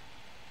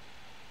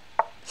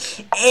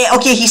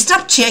 Okay, he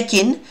stopped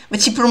checking,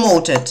 but he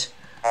promoted.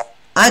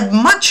 I'd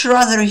much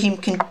rather him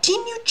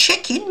continue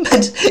checking,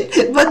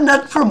 but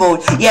not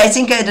promote. Yeah, I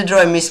think I had a draw.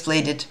 I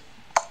misplayed it.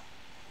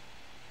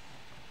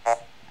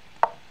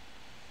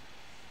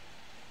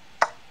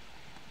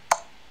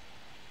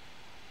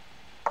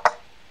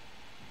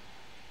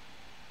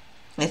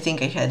 I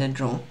think I had a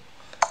draw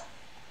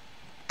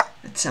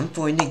at some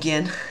point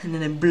again, and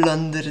then I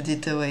blundered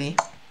it away.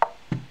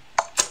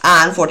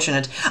 Ah,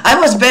 unfortunate. I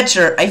was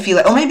better, I feel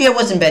like. Or maybe I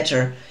wasn't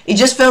better. It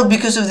just felt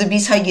because of the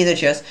beast high gator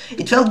chess.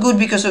 It felt good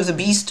because of the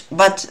beast,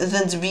 but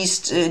then the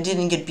beast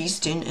didn't get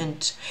beast in,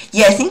 and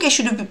yeah, I think I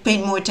should have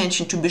paid more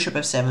attention to bishop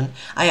f7.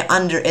 I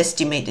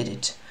underestimated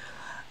it.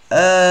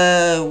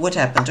 What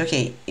happened?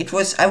 Okay,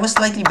 I was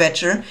slightly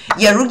better.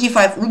 Yeah, rook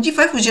d5. Rook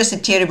d5 was just a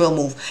terrible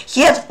move.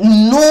 He had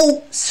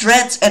no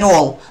threats at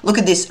all. Look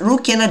at this.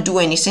 Rook cannot do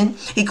anything.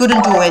 He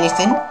couldn't do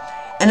anything.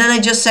 And then I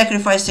just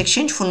sacrificed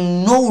exchange for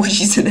no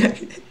reason.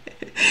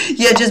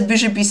 Yeah, just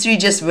bishop e3,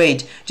 just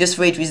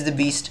wait with the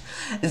beast.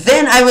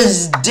 Then I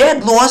was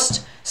dead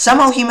lost.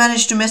 Somehow he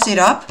managed to mess it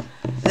up.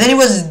 Then it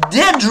was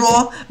dead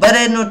draw, but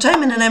I had no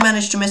time, and then I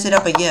managed to mess it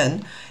up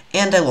again,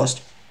 and I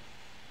lost.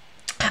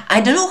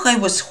 I don't know how I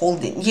was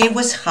holding. Yeah, it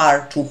was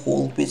hard to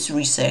hold with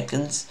 3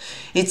 seconds.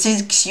 It's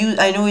excuse.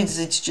 I know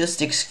it's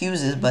just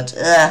excuses, but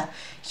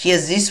he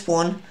has this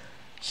pawn.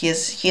 He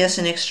has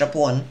an extra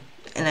pawn,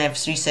 and I have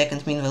 3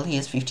 seconds. Meanwhile, he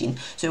has 15.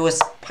 So it was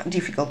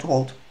difficult to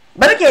hold.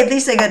 But okay, at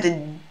least I got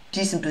a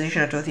decent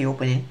position out of the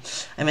opening.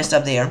 I messed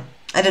up there.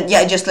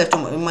 I just left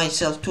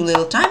myself too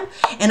little time,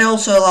 and I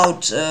also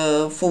allowed,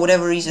 for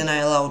whatever reason, I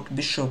allowed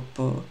bishop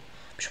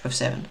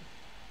f7,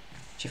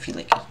 which I feel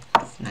like I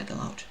could have not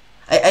allowed.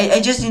 I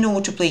just didn't know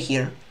what to play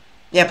here.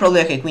 Yeah,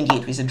 probably okay, queen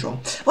d8 with a draw.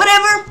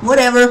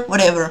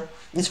 Whatever.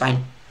 It's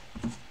fine.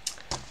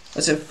 It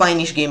was a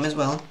fine-ish game as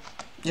well.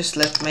 Just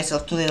left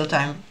myself too little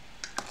time.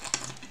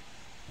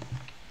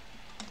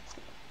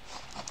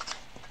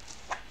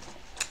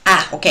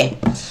 Ah, okay.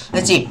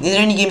 Let's see. Is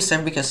there any games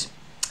left? Because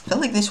I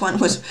felt like this one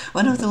was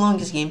one of the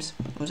longest games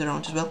that was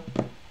around as well.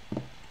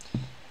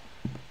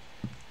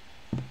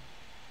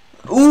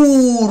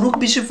 Ooh, rook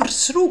bishop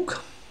versus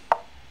rook.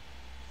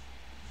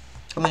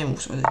 How many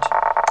moves was it?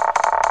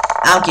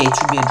 Ah, okay, it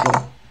should be a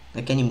draw.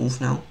 Like any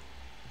move now.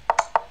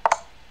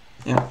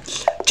 Yeah.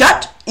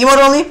 Chat,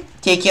 immorally,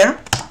 take care.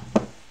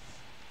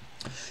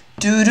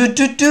 Let's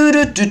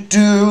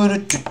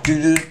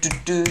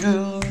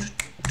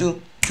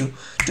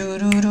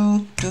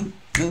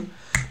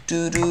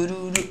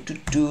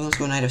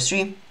go knight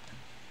f3.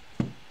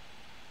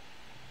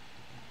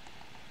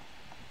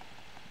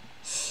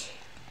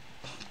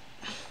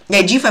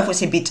 Yeah, g5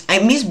 was a bit. I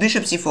missed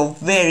bishop c4.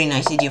 Very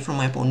nice idea from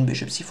my opponent.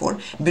 Bishop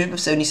c4. Bishop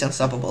 7 is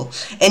unstoppable.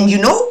 And you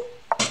know,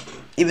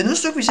 even though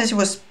Stockfish says it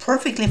was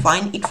perfectly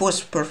fine, it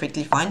was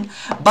perfectly fine.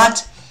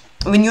 But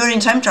when you're in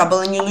time trouble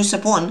and you lose a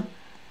pawn,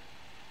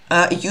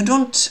 you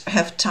don't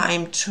have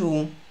time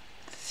to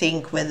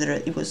think whether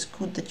it was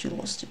good that you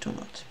lost it or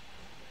not.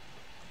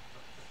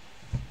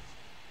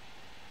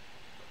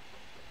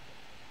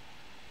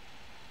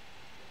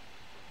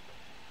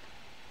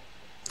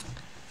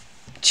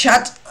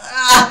 Chat,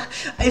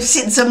 I've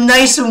seen some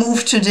nicer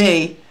move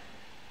today.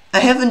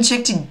 I haven't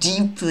checked it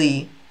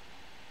deeply,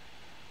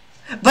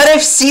 but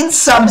I've seen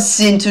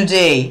something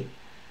today.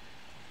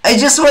 I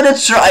just want to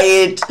try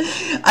it.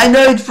 I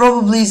know it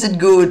probably isn't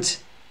good,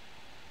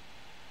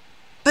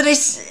 but I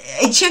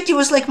checked it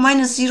was like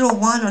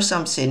 -0.1 or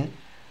something.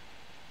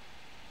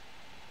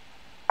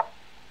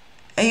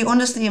 I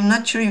honestly am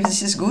not sure if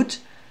this is good,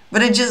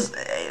 but I just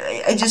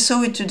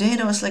saw it today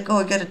and I was like, oh,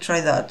 I gotta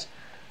try that.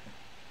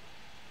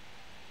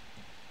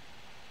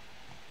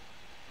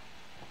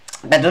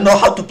 I don't know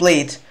how to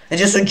play it. I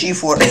just saw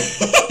g4.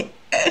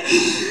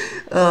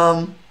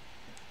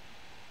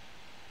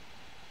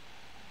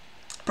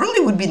 Probably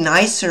would be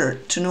nicer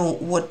to know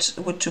what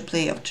to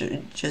play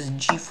after just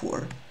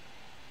g4.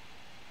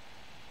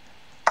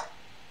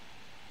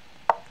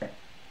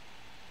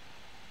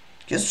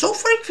 Because so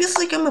far it feels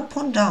like I'm a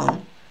pawn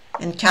down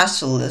and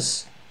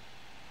castleless.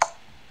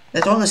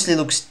 That honestly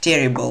looks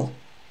terrible.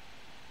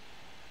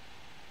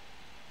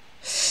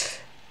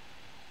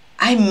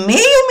 I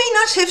may or may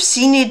not have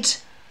seen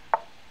it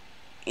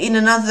in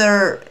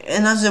another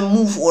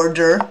move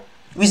order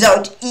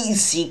without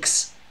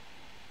e6.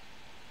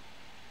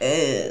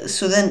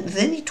 So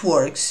then it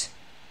works.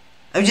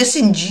 I've just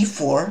seen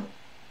g4.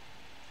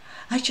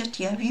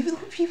 Yeah, we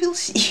will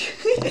see.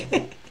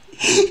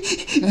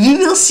 We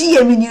will see.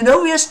 I mean, you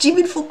know, we are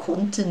streaming for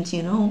content.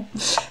 You know,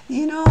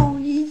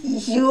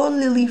 you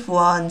only live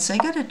once. I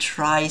gotta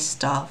try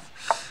stuff.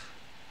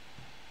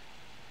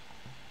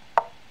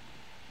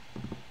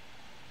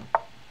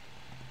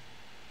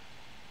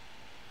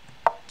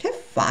 Have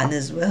fun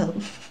as well.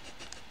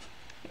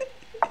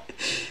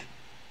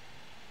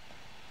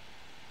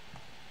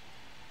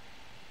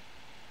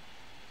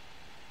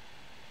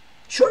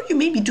 Sure, you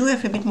maybe do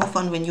have a bit more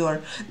fun when you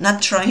are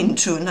not trying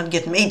to not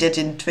get mated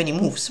in 20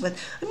 moves, but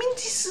I mean,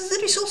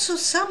 there is also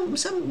some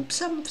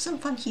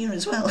fun here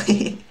as well.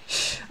 You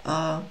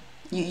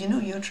know,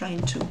 you're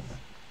trying to.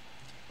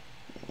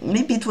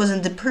 Maybe it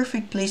wasn't the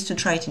perfect place to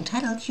try it in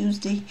Titled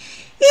Tuesday.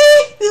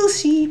 We'll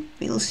see.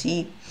 We'll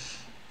see.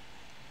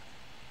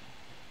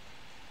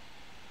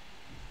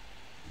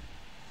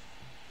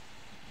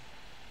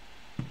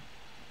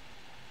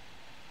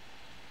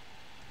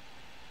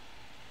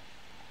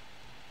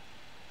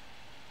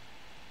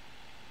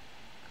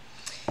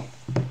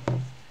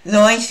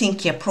 Though I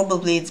think, yeah,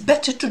 probably it's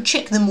better to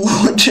check the move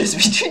orders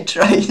between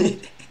trying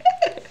it.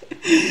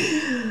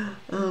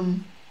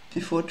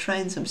 Before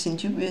trying something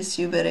dubious,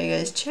 you better,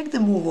 guys, check the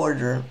move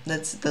order.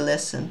 That's the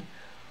lesson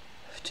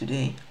of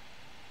today.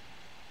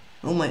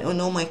 Oh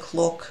no, my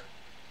clock.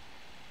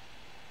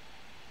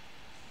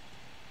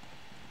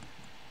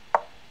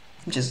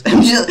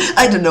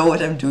 I don't know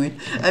what I'm doing.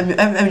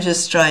 I'm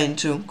just trying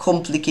to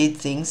complicate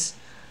things.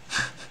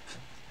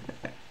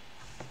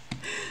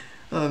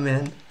 Oh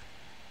man.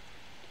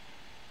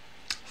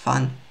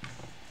 Fun.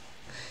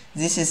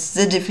 This is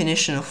the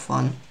definition of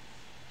fun.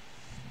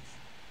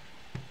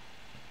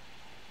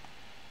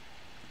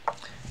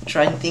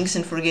 Trying things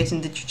and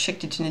forgetting that you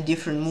checked it in a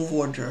different move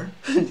order.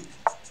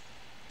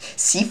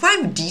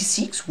 c5,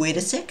 d6, wait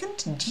a second,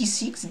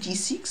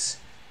 d6,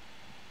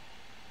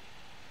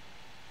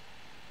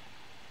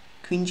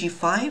 queen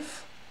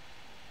g5,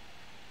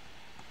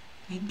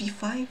 knight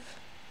b5.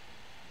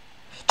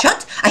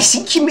 Chat, I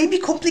think he may be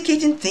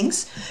complicating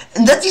things,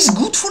 and that is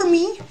good for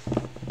me.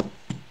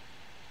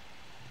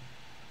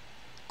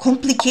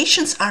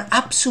 Complications are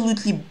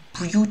absolutely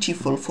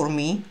beautiful for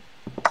me.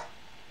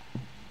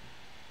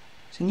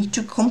 So I need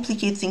to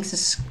complicate things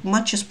as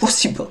much as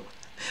possible.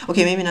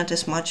 Okay, maybe not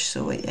as much,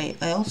 so I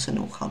also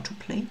know how to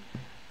play.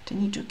 But I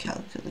need to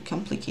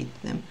complicate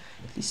them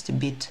at least a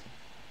bit.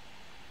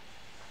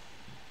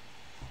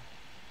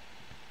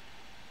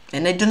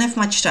 And I don't have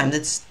much time.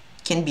 That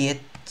can be a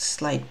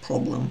slight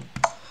problem.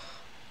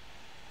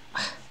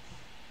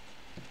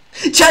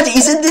 Chat,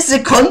 isn't this the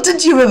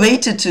content you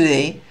awaited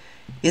today?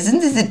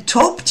 Isn't this the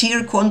top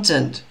tier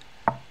content?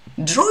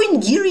 Drawing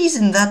gear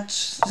isn't that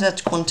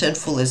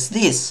contentful as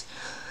this.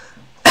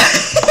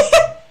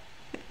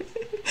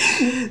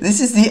 This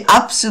is the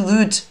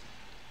absolute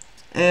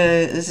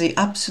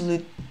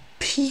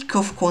peak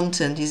of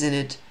content, isn't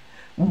it?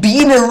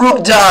 Being a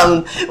rook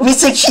down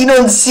with a king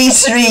on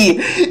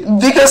c3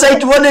 because I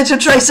wanted to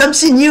try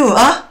something new,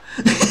 huh?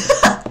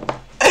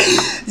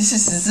 This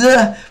is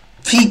the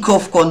Peak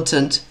of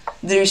content.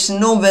 There is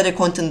no better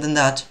content than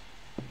that.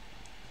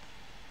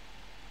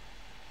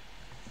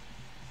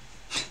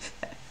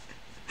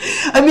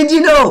 I mean,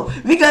 you know,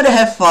 we gotta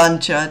have fun,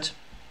 chat.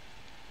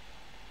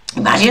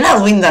 Imagine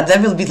I'll win that.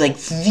 That will be like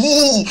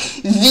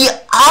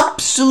the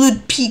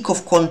absolute peak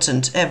of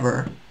content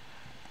ever.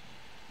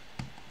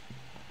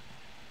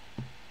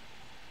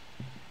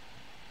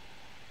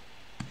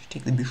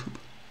 Take the bishop.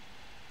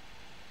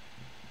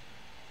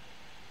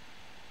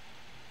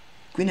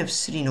 Queen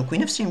f3. No,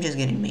 queen f3. I'm just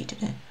getting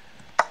mated.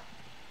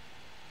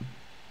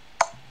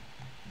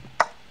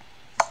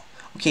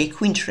 Okay,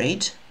 queen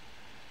trade.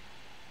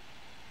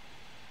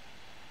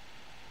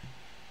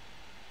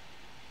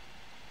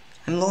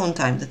 I'm low on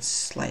time. That's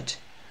slight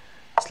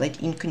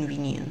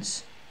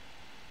inconvenience.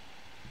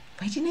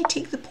 Why didn't I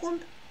take the pawn?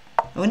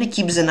 I want to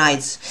keep the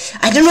knights.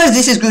 I don't know if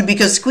this is good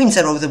because queens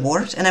are off the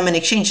board and I'm an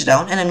exchange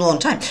down and I'm low on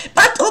time.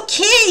 But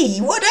okay,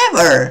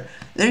 whatever.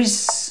 There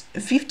is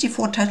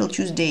 54 Titled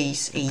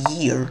Tuesdays a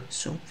year,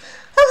 so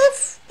I'll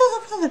have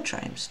other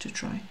times to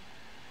try.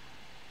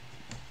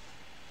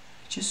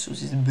 I just saw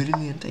this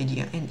brilliant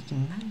idea and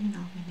imagine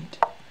I'll win it.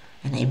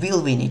 And I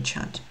will win it,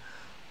 chat.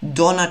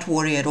 Do not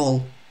worry at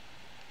all.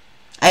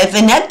 I have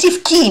an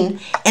active king,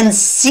 and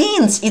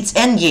since it's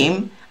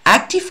endgame,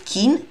 active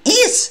king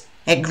is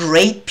a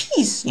great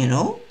piece, you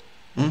know?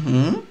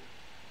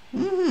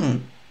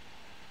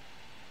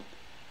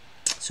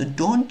 So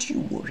don't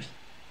you worry.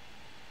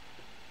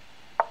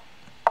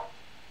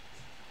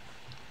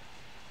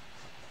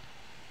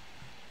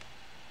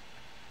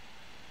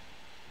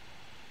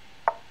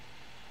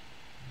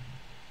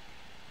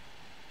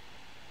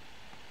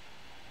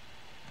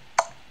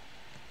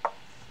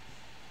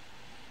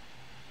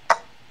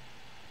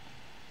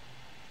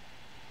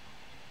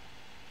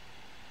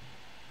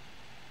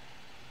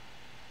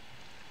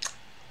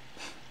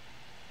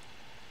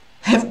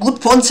 Have good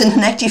pawns and an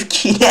active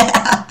king.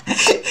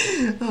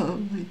 Oh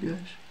my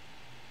gosh.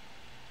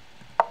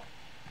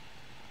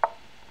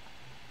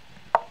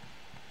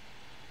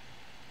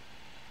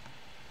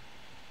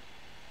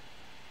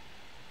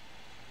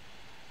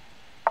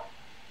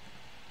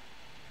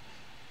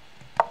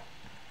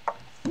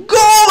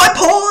 Go, my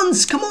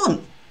pawns! Come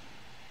on!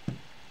 I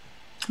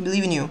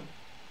believe in you.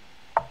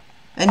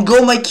 And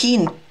go, my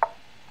king.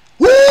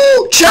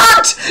 Woo!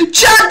 Chat!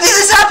 Chat, this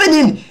is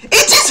happening!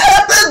 It has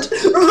happened!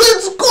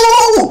 Let's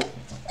go!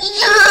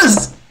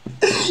 Yes!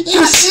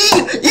 You see,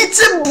 it's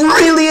a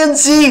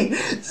brilliancy!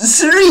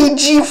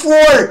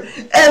 3G4!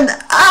 An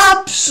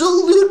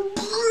absolute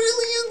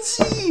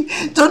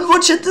brilliancy! Don't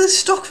watch it, the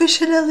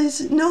Stockfish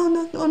analysis.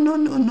 No.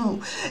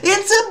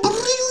 It's a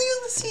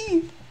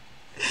brilliancy!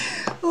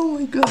 Oh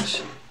my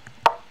gosh.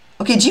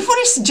 Okay,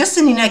 G4 is just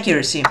an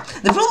inaccuracy.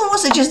 The problem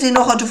was I just didn't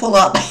know how to follow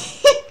up.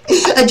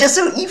 I just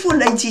saw E4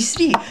 knight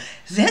c3.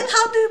 Then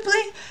how do you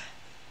play?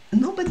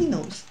 Nobody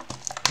knows.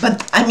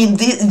 But I mean,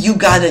 you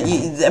gotta.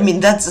 I mean,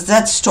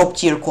 that's top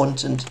tier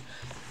content.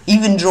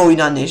 Even drawing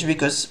Anish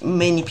because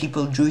many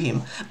people drew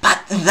him.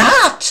 But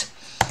that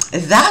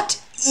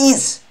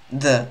is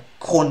the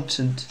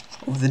content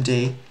of the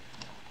day.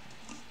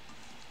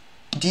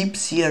 Deep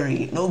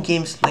theory, no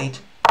games played.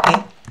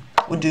 Hey,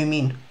 what do you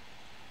mean?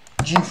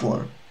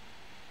 G4.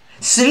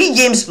 3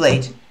 games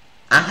played.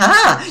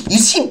 Aha! You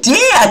see,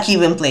 Dayak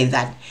even played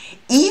that.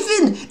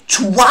 Even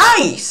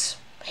twice.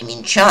 I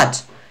mean,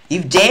 chat.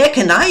 If Dayak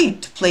and I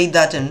played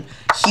that and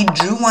he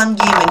drew one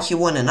game and he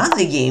won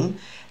another game,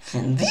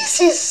 then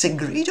this is a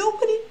great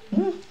opening.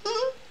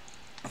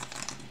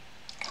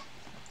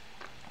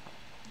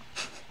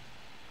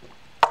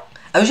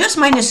 I was just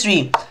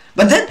 -3.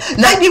 But then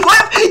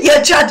 95.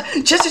 Yeah, chat.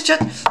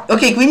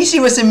 Okay, queen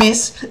e3 was a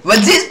miss.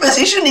 But this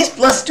position is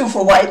 +2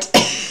 for white.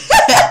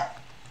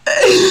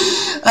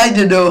 I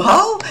don't know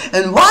how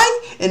and why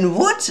and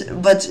what,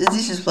 but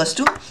this is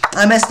 +2.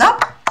 I messed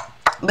up,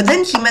 but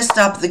then he messed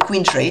up the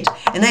queen trade,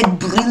 and I had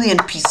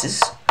brilliant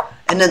pieces,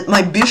 and then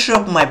my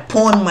bishop, my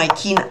pawn, my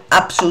king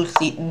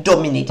absolutely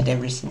dominated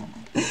everything.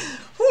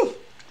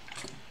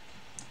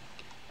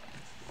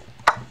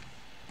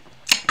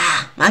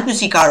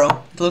 Magnus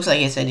Icaro. It looks like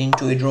he's heading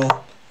into a draw.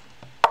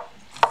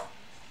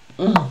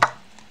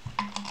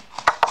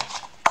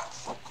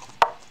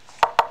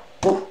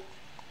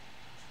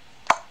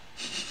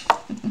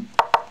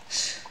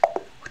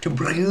 What a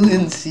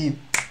brilliancy.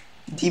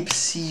 Deep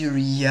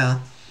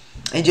Syria.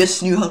 I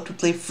just knew how to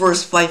play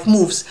first 5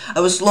 moves. I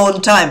was low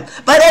on time.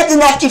 But I had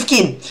an active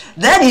king.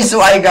 That is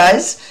why,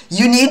 guys,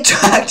 you need to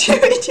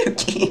activate your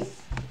king.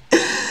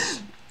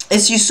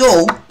 As you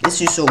saw,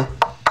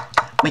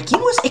 my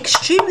king was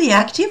extremely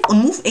active.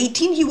 On move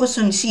 18, he was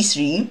on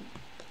c3.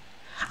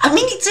 I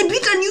mean, it's a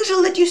bit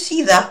unusual that you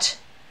see that.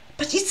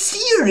 But it's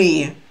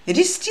theory. It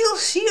is still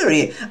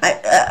theory.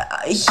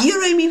 Here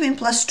I'm even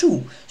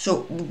 +2.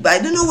 So, I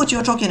don't know what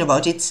you're talking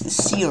about. It's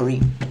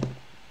theory.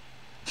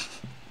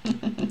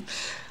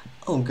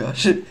 Oh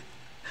gosh.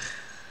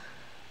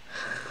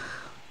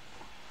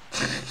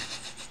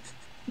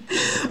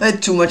 I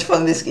had too much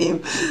fun this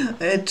game.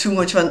 I had too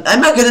much fun.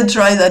 I'm not gonna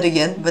try that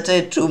again, but I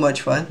had too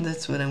much fun.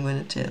 That's what I'm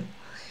gonna tell.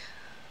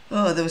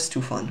 Oh, that was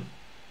too fun.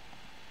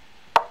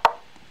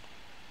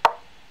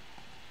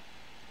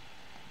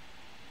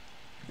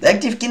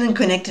 Active king and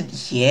connected.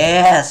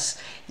 Yes.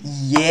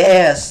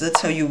 Yes.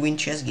 That's how you win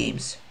chess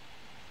games.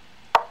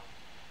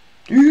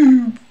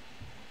 Queen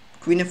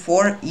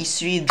f4,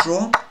 e3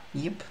 draw.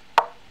 Yep.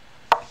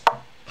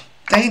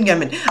 Tykhon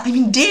gambit. I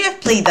mean, they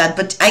have played that,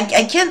 but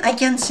I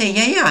can't say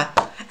yeah.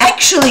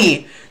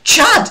 Actually,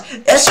 chat.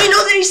 As we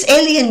know, there is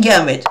alien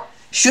gambit.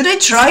 Should I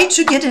try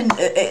to get a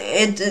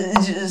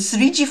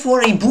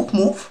 3g4 a book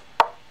move?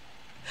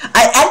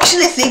 I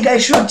actually think I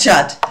should,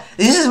 chat.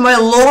 This is my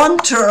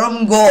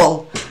long-term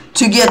goal,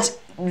 to get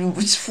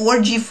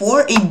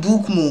 4g4 a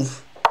book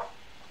move.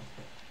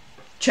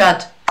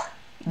 Chat,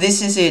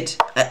 this is it.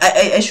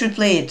 I should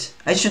play it.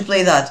 I should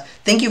play that.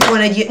 Thank you for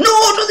an idea. No,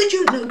 totally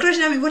juvenile.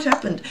 Cherniaiev, what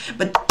happened?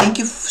 But thank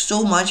you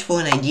so much for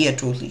an idea,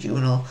 totally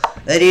juvenile.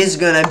 That is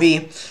gonna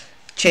be.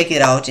 Check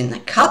it out in a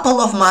couple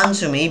of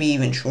months or maybe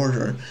even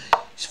shorter.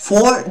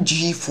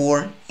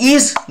 4g4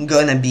 is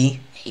gonna be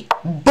a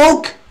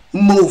book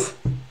move.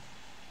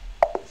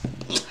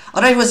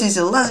 Alright, was this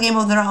the last game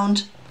of the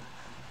round?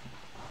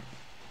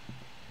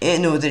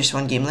 No, there's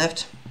one game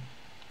left,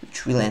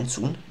 which will end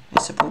soon,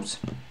 I suppose.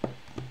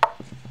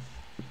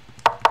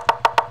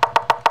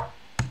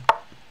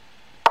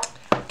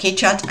 Okay,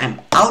 chat,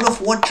 I'm out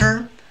of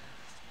water.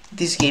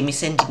 This game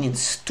is ending in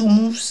 2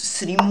 moves,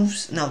 3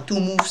 moves, now 2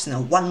 moves,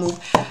 now 1 move.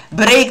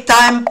 Break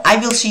time. I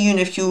will see you in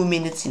a few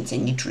minutes since I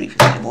need to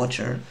refill my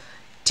water.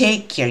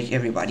 Take care,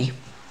 everybody.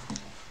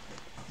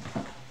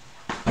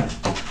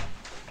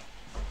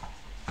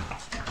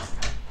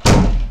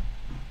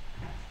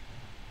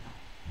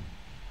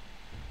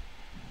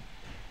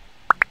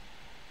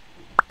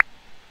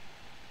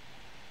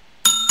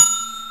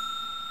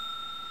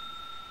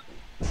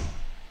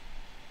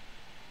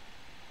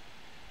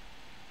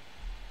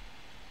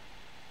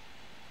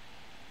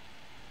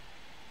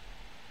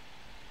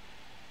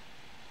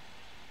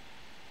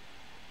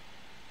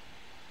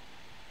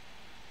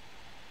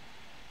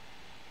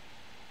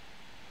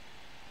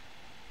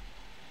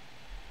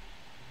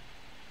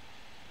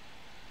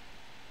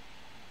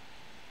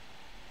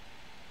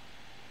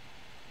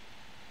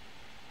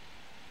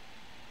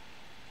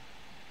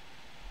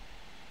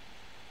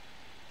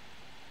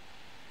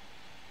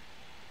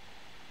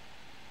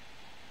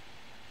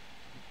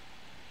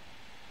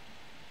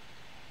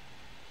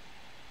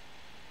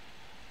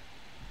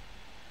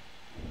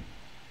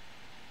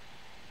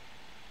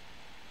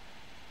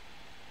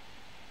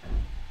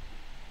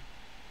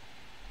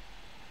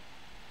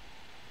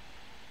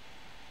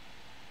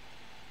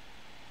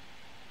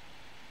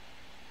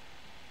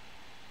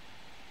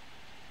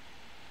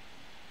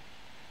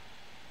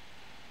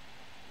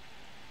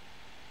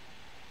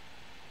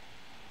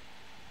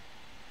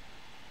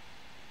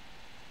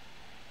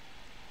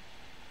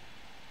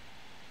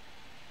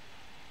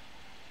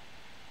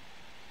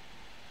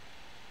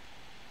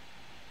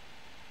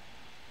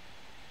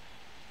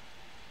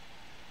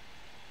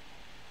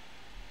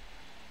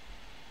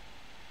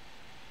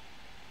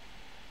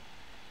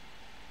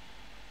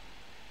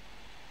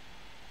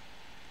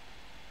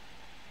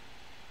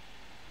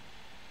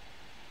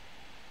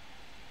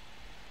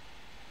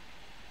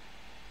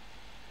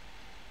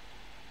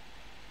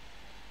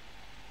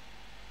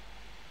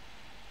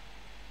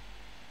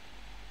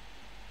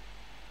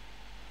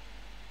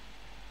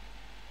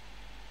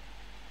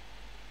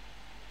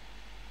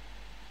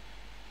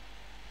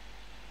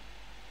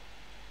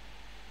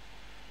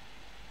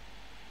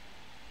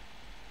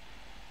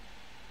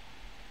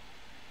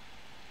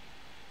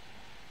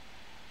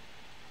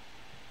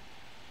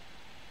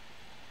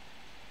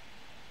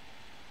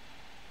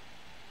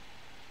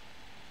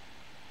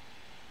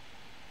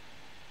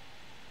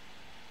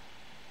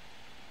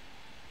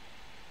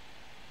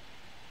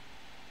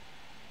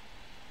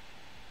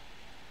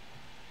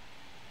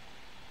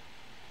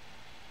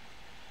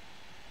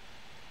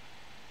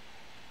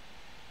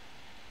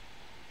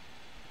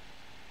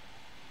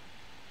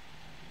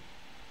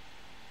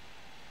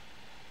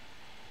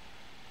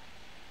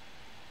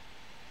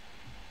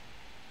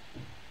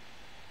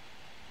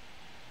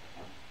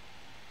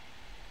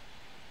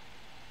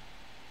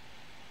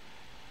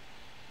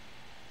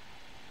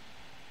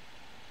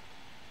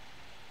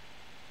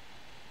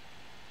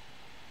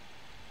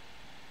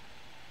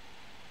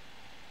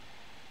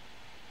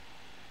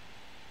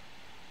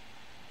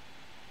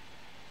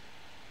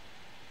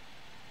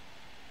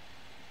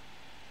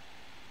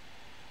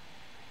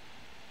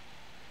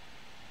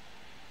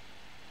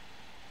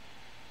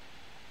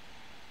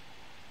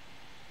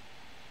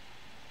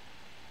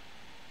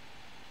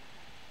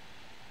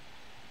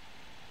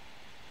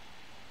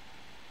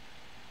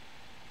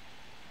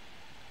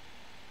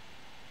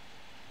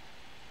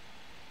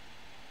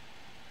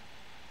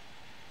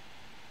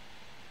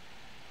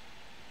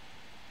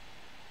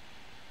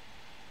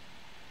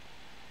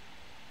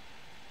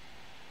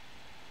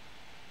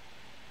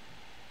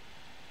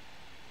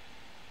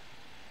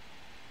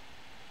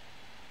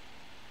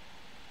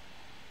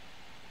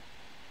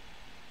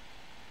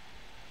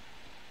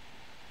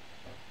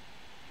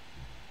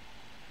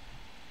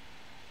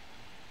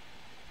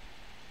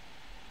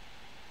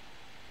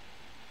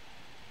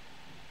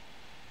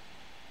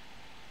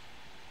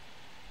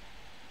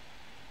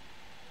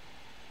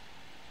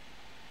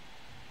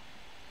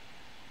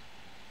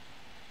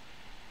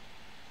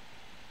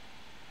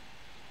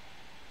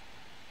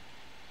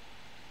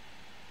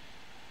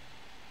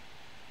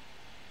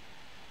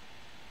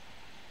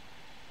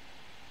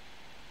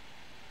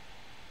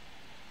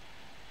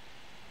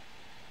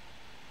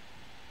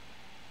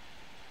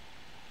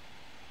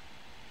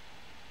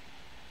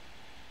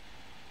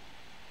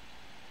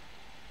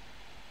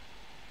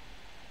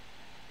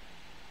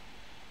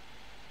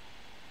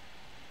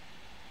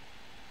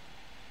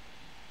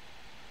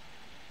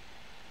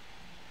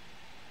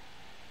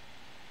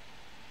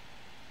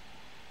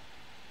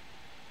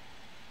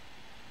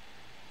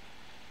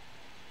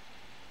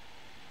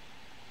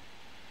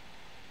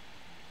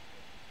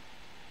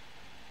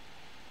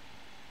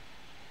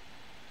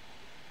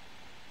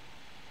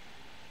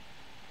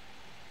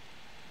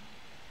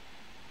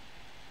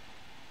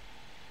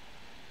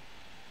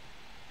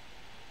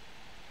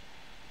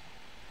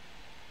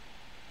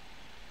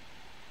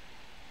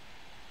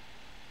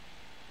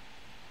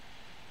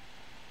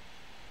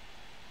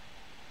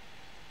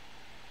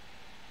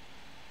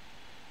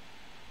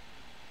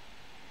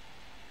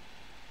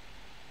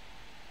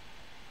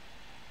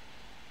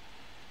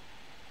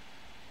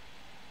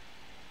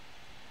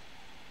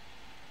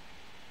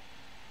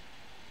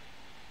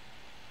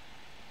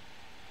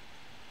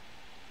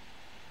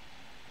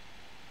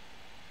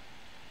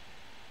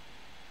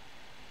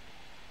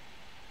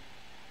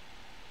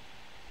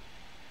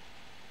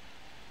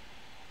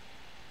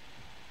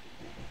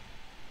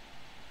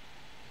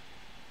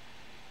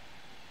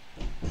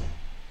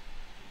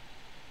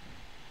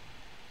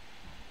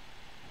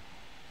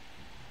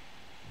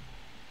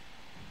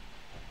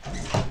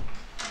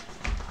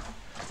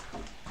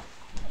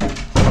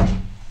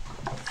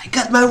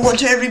 grabbed my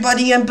water,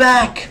 everybody. I'm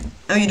back.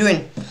 How are you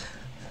doing?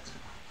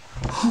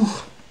 Whew.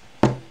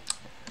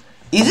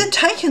 Is it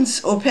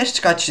Tykhon's or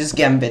PeshkaCh's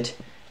gambit?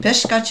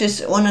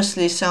 PeshkaCh's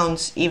honestly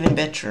sounds even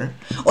better.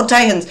 Or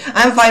Tykhon's.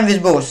 I'm fine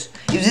with both.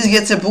 If this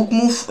gets a book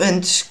move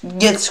and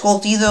gets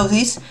called either of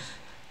these,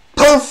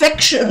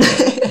 perfection.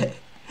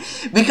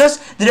 Because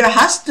there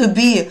has to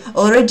be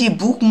already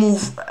book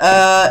move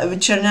with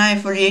Cherniaiev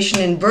variation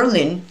in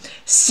Berlin,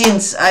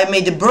 since I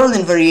made the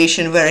Berlin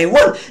variation where I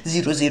won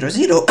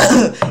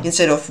 0-0-0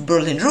 instead of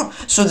Berlin draw.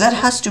 So that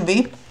has to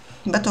be,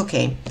 but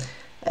okay,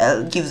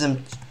 I'll give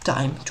them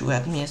time to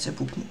add me as a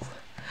book move.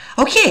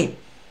 Okay.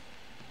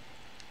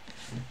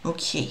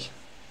 Okay.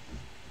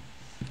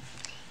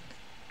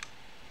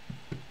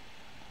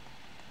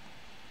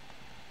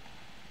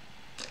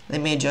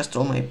 Let me adjust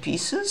all my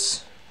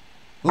pieces.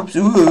 Oops,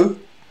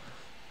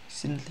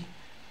 accidentally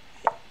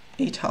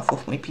ate half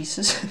of my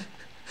pieces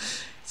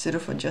instead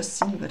of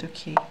adjusting, but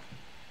okay.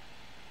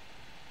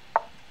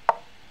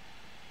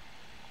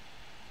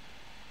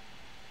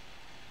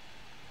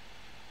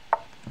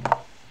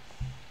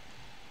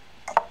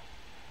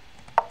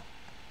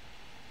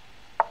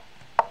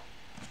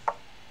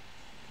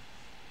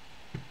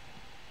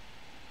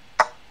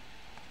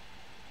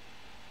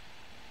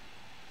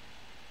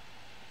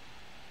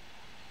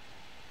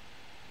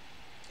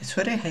 That's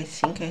what I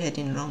think I had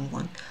in round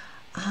one.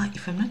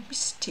 If I'm not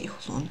mistaken,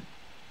 hold on.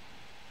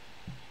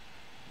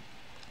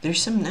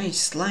 There's some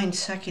nice line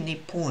sacking a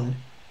pawn,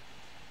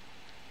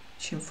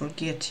 which I'm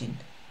forgetting.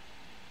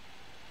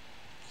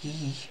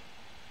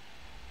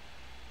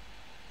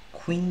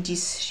 Queen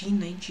d3,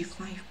 knight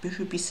g5,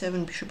 bishop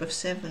e7, bishop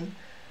f7,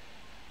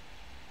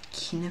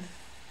 king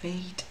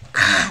f8.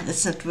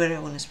 That's not where I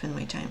want to spend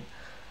my time.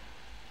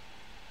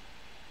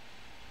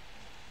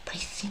 I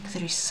think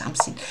there is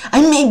something.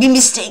 I may be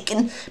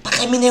mistaken,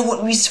 but I mean I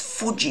want with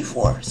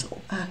 4g4,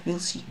 so we'll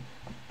see.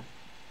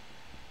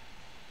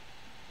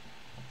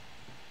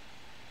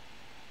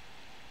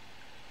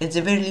 At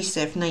the very least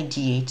I have knight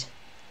d8.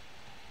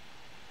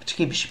 But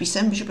okay, bishop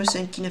e7, bishop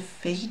f7, king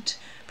f8,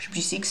 bishop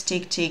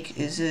g6, take,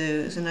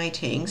 the knight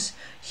hangs.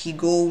 He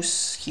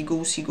goes,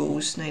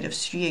 knight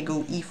f3, I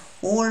go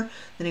e4,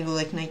 then I go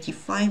like knight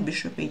e5,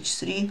 bishop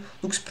h3.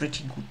 Looks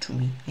pretty good to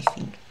me, I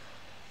think.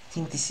 I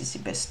think this is the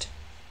best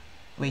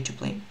way to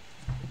play,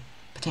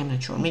 but I'm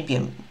not sure. Maybe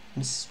I'm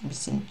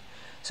missing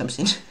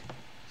something.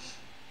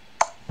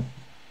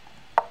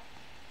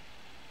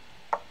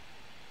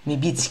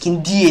 Maybe it's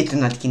king d8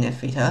 and not king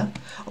f8, huh?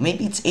 Or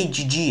maybe it's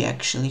hg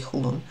actually.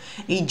 Hold on.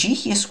 hg,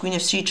 he has queen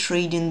f3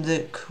 trading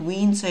the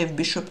queens. I have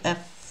bishop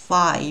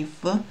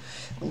f5.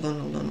 Hold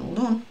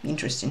on.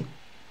 Interesting.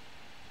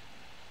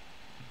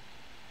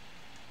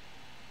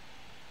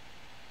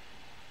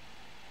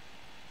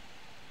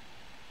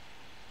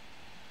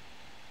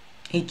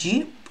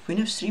 hg, queen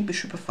f3,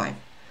 bishop f5.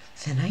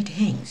 The knight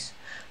hangs.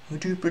 How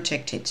do you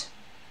protect it?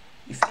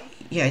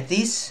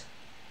 This.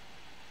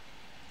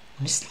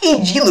 Honestly,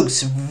 hg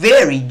looks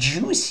very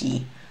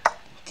juicy.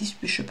 This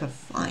bishop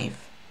f5.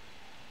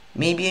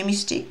 Maybe a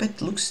mistake, but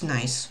it looks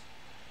nice.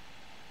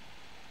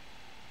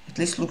 At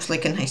least looks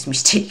like a nice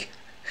mistake.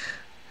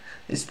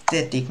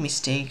 Aesthetic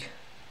mistake.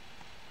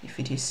 If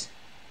it is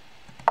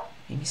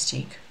a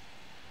mistake.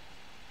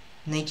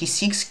 Knight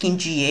e6, king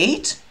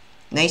g8.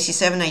 Knight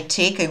c7, I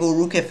take, I go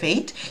rook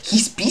f8.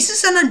 His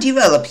pieces are not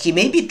developed. He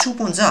may be 2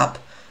 pawns up.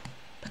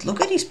 But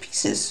look at his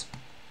pieces.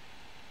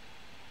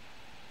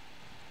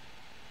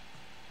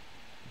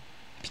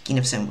 King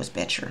f7 was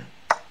better.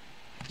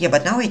 Yeah,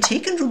 but now I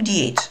take and rook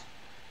d8.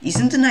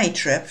 Isn't the knight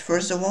trapped,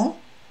 first of all?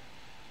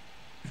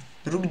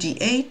 Rook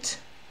d8.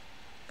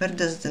 Where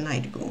does the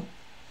knight go?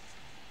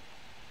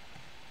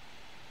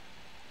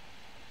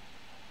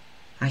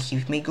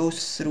 He may go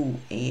through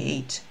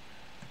a8.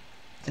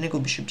 Then I go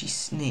bishop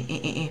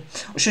d6.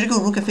 Or should I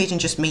go rook f8 and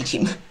just mate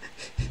him?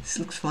 This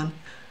looks fun.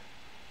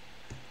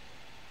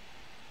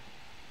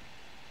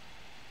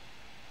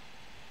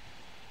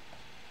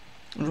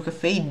 Rook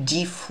f8,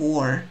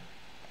 d4.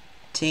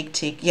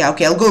 Take. Yeah,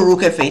 okay, I'll go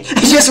rook f8.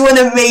 I just want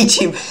to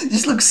mate him.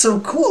 This looks so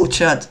cool,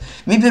 chat.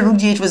 Maybe rook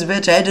d8 was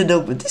better, I don't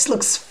know, but this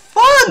looks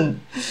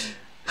fun.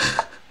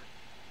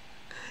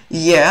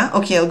 Yeah,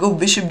 okay, I'll go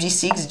bishop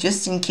d6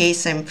 just in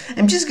case. I'm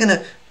just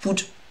gonna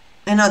put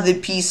another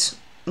piece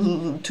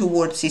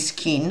towards his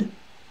king.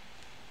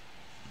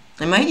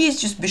 And my idea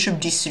is just bishop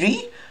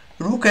d3,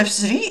 rook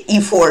f3,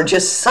 e4,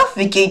 just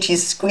suffocate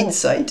his queen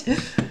side.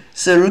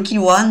 So rook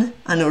e1,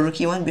 rook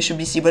e1, bishop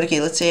d3, but okay,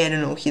 let's say, I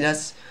don't know, he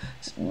does,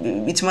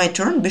 it's my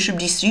turn, bishop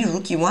d3,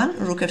 rook e1,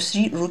 rook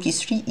f3, rook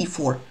e3,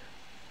 e4.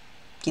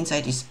 King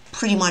side is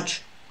pretty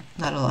much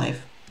not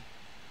alive.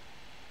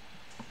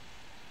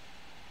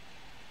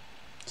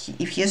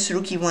 If he has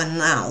rook e1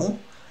 now,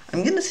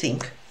 I'm gonna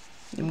think,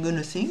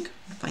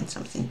 find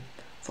something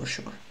for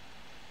sure.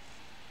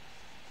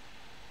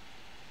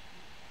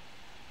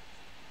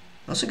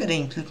 Also gotta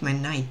include my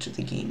knight to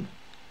the game.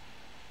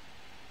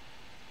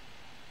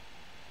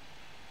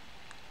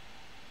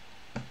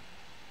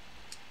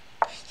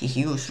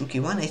 He goes rook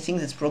e1. I think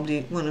that's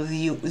probably one of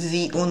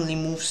the only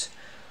moves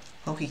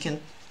how he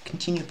can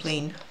continue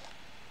playing.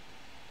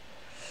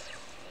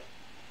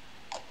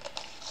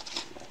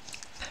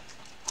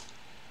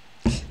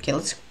 Okay,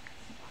 let's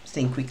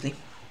think quickly.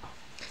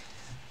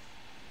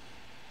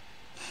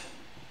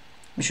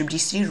 Bishop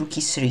d3, rook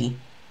e3.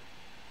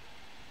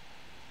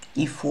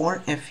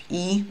 e4,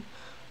 fe.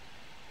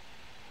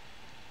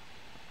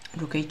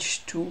 Rook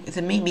h2.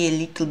 That may be a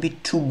little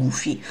bit too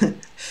goofy. Or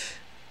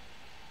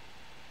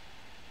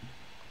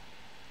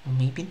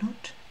maybe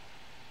not.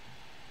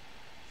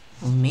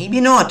 Or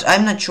maybe not.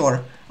 I'm not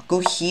sure. Go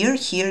here,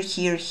 here,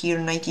 here, here.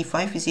 Knight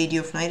e5 is idea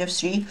of knight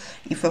f3.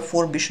 If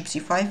f4, bishop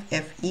c5,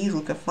 fe,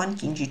 rook f1,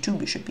 king g2,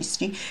 bishop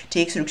e3,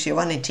 takes rook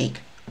c1, I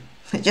take.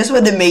 I just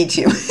want to mate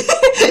him.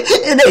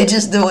 And I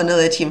just don't want to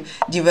let him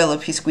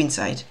develop his queen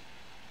side.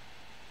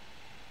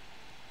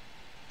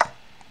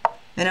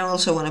 And I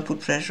also want to put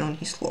pressure on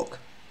his lock.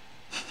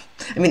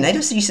 I mean, knight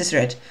f3 is a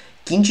threat.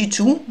 King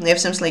g2, I have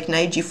something like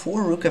knight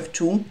g4, rook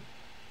f2.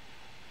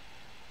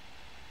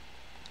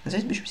 And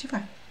that's bishop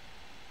c5.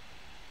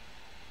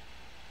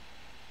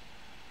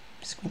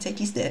 This queen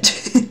side is dead.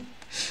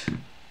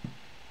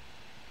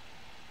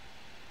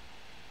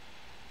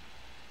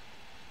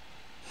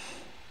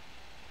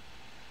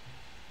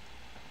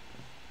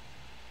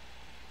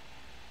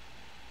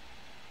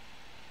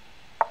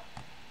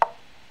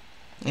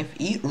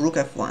 fe, rook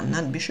f1,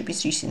 not bishop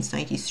e3 since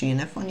knight e3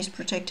 and f1 is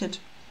protected.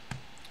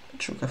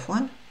 But rook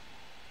f1.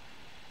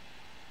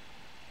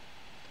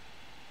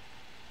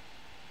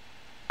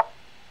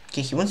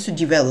 Okay, he wants to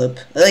develop.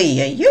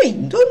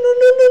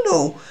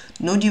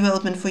 No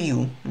development for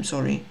you. I'm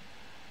sorry.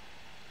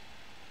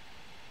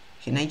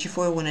 Okay, knight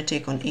g4, I want to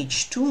take on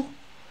h2.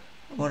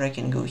 Or I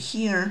can go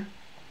here.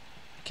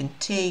 I can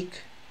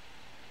take.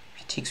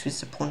 He takes with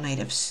the pawn, knight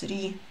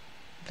f3.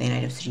 Play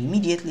knight f3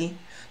 immediately.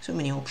 So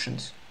many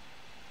options.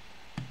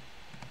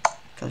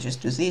 I'll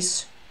just do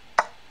this.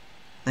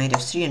 Knight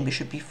f3 and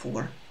bishop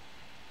e4.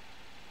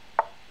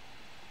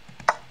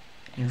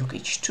 And rook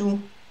h2.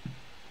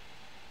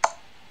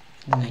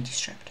 The knight is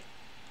trapped.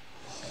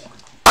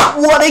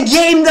 What a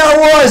game that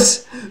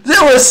was!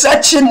 That was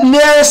such a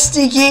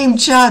nasty game,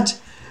 chat.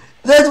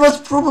 That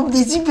was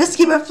probably the best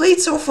game I've played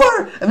so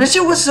far. I'm not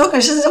sure what soccer,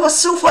 it was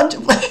so fun to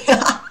play.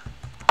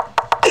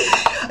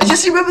 I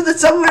just remember that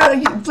somewhere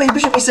I played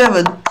bishop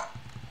e7.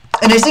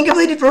 And I think I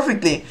played it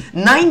perfectly.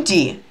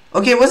 90.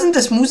 Okay, it wasn't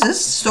the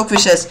smoothest,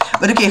 Stockfish says.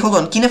 But okay, hold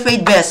on. King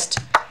f8 best.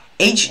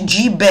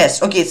 HG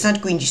best. Okay, it's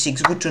not queen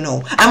g6. Good to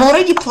know. I'm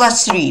already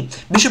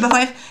 +3. Bishop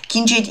f5,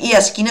 king g8,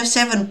 yes. King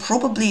f7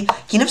 probably.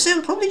 King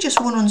f7 probably just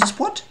won on the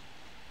spot.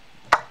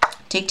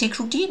 Take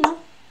rook d8? No?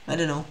 I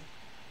don't know.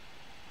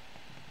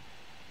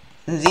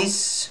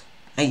 This.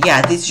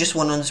 Yeah, this just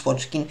one on the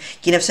spot. King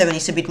f7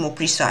 is a bit more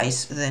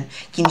precise than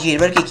king g8.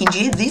 But okay, king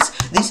g8, this,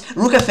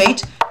 rook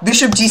f8,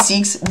 bishop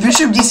g6,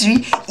 bishop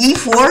d3,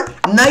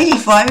 e4, knight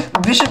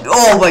e5, bishop.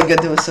 Oh my god,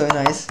 that was so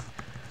nice.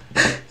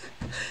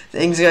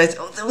 Thanks, guys.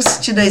 Oh, that was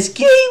such a nice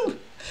game.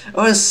 It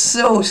was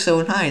so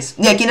nice.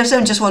 Yeah, king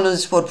f7 just one on the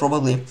spot,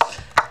 probably.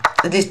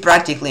 At least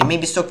practically.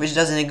 Maybe Stockfish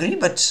doesn't agree,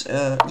 but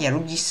yeah,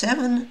 rook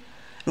d7,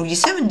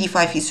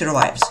 d5, he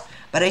survives.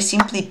 But I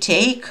simply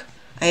take.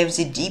 I have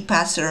the d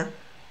passer.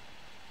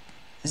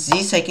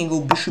 This I can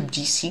go bishop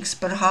d6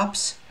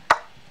 perhaps.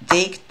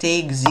 Take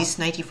this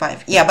knight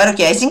e5. Yeah, but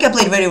okay, I think I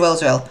played very well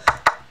as well.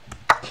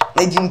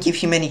 I didn't give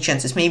him any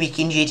chances. Maybe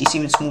king g8 is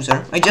even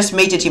smoother. I just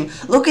mated him.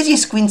 Look at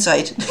his queen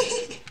side.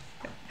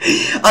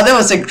 Oh, that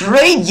was a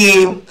great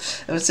game.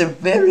 That was a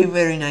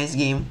very nice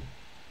game.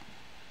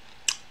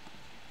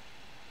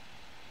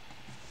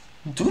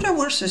 Duda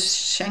versus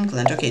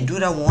Shankland. Okay,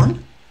 Duda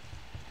won.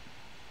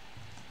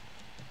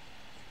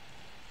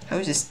 How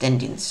is the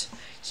standings?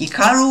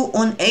 Hikaru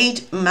on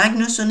 8,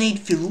 Magnus on 8,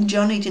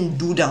 Firuja on 8, and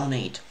Duda on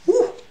 8.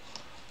 Woo!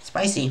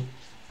 Spicy.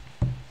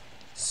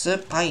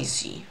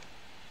 Spicy.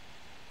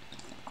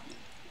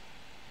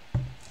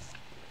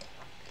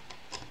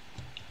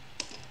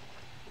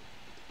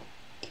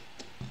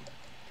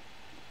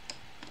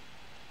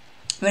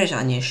 Where is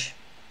Anish?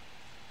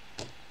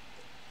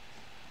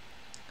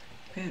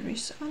 Where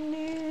is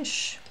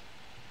Anish?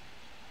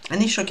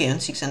 Anish, okay, on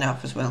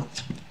 6.5 as well.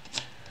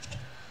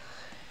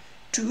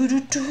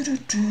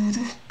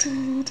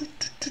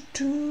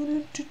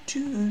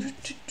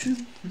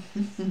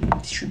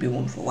 This should be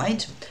one for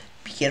white.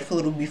 Be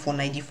careful, rook before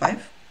knight d5.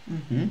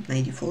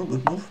 94,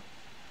 good move.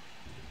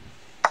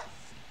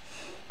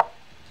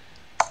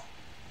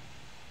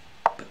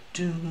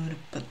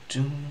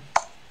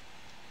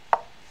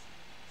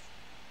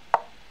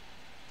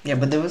 Yeah,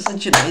 but that was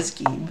such a nice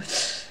game.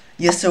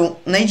 Yeah, so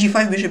knight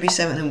g5, bishop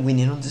e7, I'm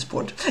winning on this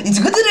board. It's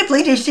good that I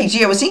played h6.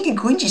 Yeah, I was thinking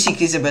queen g6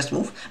 is the best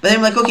move, but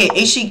I'm like, okay,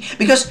 h6,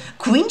 because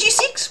queen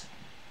g6,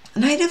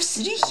 knight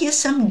f3, he has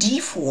some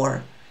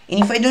d4,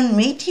 and if I don't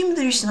mate him,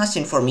 there is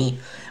nothing for me.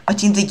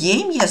 But in the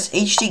game, yes,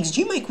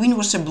 h6g, my queen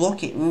was a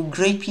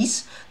great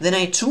piece. Then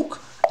I took,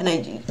 and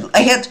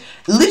I had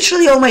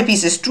literally all my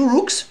pieces, 2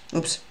 rooks,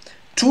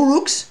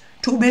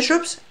 2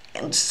 bishops,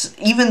 and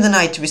even the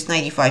knight with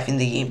knight e5 in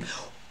the game.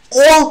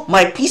 All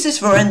my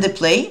pieces were in the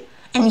play,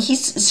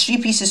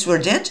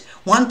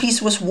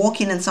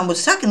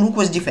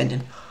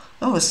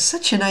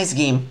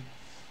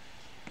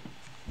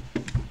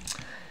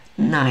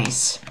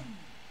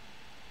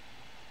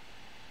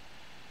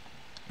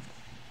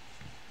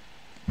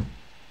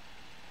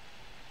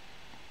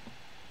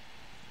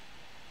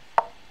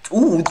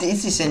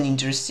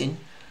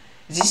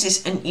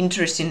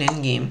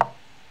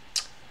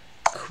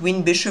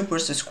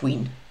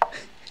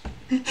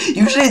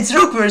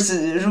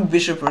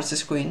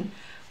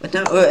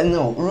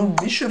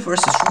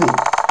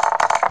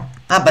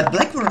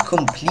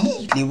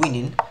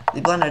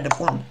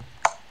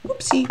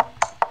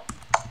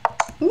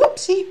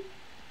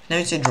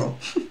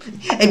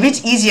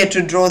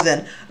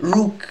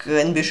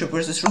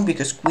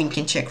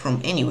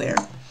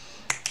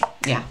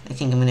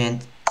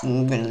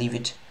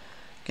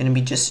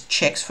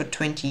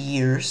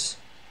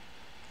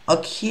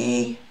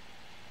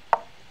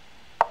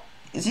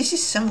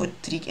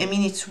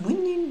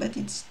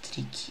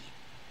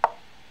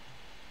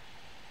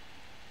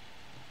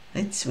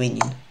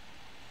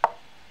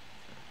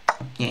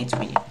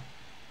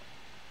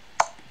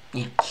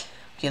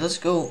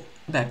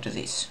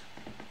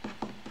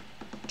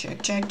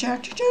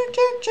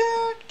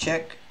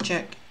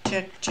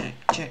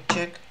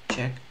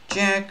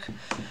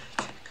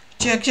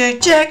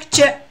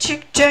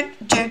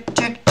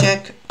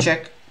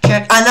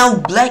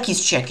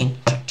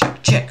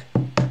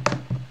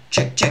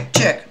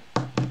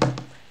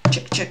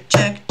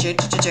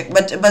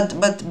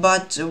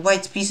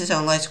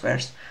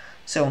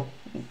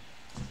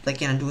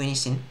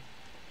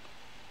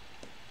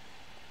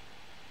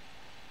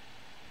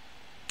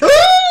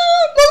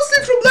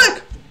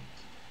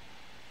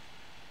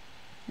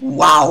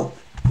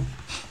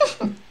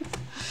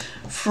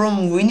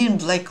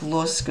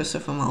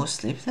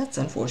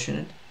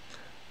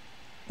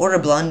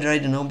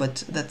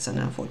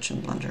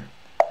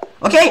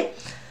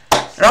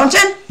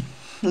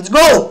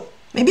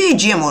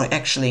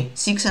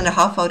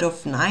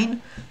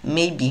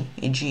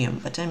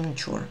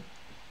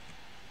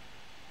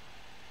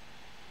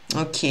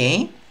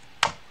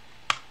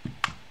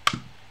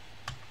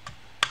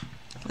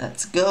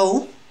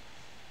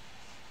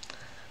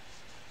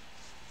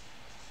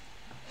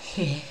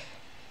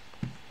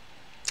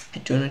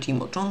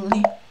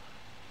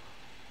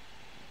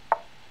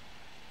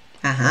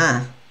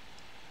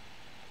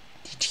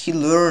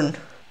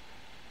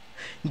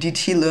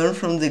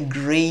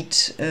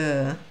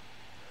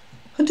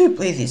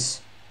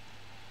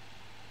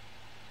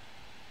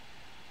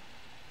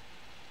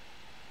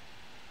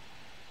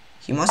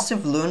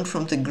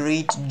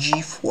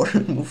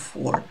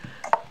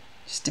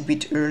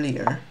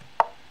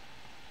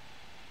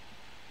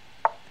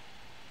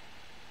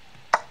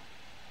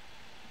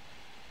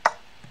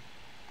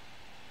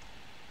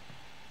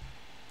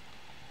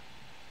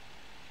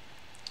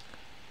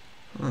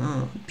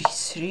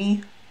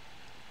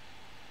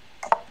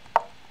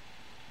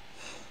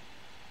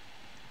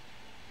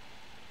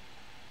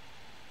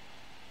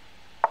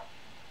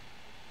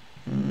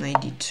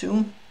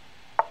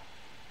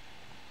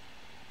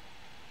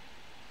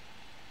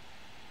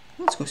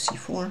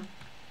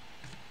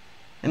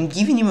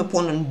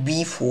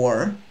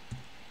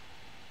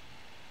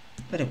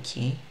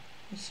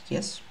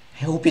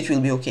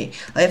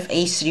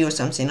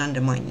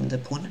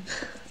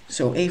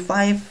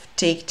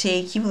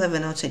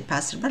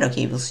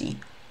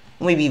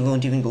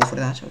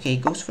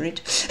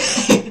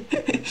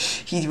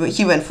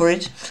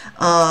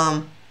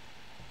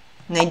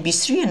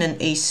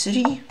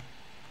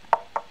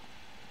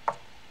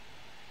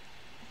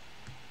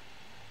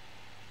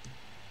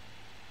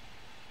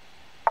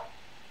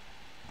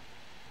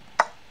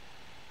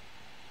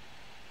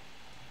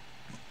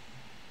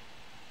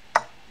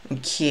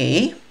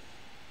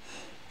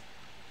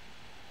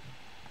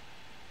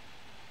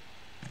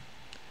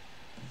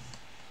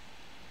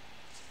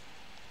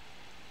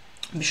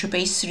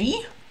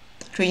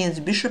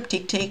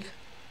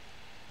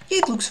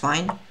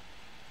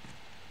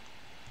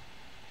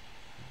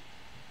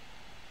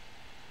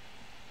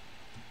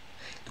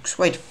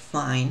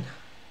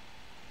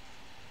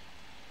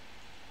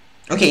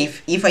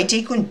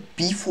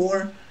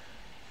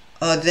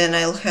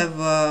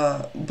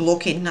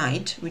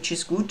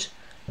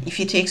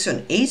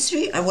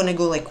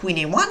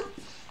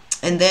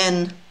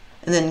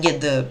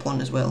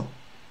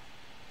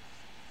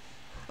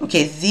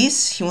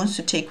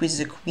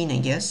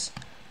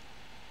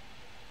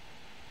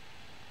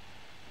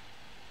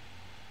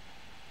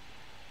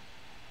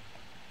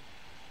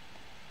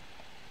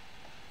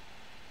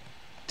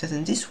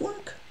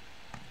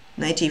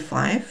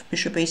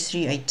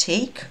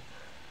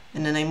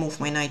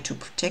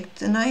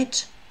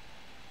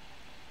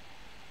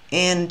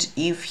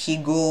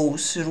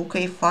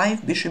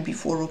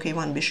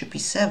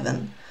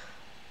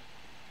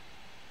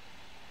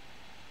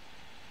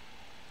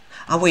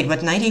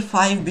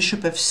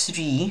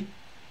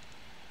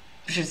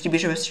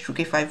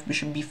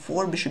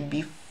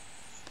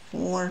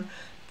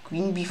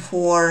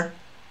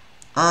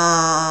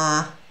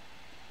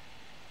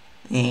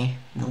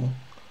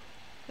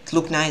 It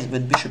looked nice,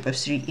 but bishop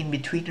f3 in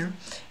betweener.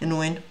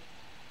 Annoying.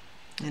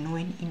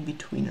 Annoying in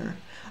betweener.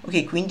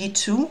 Okay, queen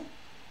d2.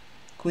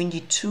 Queen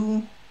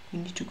d2.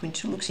 Queen d2, queen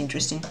 2 looks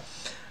interesting.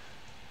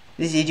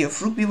 This idea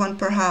of rook b1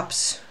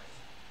 perhaps.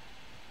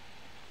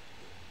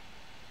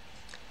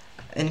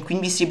 And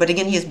queen b3, but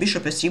again he has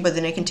bishop f3, but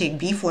then I can take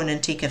b4 and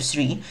then take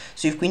f3.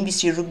 So if queen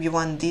b3, rook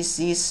b1, this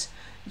is,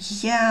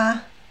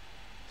 yeah,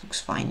 looks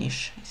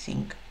fine-ish, I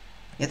think.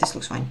 Yeah, this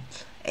looks fine.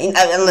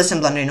 Unless I'm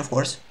blundering, of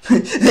course.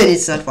 Then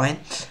it's not fine.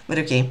 But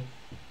okay.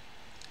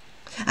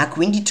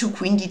 Queen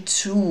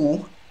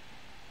d2,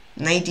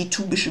 knight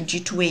d2, bishop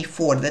g2,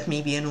 a4. That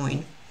may be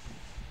annoying.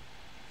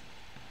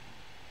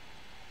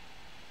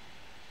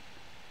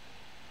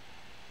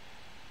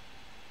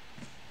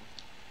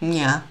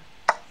 Yeah.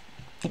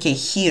 Okay,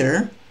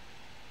 here.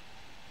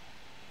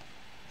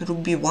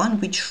 Rook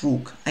b1, which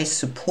rook? I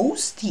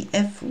suppose the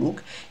f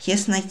rook. He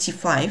has knight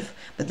c5,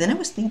 but then I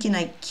was thinking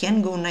I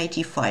can go knight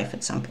e5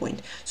 at some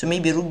point. So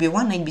maybe rook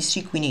b1, knight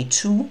b3, queen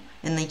a2,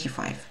 and knight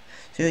e5.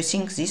 So I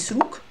think this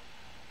rook.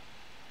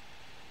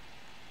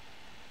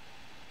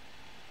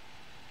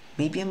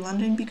 Maybe I'm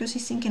blundering because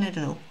he's thinking, I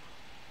don't know.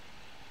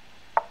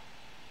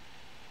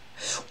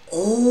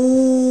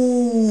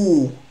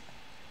 Oh!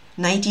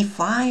 Knight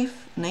e5,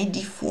 knight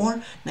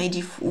d4, knight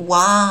d4.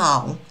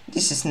 Wow!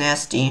 This is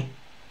nasty.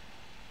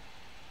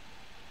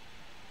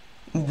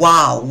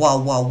 Wow, wow,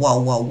 wow, wow,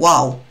 wow,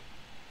 wow.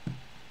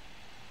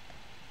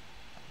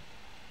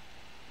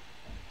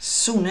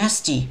 So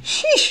nasty.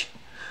 Sheesh.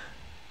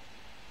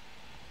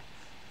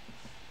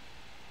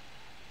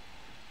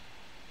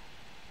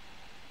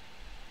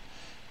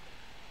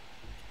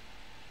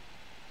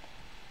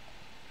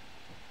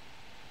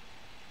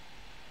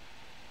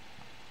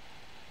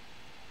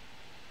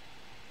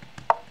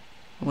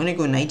 I want to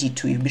go knight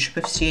d2. If bishop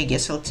f3, I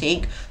guess I'll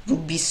take rook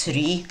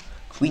b3.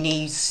 Queen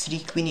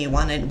a3, queen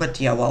a1, but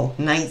yeah, wow,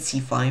 knight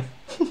c5.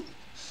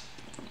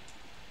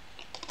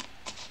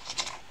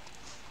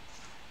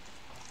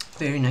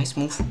 Very nice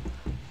move.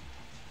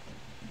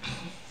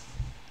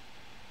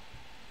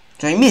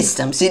 So I missed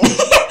something.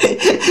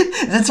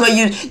 That's why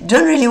you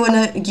don't really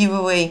want to give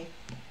away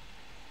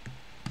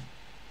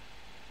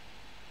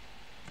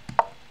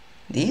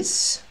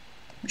this.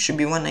 Bishop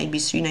b1, knight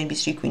b3, knight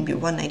b3, queen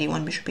b1, knight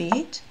a1, bishop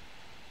a8.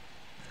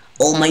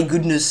 Oh my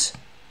goodness.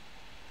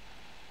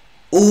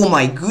 Oh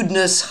my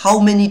goodness, how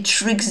many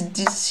tricks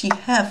does he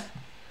have?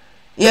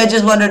 Yeah, I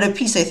just wanted a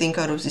piece, I think,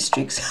 out of these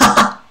tricks.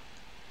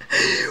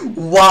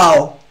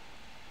 Wow.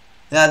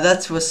 Yeah,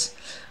 that was...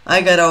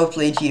 I got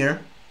outplayed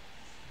here.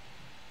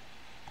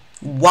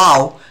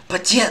 Wow.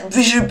 But yeah,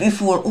 bishop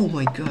b4. Oh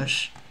my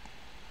gosh.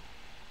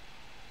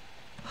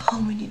 How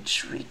many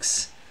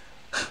tricks?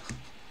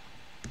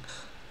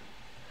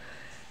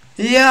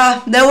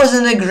 Yeah, that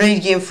wasn't a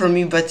great game for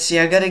me, but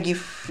yeah, I gotta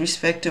give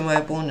respect to my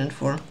opponent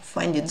for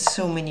finding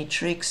so many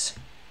tricks.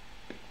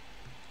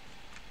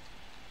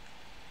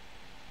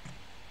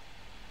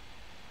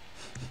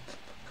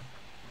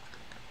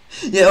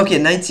 Yeah, okay,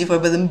 knight c5,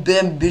 but then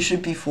bam,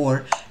 bishop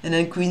e4, and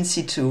then queen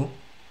c2.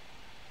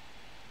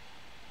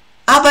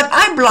 Ah, but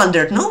I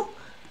blundered, no?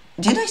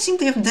 Did I think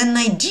they have then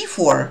knight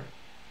d4?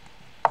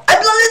 I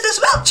blundered as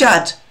well,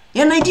 chat!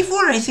 Yeah, knight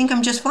d4, I think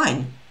I'm just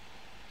fine.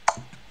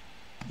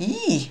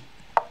 Eee.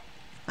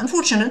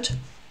 Unfortunate.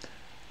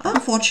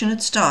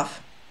 Unfortunate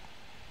stuff.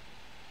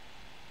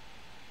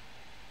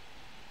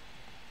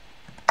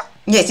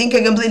 Yeah, I think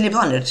I completely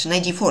blundered.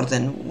 Knight d4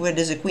 then. Where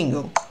does the queen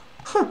go?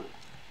 Huh.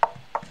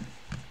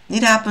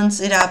 It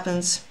happens, it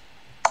happens.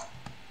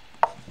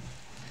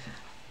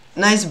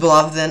 Nice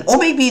bluff then. Or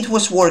maybe it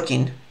was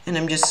working and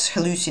I'm just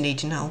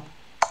hallucinating now.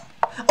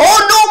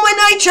 Oh no, my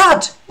knight,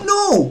 chat!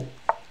 No!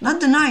 Not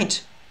the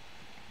knight.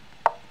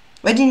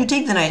 Why didn't you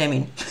take the knight, I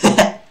mean?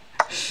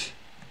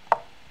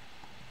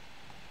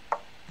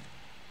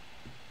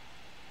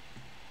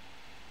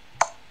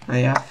 Oh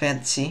yeah,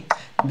 fancy.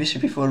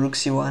 Bishop e4, rook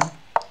c1.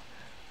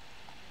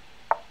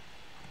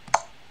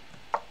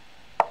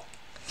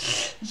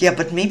 Yeah,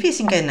 but maybe I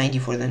think I had knight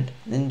d4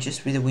 then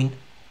just with a win.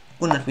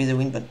 Well, not with a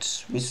win,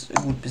 but with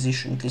a good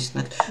position, at least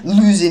not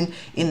losing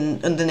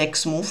on the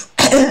next move.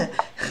 It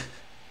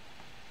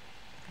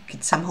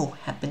somehow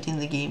happened in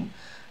the game.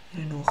 I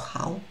don't know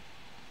how.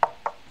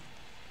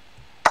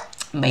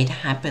 Might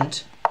have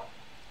happened.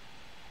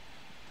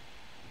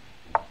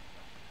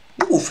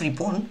 Ooh, free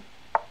pawn.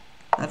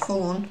 Not for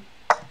long.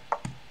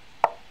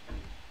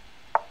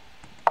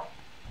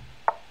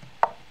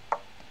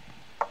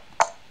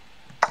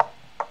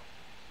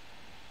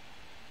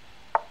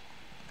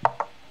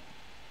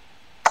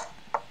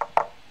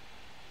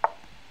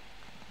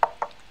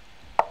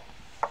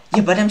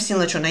 Yeah, but I'm still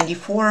not sure.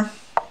 94.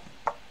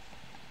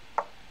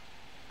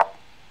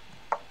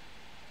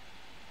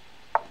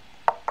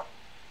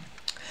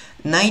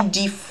 Knight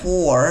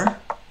d4.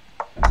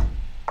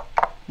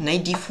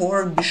 Knight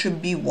d4,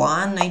 bishop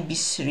b1, knight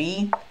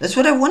b3. That's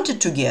what I wanted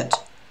to get.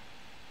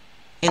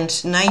 And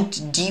knight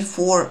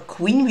d4,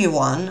 queen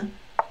b1.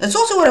 That's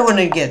also what I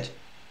wanted to get.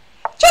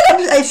 Shut up!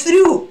 I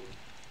threw!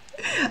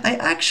 I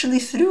actually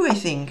threw, I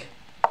think.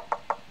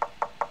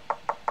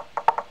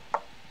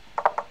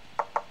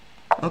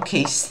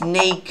 Okay,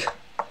 snake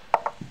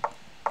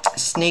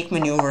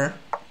maneuver.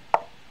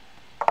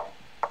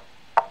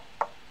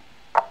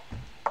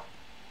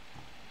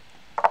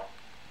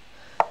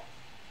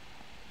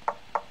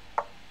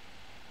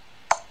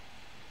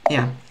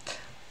 Yeah,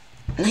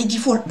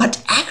 94.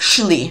 But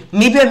actually,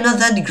 maybe I'm not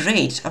that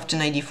great after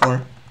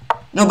 94.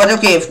 No, but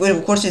okay,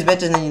 of course it's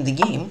better than in the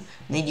game.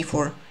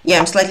 94. Yeah,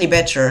 I'm slightly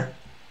better.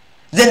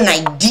 Then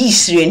knight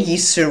d3 and he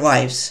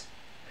survives.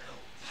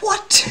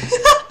 What?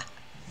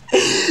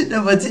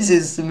 No, but this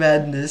is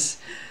madness.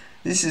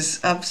 This is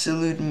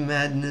absolute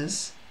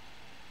madness.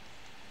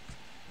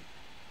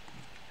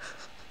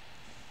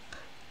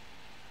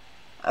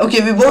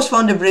 Okay, we both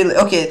found a brilliant...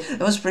 Okay, that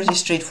was pretty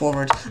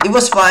straightforward. It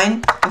was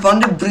fine. I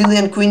found a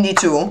brilliant queen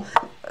d2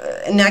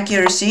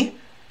 inaccuracy.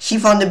 He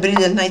found a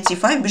brilliant knight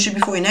c5, bishop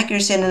b4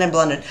 inaccuracy, and then I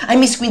blundered. I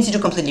missed queen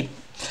c2 completely.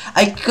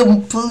 I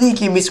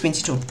completely missed queen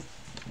c2.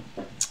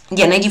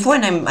 Yeah, 94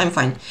 and I'm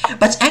fine.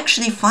 But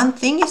actually, fun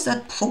thing is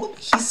that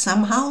probably he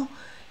somehow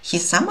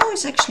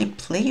is actually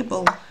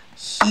playable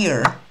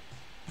here.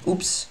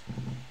 Oops.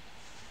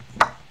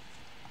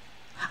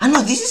 Ah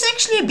no, this is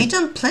actually a bit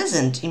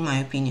unpleasant in my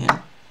opinion.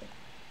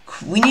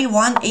 Queen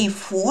a1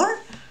 a4.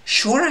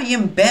 Sure, I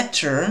am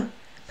better,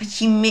 but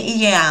he may.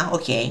 Yeah,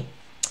 okay.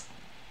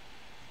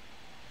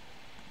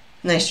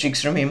 Nice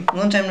tricks from him.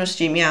 Long time no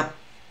stream. Yeah.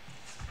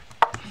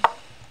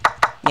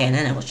 Yeah, and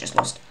then I was just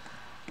lost.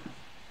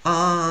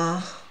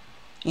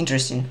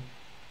 Interesting.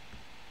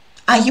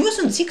 He was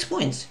on 6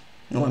 points.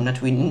 No, I'm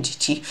not winning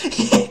GT.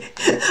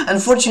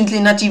 Unfortunately,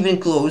 not even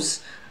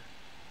close.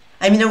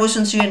 I mean, I was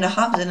on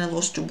 3.5, then I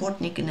lost to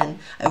Botnik, and then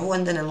I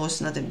won, then I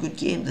lost another good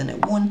game, then I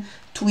won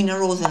 2 in a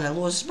row, then I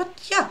lost.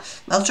 But yeah,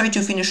 I'll try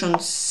to finish on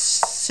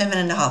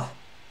 7.5.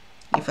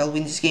 If I'll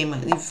win this game,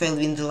 if I'll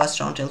win the last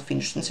round, I'll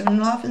finish on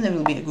 7.5, and that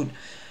will be a good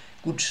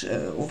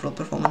overall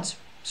performance.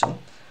 So,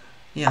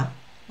 yeah,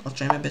 I'll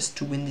try my best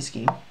to win this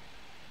game.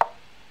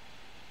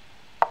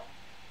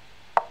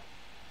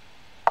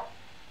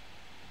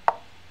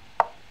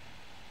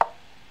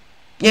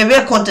 Yeah, we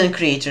are content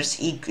creators,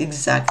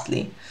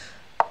 exactly.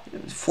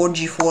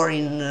 4g4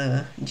 in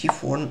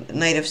g4,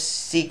 knight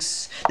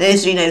f6, knight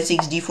f3, knight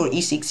f6, d4,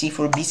 e6,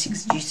 c4,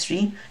 b6,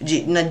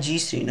 g3, not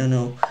g3,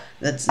 no,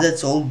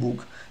 that's old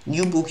book.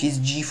 New book is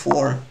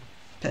g4,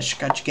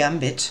 PeshkaCh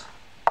gambit.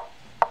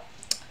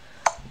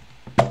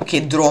 Okay,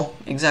 draw,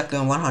 exactly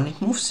on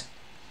 100 moves.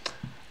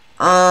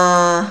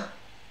 Oh,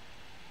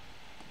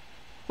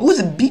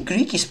 the big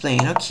Greek is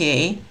playing,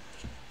 okay.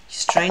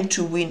 He's trying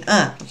to win,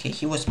 okay,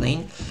 he was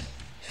playing.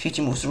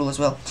 50 moves rule as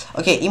well.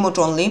 Okay, emote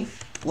only.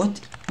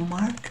 What?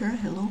 Marker,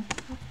 hello?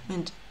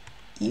 And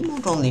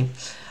emote only.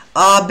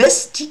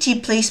 Best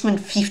TT placement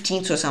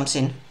 15th or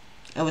something.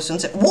 I was on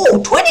set.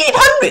 Whoa,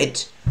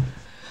 2800!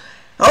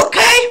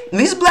 Okay,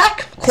 Miss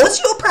Black,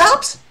 Cosio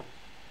perhaps?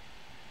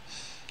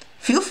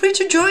 Feel free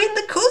to join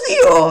the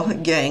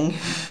Cosio gang.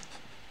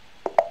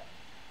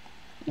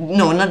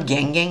 No, not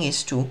gang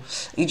is 2.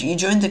 You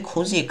joined the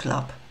Cosio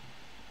club.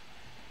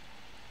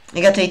 I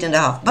got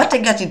 8.5, but I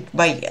got it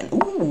by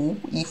ooh,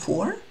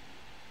 e4.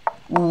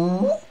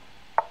 Ooh,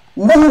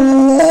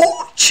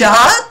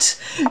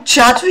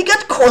 chat, we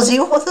got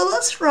Cosio for the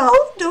last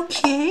round.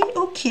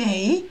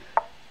 Okay.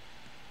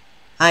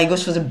 He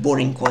goes for the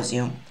boring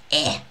Cosio.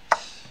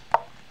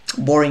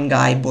 Boring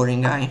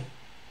guy.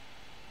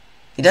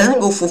 He doesn't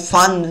go for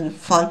fun.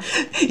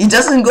 He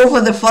doesn't go for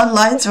the fun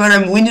lines where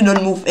I'm winning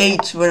on move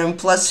 8, where I'm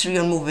 +3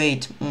 on move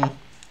 8.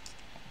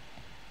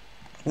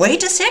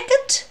 Wait a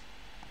second.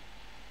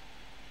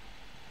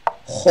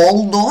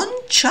 Hold on,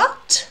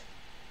 chat.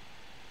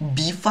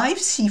 b5,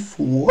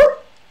 c4?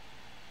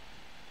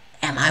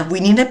 Am I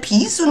winning a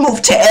piece on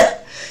move 10?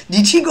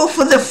 Did he go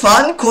for the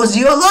fun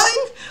Cosio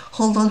line?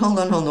 Hold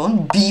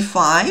on.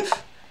 b5,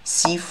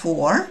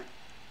 c4.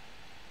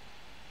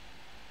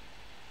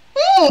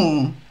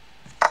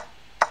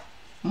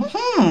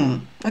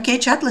 Okay,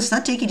 chat, let's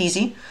not take it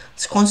easy.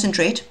 Let's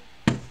concentrate.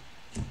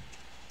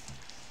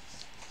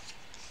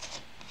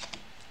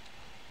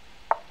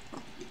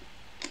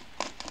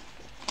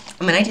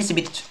 My knight is a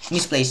bit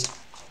misplaced.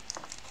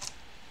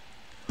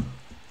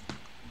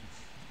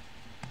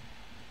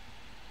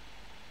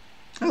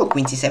 Oh,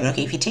 queen c7.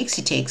 Okay, if he takes,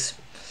 he takes.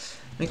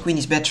 My queen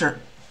is better.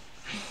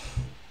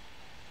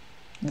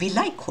 We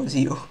like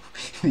Cosio.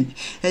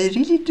 I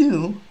really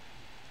do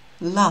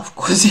love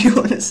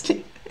Cosio,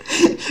 honestly.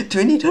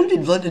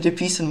 2800 blundered a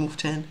piece on move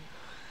 10.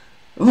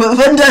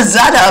 When does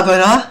that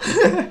happen, huh?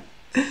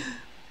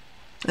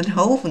 And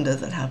how often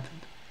does that happen?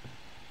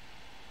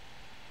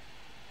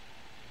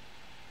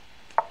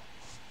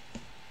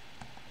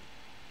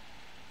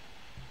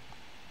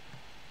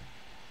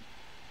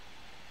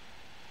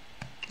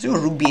 So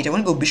rook b8, I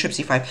want to go bishop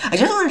c5. I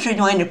just want to trade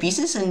minor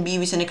pieces and be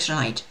with an extra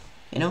knight,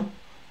 you know?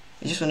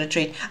 I just want to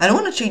trade. I don't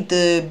want to trade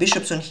the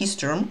bishops on his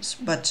terms,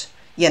 but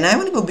yeah, now I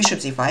want to go bishop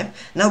c5.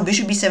 Now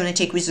bishop b7 I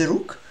take with the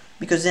rook,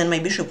 because then my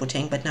bishop would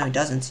tank, but now it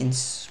doesn't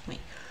since my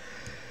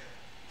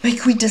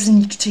queen doesn't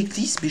need to take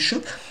this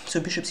bishop. So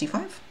bishop c5,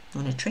 I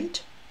want to trade.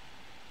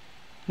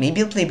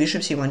 Maybe I'll play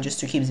bishop c1 just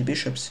to keep the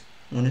bishops,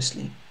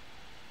 honestly.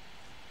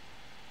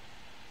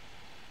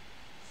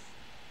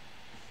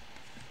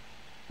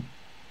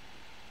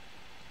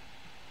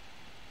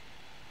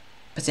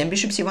 But then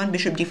bishop c1,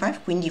 bishop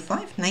d5, queen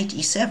d5, knight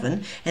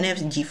e7, and I have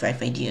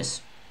d5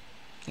 ideas.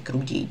 Like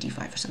rook d8,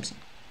 d5 or something.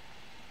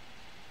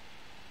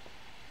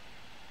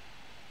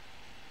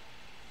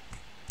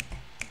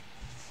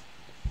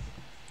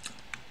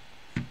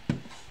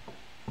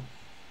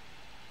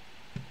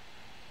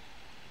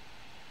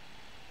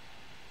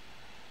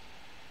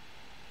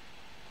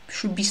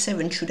 Bishop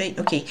b7, should I?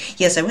 Okay,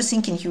 yes, I was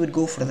thinking he would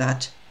go for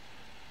that.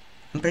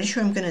 I'm pretty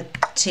sure I'm gonna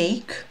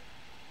take.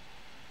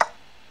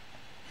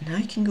 And now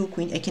I can go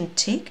queen. I can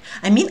take.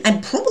 I mean,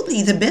 I'm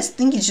probably the best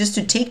thing is just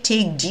to take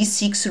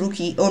d6, rook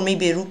e, or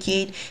maybe rook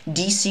e8,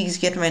 d6,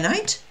 get my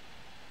knight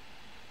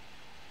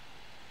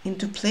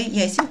into play.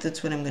 Yeah, I think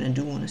that's what I'm gonna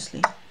do,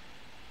 honestly.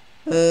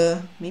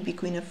 Maybe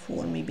queen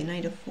f4, maybe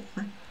knight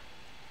f4.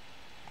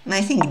 And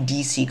I think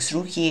d6,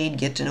 rook e8,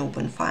 get an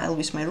open file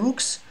with my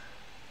rooks,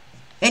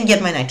 and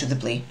get my knight to the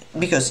play.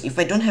 Because if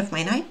I don't have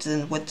my knight,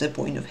 then what's the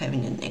point of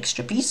having an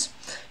extra piece?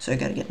 So I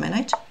gotta get my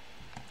knight.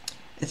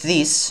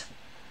 This.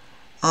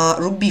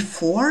 Rook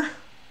b4,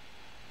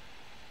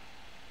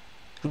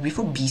 rook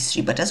b4,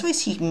 b3, but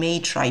otherwise he may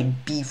try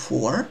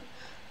b4.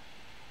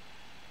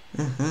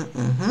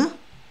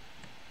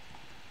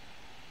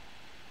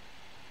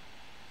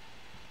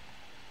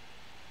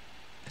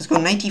 Let's go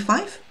knight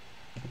e5,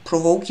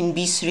 provoking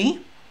b3,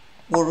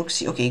 or rook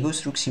c, okay,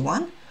 goes rook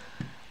c1,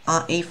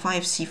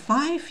 a5,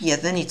 c5, yeah,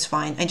 then it's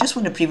fine. I just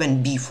want to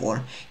prevent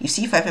b4. If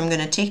c5, I'm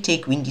gonna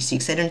take queen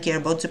d6. I don't care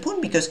about the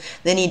pawn, because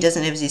then he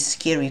doesn't have these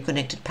scary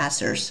connected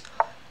passers.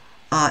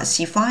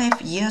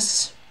 C5,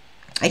 yes.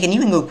 I can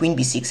even go queen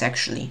b6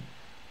 actually,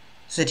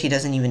 so that he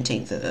doesn't even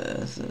take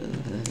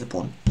the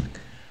pawn.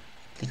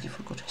 Completely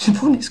forgot what the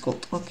pawn is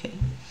called. Okay.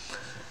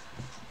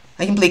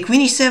 I can play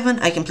queen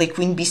e7. I can play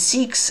queen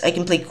b6. I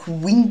can play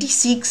queen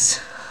d6.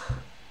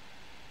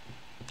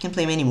 I can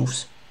play many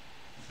moves.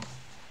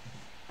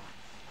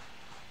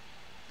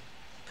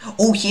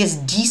 Oh, he has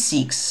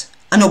d6.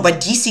 Oh no,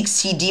 but d6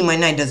 cd. My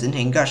knight doesn't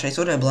hang. Gosh, I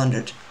thought I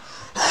blundered.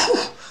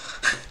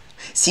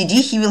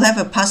 CD, he will have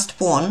a passed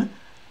pawn,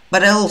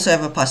 but I also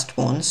have a passed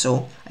pawn,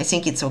 so I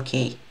think it's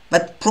okay.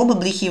 But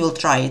probably he will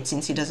try it,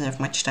 since he doesn't have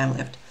much time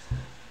left.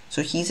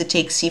 So he either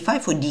takes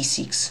c5 or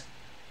d6.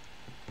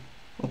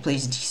 Or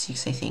plays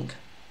d6, I think.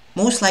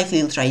 Most likely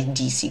he'll try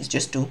d6,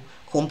 just to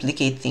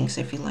complicate things,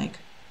 I feel like.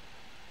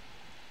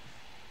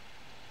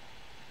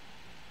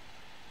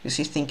 Because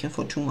he's thinking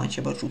for too much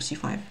about rook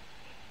c5.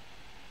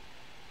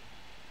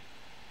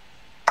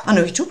 Oh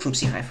no, he took rook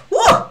c5.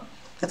 Whoa!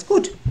 That's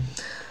good.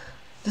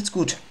 That's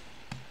good.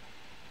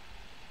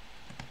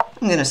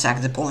 I'm gonna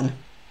sack the pawn.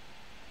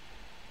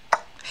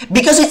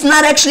 Because it's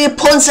not actually a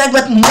pawn sack,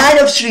 but knight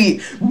of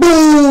 3.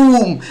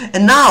 Boom!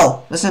 And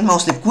now, let's not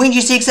mouse flip. Queen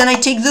g6, and I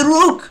take the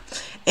rook.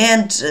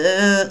 And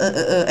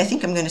I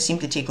think I'm gonna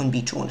simply take on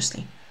b2,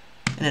 honestly.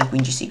 And then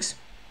queen g6.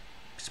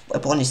 A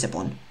pawn is a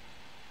pawn.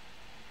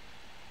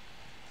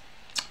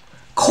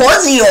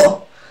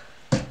 Kozio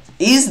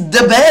is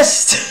the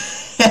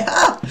best.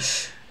 Yeah.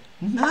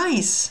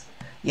 Nice.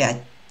 Yeah,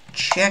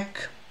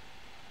 check.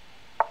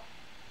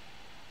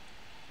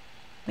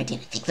 Wait, did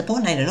I take the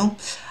pawn? I don't know.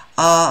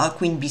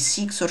 Queen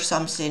b6 or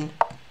something.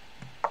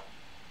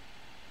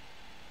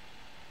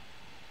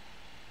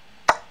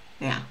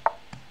 Yeah.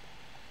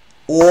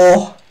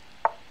 Oh.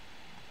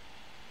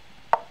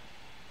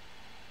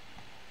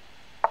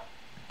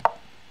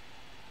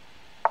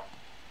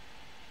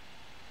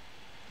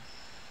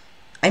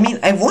 I mean,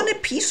 I won a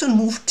piece on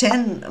move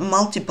 10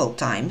 multiple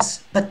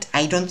times, but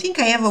I don't think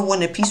I ever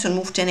won a piece on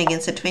move 10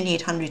 against a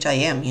 2800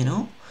 IM, you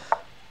know?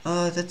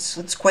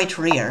 That's quite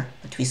rare.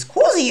 But with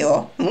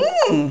Kozio,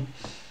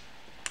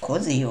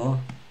 Kozio,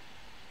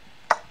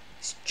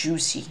 it's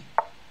juicy.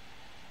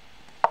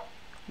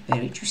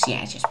 Very juicy.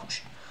 I just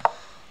push.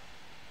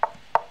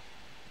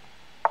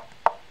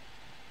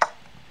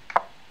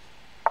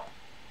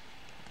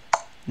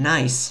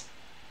 Nice.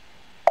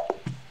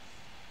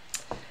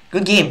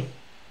 Good game.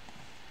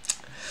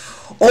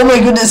 Oh my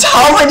goodness,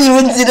 how many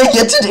wins did I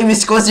get today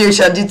with Kozio?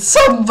 Did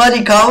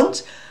somebody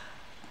count?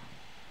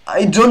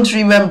 I don't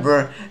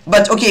remember.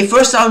 But okay,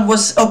 first round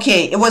was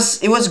okay. It was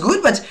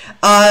good, but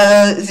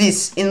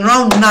this in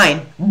round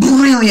 9,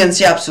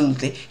 brilliancy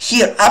absolutely.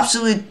 Here,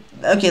 absolute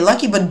okay,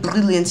 lucky but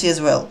brilliancy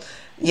as well.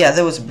 Yeah,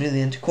 that was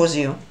brilliant.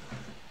 Kozio.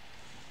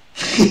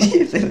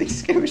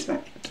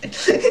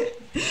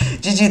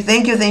 GG,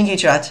 thank you,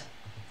 chat.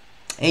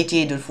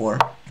 88.4.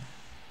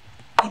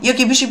 Yeah,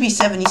 okay, bishop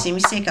e7 is a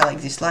mistake. I like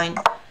this line.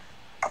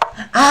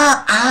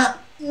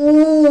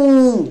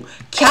 Ooh,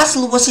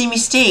 castle was a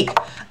mistake.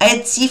 I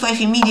had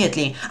c5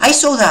 immediately. I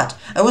saw that.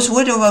 I was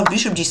worried about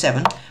bishop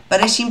g7,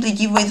 but I simply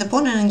give away the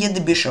pawn and get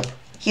the bishop.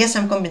 He has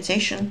some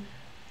compensation.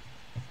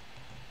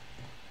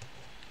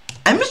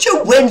 I'm not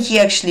sure when he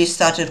actually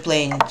started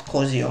playing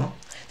Kozio.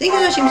 Thank you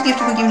so much, James Gift,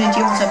 for giving a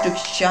deal. What's up to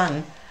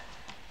Chan?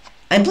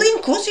 I'm playing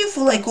Kozio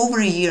for like over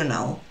a year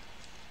now.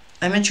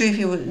 I'm not sure if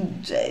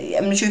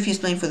he's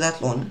playing for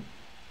that long.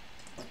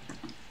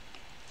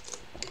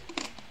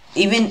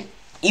 Even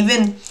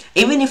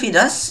if he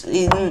does,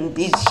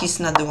 he's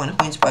not the one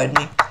who inspired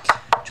me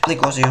to play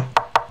Kozio.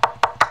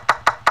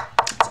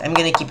 I'm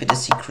gonna keep it a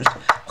secret.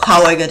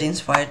 How I got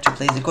inspired to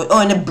play the code.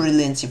 Oh, and a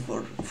brilliancy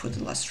for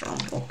the last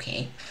round.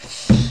 Okay.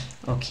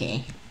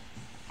 Okay.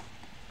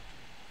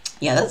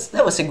 Yeah,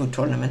 that was a good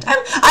tournament.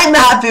 I'm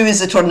happy with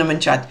the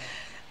tournament, chat.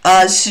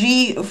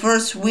 3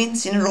 first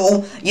wins in a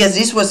row. Yes,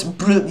 this was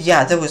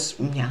yeah, that was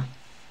yeah.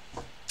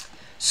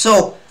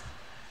 So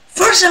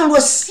first round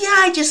was, yeah,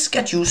 I just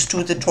got used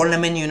to the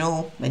tournament, you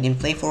know. I didn't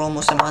play for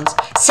almost a month.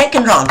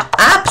 Second round,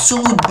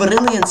 absolute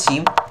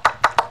brilliancy.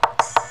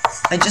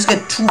 I just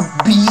got 2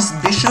 beast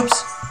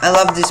bishops. I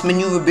love this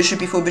maneuver, bishop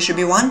e4, bishop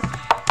e1.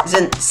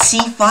 Then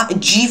c5,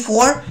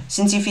 g4,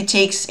 since if he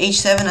takes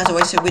h7,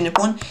 otherwise I win a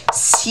pawn.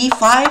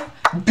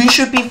 c5,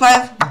 bishop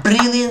e5,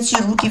 brilliancy,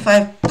 rook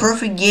e5,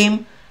 perfect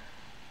game.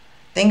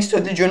 Thanks to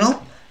the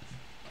journal.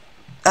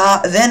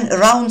 Then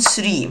round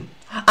 3.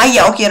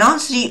 Yeah, okay,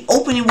 round 3,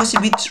 opening was a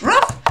bit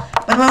rough,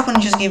 but my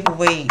opponent just gave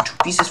away 2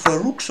 pieces for a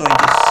rook, so I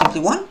just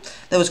simply won.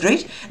 That was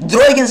great.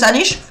 Draw against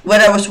Anish,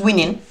 where I was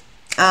winning,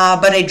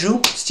 but I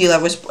drew. Still, I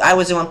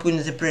was the one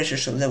putting the pressure,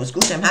 so that was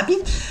good. I'm happy.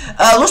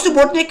 Lost to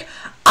Bortnik.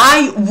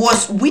 I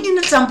was winning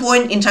at some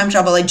point. In time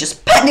trouble, I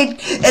just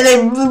panicked, and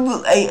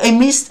I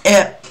missed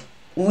a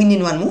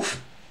winning one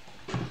move.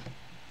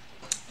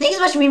 Thanks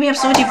so much, Mimi. I'm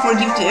sorry for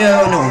gifting.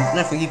 No,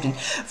 not for gifting.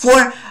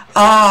 For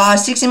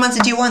 16 months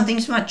at T1.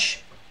 Thanks so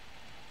much.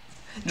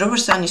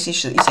 Drover's son is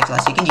a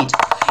classic, indeed.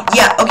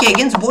 Yeah, okay,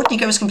 against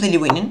Bortnik I was completely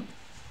winning.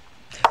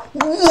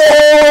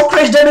 Whoa,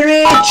 crash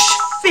damage!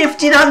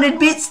 1500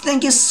 bits,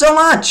 thank you so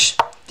much!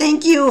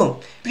 Thank you,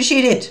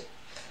 appreciate it.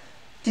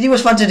 Today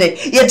was fun today.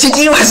 Yeah,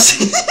 today was,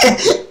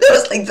 that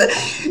was like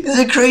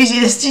the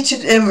craziest teacher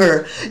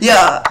ever.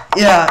 Yeah,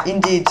 yeah,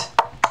 indeed.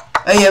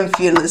 I am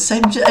fearless. I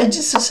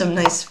just saw some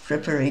nice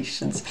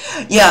preparations.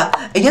 Yeah,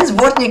 against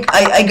Bortnik,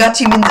 I got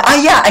him in.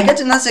 Yeah, I got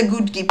another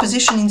good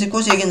position in the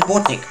cozy against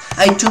Bortnik.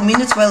 I had 2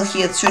 minutes while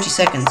he had 30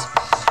 seconds.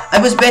 I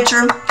was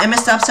better. I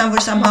messed up somewhere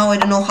somehow. I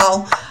don't know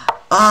how.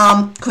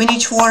 Queen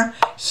h4.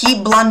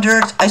 He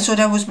blundered. I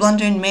thought I was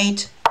blundering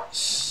mate.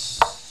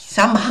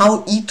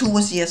 Somehow e2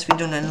 was, yes, we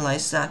don't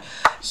analyze that.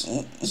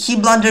 He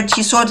blundered.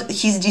 He thought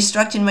he's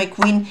distracting my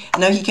queen.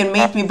 And now he can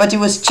mate me, but it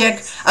was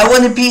check. I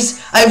won a piece.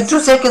 I have 2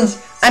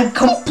 seconds. I'm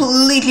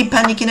completely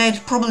panicking. I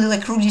had probably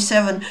like rook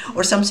g7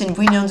 or something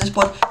winning on the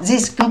spot.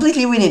 This,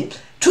 completely winning.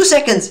 2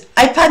 seconds.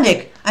 I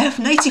panic. I have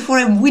knight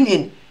c4. I'm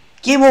winning.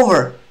 Game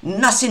over.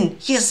 Nothing.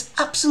 He has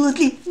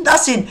absolutely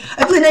nothing.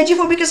 I play knight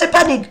g4 because I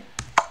panic.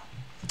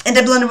 And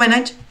I blunder my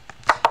knight.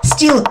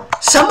 Still,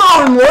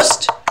 somehow I'm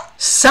lost.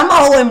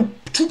 Somehow I'm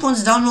 2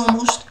 pawns down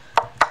almost.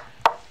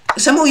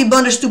 Somehow he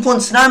blunders 2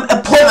 pawns. Now I'm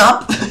a pawn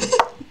up.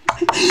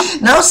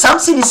 Now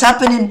something is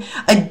happening.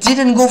 I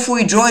didn't go for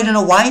a draw. I don't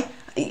know why.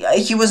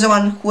 He was the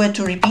one who had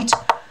to repeat.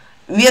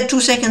 We had 2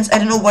 seconds. I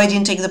don't know why I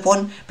didn't take the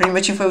pawn. Pretty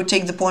much if I would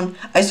take the pawn,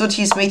 I thought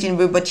he's mating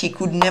me, but he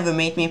could never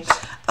mate me.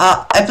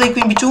 I played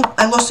queen b2.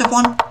 I lost the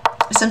pawn.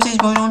 Something is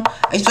going on.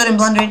 I thought I'm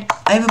blundering.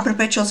 I have a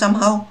perpetual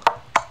somehow.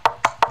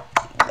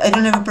 I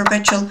don't have a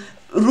perpetual.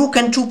 Rook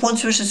and 2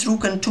 pawns versus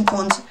rook and 2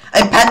 pawns.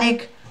 I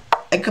panic.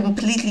 I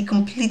completely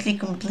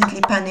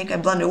panic. I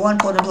blunder 1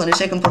 pawn. I blunder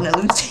 2nd pawn. I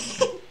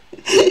lose.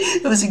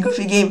 It was a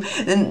goofy game.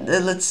 Then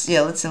let's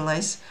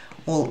analyze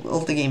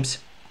all the games.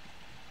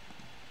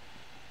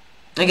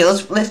 Okay,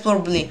 let's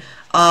probably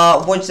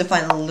watch the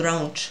final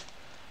round.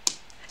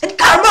 And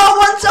Karma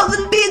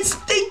 1000 bits.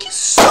 Thank you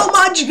so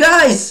much,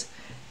 guys.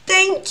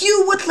 Thank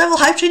you. What level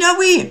hype train are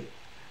we?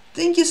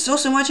 Thank you so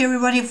much,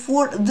 everybody,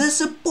 for the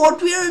support.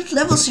 We are at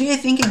level 3, I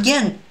think,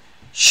 again.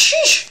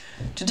 Sheesh.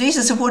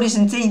 Today's support is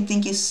insane.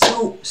 Thank you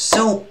so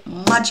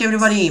much,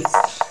 everybody.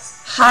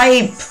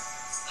 Hype.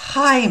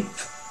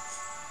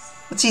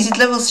 Let's see, is it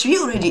level 3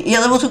 already?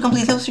 Yeah, level 2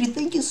 complete, level 3.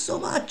 Thank you so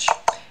much,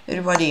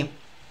 everybody.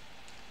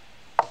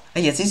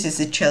 Yes, this is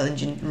a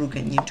challenging rook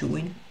I need to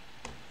win.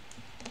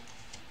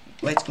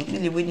 White's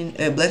completely winning.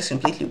 Black's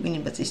completely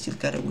winning, but they still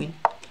gotta win.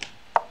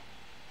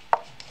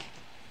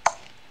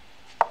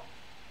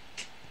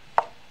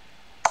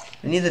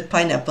 We need that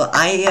pineapple.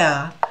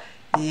 Yeah.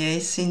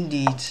 Yes,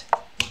 indeed.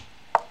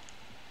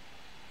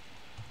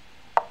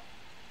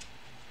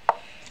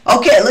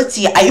 Okay, let's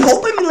see. I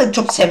hope I'm in like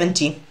top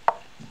 70.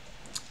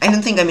 I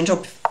don't think I'm in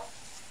top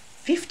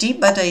 50,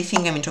 but I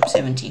think I'm in top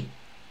 70.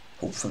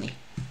 Hopefully.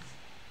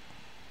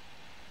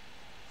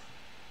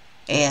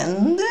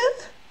 And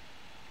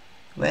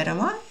where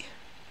am I?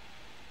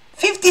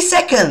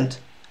 52nd.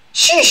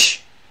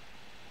 Sheesh.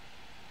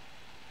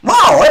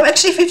 Wow, I'm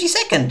actually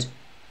 52nd.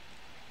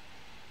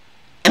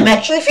 I'm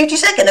actually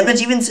 52nd. I'm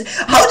not even.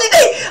 How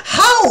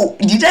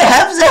did I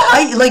have the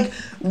high? Like,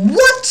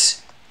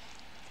 what?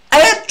 I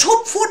had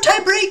top 4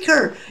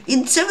 tiebreaker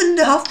in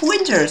 7.5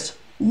 pointers.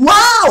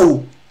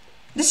 Wow!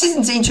 This is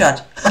insane,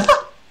 chat.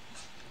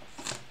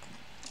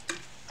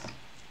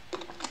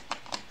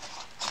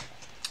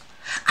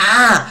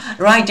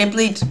 Right. I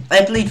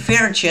played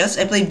fair chess.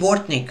 I played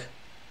Bortnik.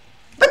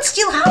 But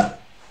still, how?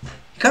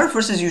 Curve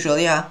versus usual.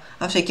 Yeah.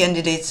 After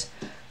candidates,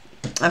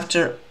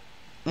 after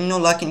no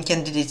luck in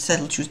candidates,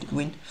 Titled Tuesday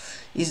win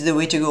is the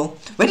way to go.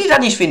 Where did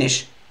Anish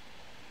finish?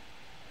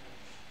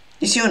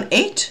 Is he on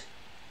 8?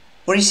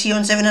 Or is he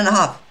on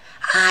 7.5?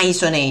 Ah,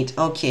 he's on 8.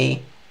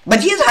 Okay.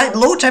 But he has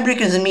lower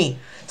tiebreakers than me.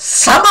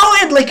 Somehow I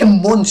had like a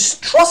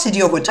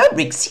monstrosity of a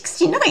tiebreak.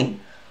 69.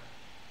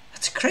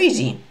 That's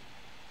crazy.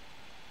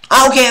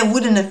 Ah, okay, I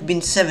wouldn't have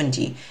been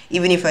 70,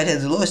 even if I had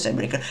the lowest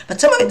tiebreaker. But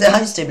somehow I had the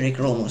highest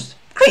tiebreaker almost.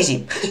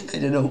 Crazy. I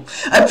don't know.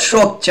 I'm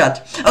shocked,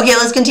 chat. Okay,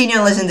 let's continue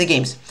analyzing the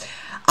games.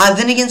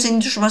 Then against an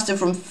Grandmaster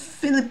from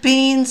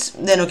Philippines.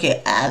 Then,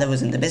 okay, that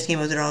wasn't the best game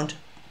of the round.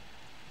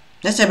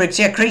 That's tiebreaks,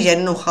 yeah, crazy. I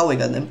don't know how I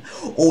got them.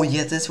 Oh,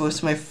 yeah, this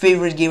was my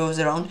favorite game of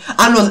the round.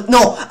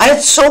 No, I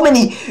had so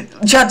many,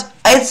 chat,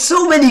 I had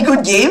so many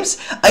good games.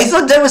 I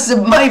thought that was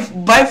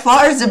by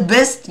far the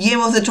best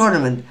game of the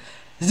tournament.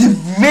 The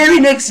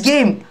very next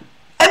game,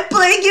 I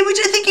play a game which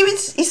I think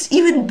is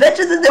even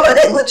better than the one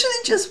I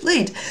literally just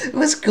played. It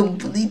was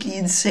completely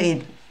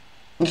insane.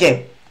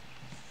 Okay.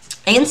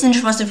 Against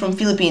Grandmaster from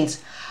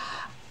Philippines.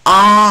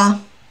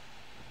 Let's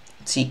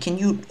see, can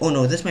you... Oh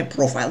no, that's my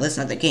profile, that's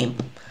not the game.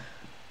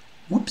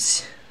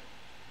 Whoops.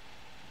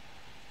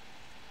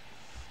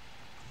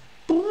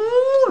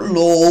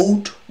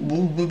 Load.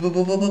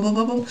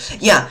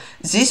 Yeah,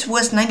 this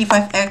was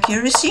 95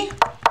 accuracy.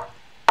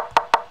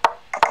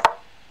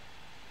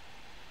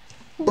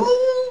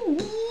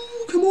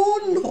 Come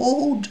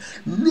on,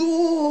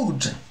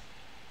 load.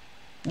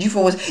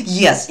 G4 was...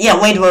 Yes, yeah,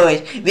 wait.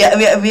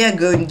 We are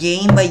going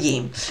game by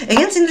game.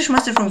 Against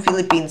Grandmaster from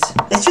Philippines.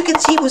 As you can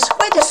see, it was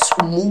quite a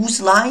smooth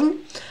line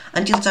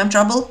until time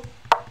trouble.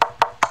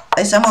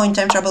 I somehow in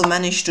time trouble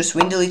managed to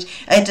swindle it.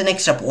 I had an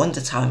extra pawn,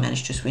 that's how I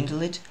managed to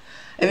swindle it.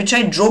 Have you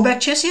tried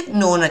drawback chess yet?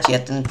 No, not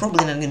yet, and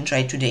probably not gonna try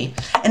it today.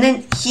 And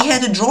then he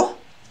had a draw,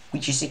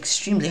 which is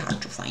extremely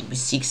hard to find with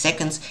 6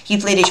 seconds. He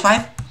played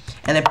h5,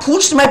 and I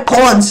pushed my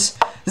pawns.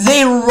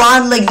 They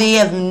run like they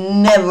have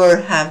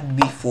never had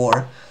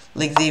before.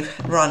 Like they've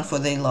run for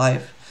their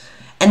life.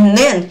 And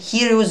then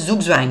here was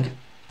Zugzwang.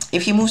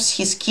 If he moves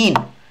his king,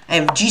 I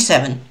have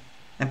g7.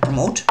 I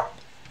promote.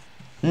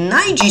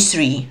 Knight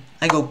g3.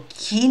 I go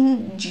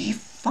king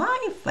g5,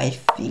 I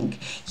think.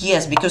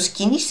 Yes, because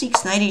king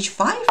e6, knight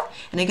h5,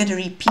 and I get a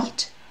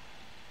repeat.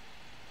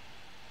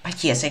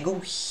 But yes, I go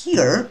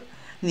here.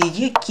 The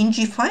idea king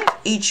g5,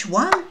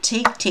 h1,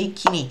 take,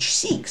 king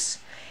h6.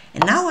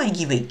 And now I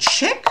give a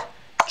check.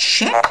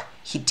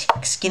 He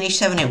takes king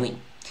h7, I win.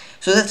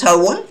 So that's how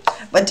I won.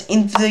 But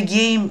in the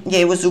game, yeah,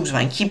 it was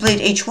Zugzwang. He played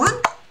h1.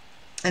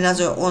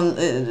 Another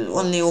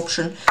only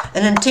option,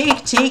 and then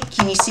take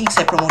king e6.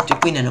 I promote the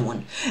queen and I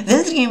won.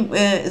 Then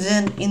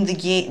in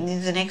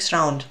the next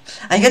round,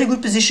 I got a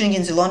good position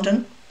against the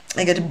London.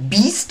 I got a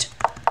beast.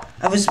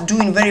 I was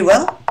doing very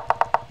well.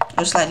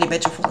 I was slightly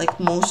better for like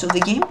most of the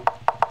game.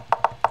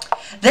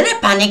 Then I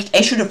panicked.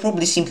 I should have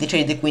probably simply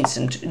traded the queens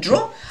and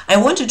draw. I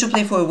wanted to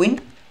play for a win.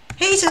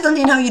 Hey,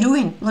 Setlandin, how you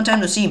doing? Long time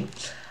no see.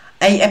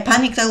 I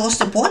panicked, I lost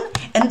the pawn,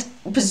 and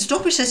the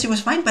stopper says it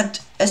was fine,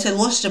 but as I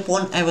lost the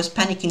pawn, I was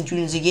panicking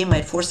during the game. I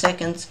had 4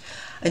 seconds.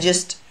 I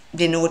just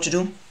didn't know what to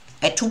do.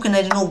 I took, and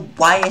I don't know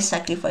why I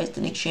sacrificed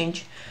an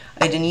exchange.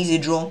 I had an easy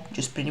draw,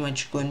 just pretty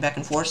much going back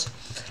and forth.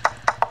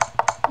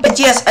 But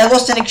yes, I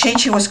lost an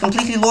exchange. He was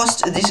completely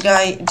lost. This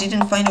guy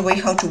didn't find a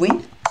way how to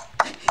win.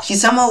 He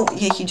somehow,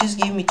 yeah, he just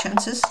gave me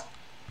chances.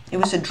 It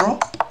was a draw.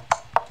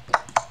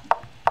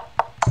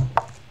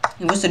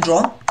 It was a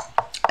draw.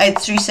 I had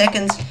 3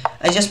 seconds.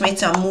 I just made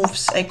some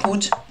moves I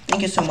could.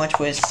 Thank you so much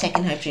for a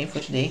second hype train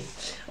for today.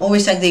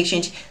 Always sack the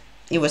exchange.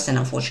 It was an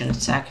unfortunate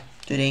sack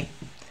today.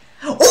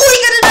 Oh, I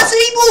got another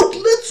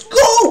emote! Let's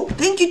go!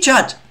 Thank you,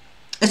 chat.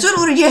 I thought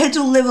already I had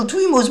to level 2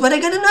 emotes, but I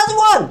got another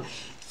one.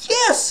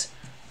 Yes!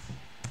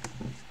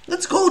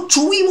 Let's go. 2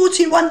 emotes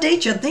in one day,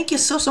 chat. Thank you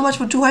so much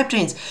for 2 hype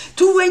trains.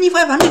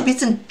 2,500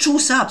 bits and 2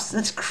 subs.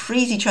 That's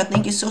crazy, chat.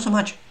 Thank you so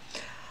much.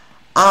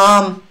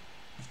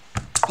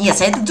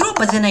 Yes, I had to draw,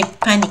 but then I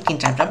panicked in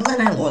time trouble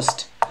and I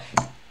lost.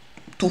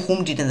 To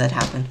whom didn't that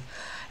happen?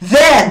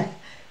 Then,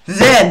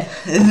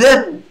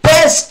 the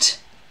best,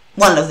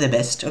 one of the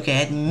best, okay, I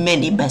had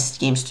many best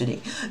games today.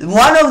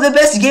 One of the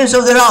best games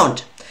of the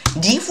round.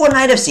 d4,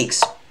 knight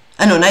f6.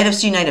 No, knight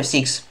f3, knight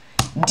f6.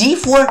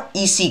 d4,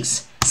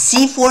 e6.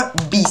 c4,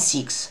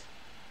 b6.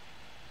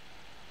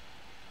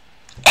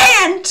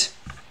 And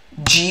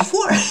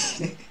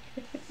g4.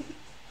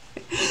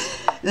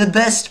 The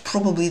best,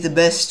 probably the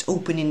best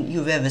opening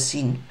you've ever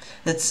seen.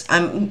 It's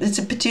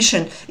a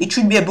petition. It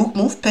should be a book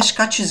move,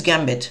 PeshkaCh's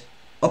Gambit.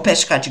 Or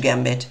PeshkaCh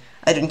Gambit.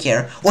 I don't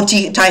care. Or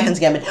Tykhon's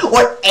Gambit.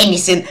 Or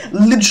anything.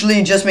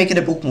 Literally just make it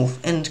a book move.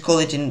 And call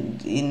it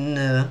in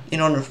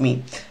honor of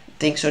me.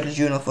 Thanks, Titled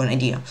Tuesday for an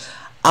idea.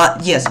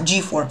 Yes,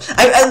 g4.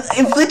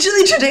 I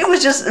literally today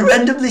was just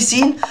randomly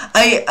seen.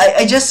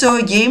 I just saw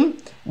a game,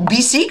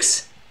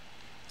 b6.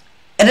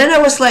 And then I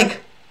was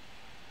like,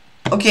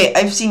 okay,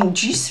 I've seen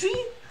g3.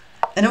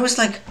 And I was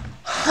like,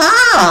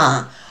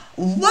 huh,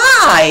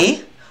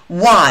 why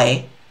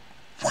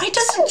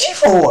doesn't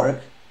g4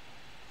 work?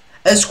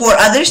 Score,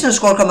 there's no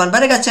score command,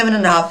 but I got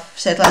 7.5,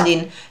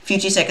 Setlandin,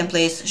 52nd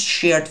place,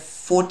 shared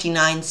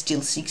 49,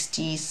 still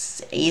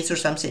 68 or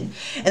something.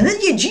 And then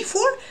yeah,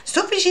 g4,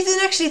 stoppage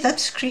isn't actually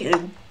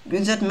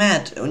that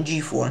mad on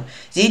g4.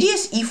 The idea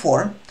is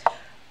e4,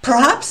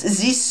 Perhaps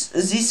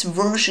this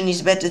version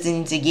is better than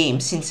in the game,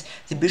 since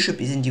the bishop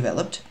isn't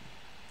developed,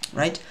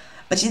 right?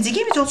 But in the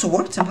game it also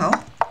worked somehow.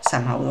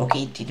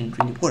 Okay, it didn't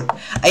really work.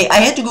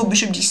 I had to go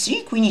bishop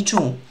d3, queen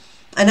e2.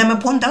 And I'm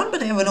a pawn down,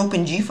 but I have an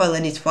open g file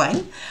and it's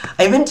fine.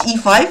 I went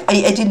e5.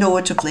 I didn't know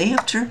what to play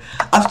after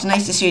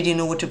knight c3. I didn't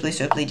know what to play,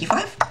 so I played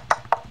e5.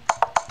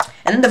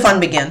 And then the fun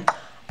began.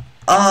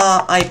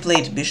 I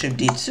played bishop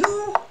d2.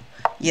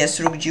 Yes,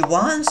 rook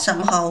g1.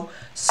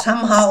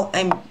 Somehow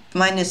I'm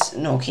minus.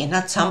 No, okay,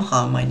 not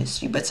somehow I'm minus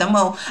 3, but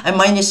somehow I'm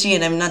minus 3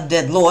 and I'm not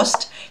dead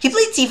lost. He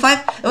played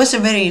c5. It was a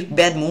very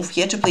bad move.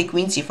 He had to play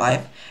queen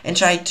c5 and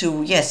try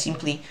to,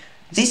 simply.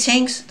 This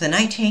hangs, the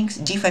knight hangs,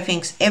 d5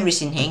 hangs,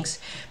 everything hangs.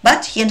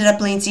 But he ended up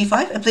playing c5.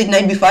 I played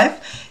knight b5.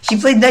 He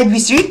played knight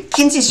b3,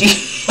 king c3.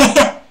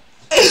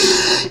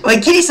 My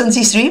king is on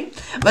c3.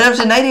 But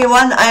after knight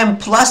a1, I am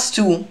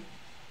 +2.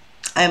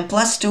 I am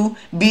 +2.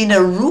 Being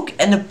a rook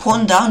and a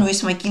pawn down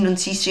with my king on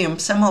c3, I'm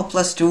somehow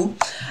 +2.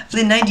 I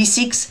played knight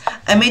d6.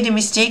 I made a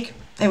mistake.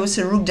 I was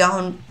a rook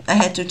down. I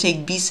had to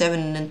take b7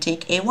 and then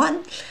take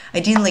a1. I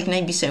didn't like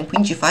knight b7,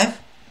 queen g5.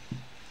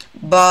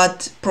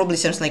 But probably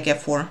something like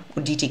f4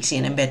 or d takes c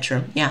and I'm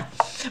better, yeah.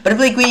 But I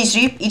play queen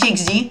e3, e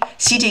takes d,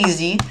 c takes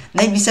d,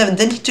 knight b7,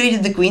 then he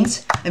traded the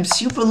queens. I'm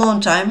super low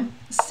on time.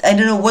 I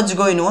don't know what's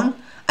going on.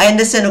 I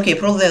understand, okay,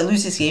 probably I'll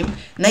lose this game.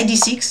 Knight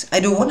d6, I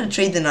don't want to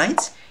trade the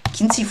knights.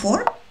 King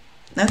c4,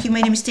 now he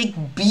made a mistake,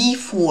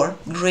 b4,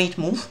 great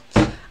move.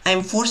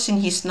 I'm forcing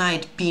his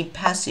knight being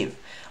passive.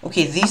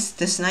 Okay,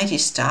 this knight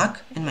is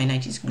stuck, and my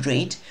knight is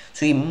great,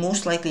 so he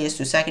most likely has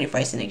to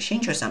sacrifice an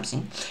exchange or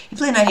something. He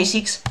played knight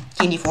a6,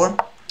 king d4,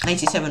 knight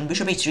c7,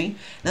 bishop a3.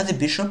 Now the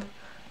bishop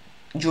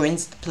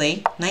joins the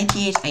play. Knight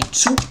e8, I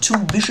took to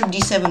bishop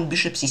d7,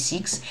 bishop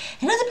c6,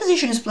 and now the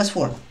position is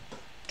 +4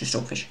 to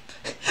Stokefish.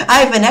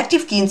 I have an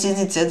active king since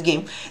its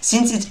endgame.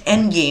 Since its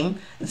endgame,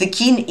 the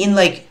king in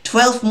like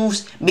 12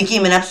 moves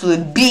became an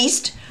absolute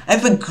beast. I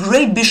have a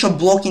great bishop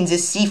block in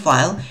this c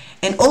file.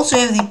 And also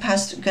have the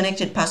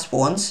connected passed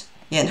pawns.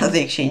 Yeah, now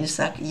the exchange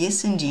suck.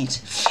 Yes, indeed.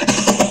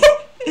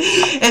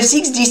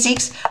 f6,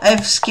 d6. I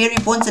have scary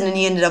pawns, and then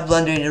he ended up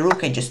blundering a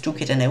rook. I just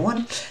took it and I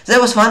won. So that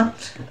was fun.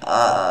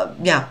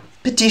 Yeah,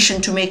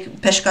 petition to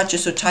make PeshkaCh,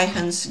 so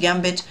Tykhon's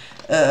gambit,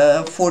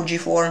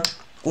 4g4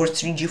 or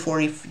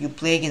 3g4 if you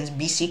play against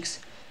b6.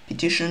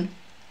 Petition.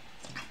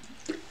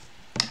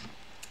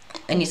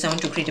 I need someone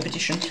to create a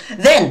petition.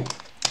 Then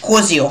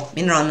koncheto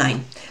in round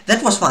 9.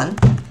 That was fun.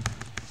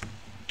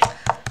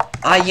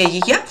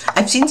 Yeah.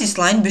 I've seen this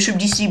line, bishop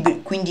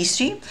d3, queen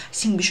d3. I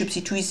think bishop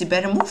c2 is the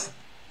better move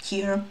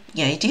here.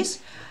 Yeah, it is.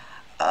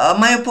 But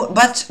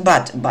that's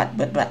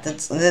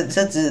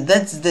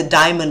the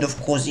diamond of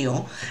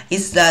koncheto,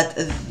 is that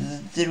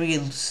there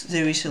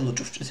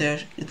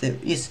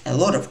is a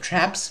lot of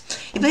traps.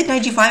 He played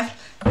knight g5,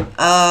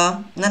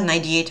 not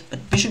knight d8,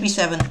 but bishop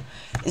e7.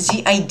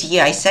 The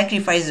idea, I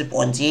sacrifice the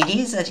pawn. The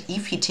idea is that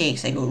if he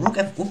takes, I go rook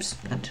f. Oops,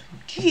 not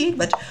g8,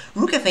 but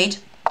rook f8,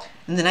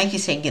 and the knight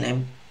is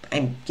hanging.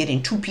 I'm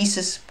getting two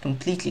pieces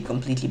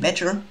completely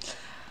better.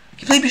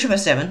 He played bishop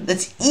f7.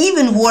 That's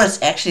even worse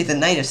actually than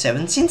knight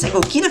f7. Since I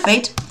go king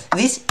f8,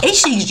 this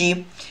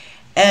h6g,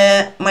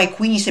 my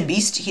queen is a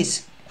beast.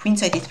 His queen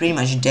side is pretty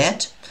much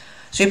dead.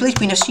 So he plays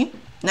queen f3.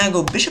 Now I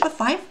go bishop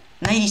f5,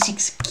 knight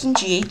e6, king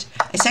g8.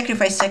 I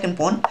sacrifice second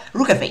pawn,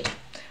 rook f8.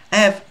 I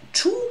have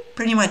two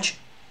pretty much,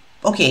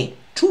 okay,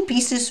 two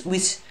pieces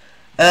with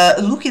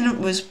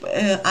looking with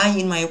eye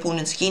in my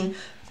opponent's king,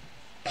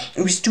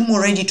 with two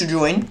more ready to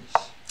join.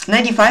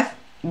 Knight e5,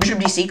 bishop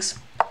d6,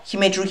 he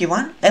made rook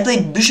e1, I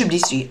played bishop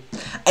d3.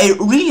 I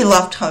really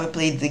loved how I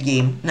played the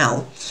game.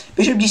 Now,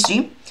 bishop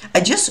d3,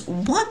 I just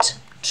want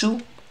to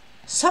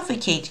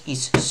suffocate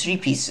his 3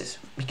 pieces,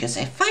 because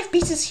I have 5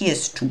 pieces, he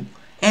has 2,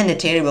 and a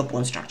terrible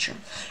pawn structure.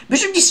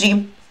 Bishop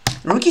d3,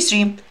 rook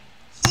e3,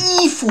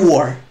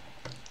 e4,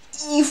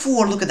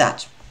 look at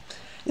that.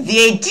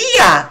 The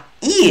idea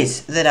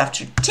is that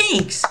after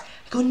takes, I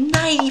go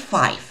knight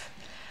e5.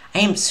 I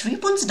am 3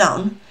 pawns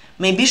down.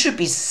 My bishop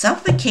is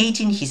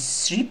suffocating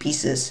his 3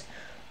 pieces.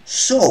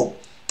 So,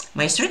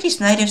 my threat is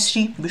knight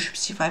f3, bishop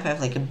c5. I have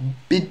like a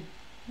bit,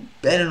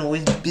 I don't know,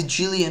 it's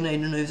bajillion. I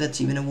don't know if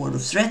that's even a word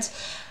of threats.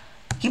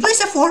 He plays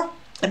f4.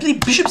 I play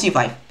bishop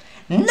c5.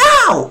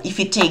 Now, if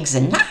he takes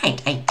the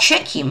knight, I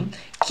check him.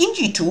 King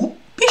g2,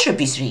 bishop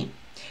e3.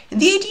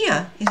 And the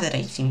idea is that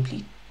I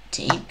simply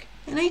take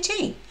and I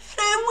take. And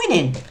I am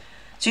winning.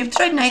 So you've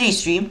tried knight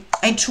a3.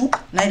 I took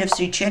knight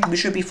f3 check,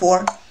 bishop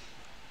e4,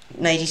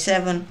 knight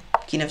e7.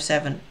 King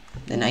f7,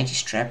 the knight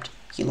is trapped.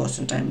 He lost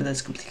some time, but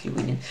that's completely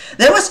winning.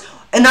 That was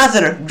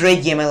another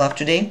great game I loved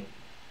today.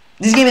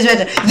 This game is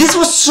better. This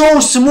was so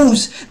smooth.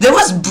 That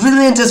was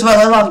brilliant as well.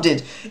 I loved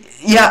it.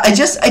 Yeah, I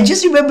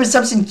just remember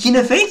something king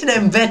f8 and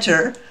I'm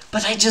better,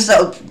 but I just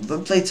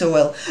played so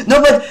well. No,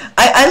 but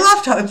I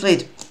loved how I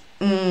played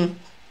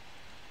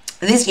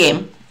this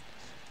game.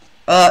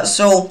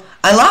 So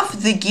I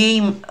loved the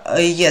game.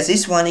 Yes,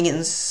 this one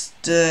against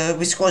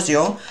with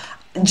koncheto.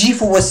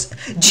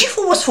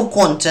 G4 was for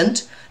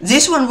content.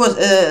 This one was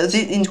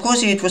in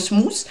koncheto it was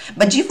smooth,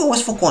 but G4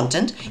 was for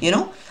content, you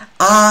know.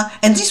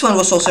 And this one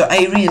was also,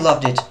 I really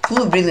loved it,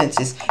 full of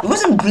brilliances. It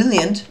wasn't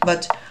brilliant,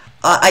 but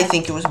I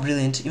think it was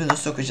brilliant, even though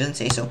Stockers didn't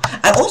say so.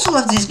 I also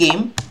love this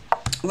game,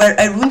 where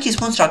I ruined his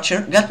pawn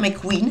structure, got my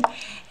queen,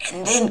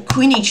 and then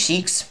queen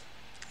h6.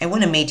 I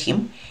want to mate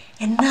him,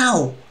 and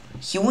now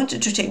he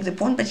wanted to take the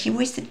pawn, but he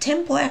wasted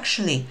tempo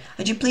actually.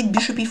 I just played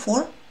bishop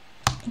e4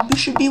 and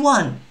bishop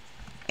b1.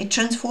 I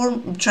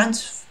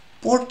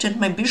transported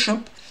my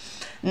bishop.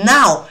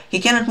 Now he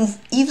cannot move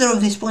either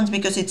of these pawns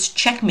because it's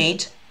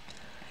checkmate.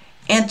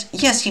 And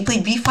yes, he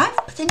played b5,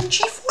 but then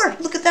g4.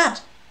 Look at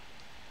that.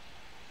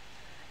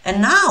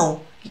 And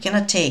now he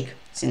cannot take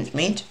since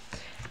mate.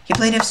 He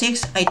played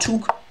f6. I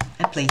took.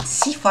 I played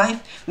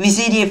c5.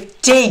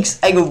 Vizidiev takes.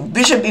 I go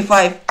bishop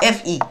e5,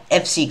 fe,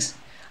 f6.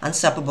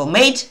 Unstoppable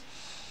mate.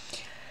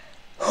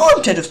 Oh,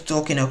 I'm tired of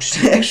talking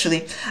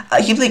actually.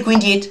 He played queen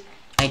d8.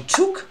 I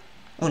took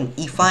on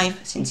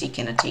e5 since he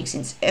cannot take,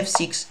 since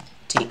f6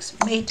 takes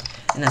mate.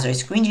 And as I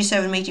was queen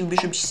g7 mating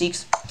bishop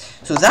g6.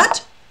 So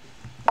that.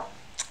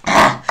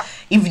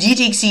 If d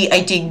takes e,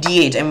 I take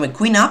d8. I'm a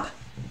queen up.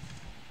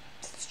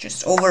 It's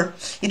just over.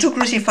 He took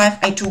rook c5.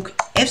 I took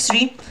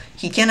f3.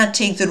 He cannot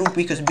take the rook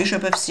because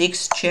bishop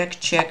f6, check,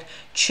 check,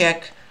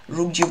 check,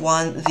 rook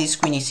g1, this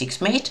queen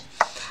e6 mate.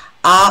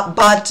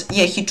 But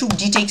yeah, he took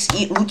d takes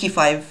e, rook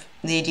e5.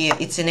 The idea,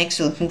 it's an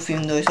excellent move,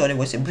 even though I thought it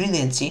was a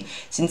brilliancy,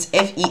 since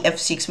fe,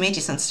 f6 mate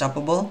is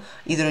unstoppable,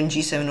 either on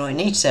g7 or on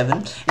h7.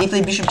 And he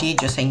played bishop d8,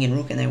 just hanging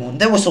rook, and I won.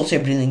 That was also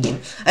a brilliant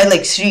game. I had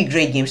like 3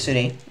 great games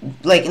today.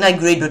 Like, not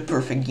great, but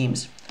perfect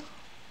games.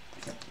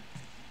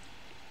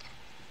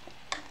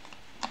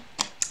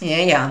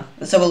 Yeah.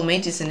 Double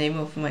mate is the name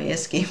of my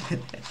S game.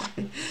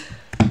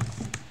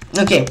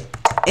 Okay.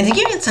 In the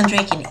game in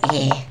Sandraken,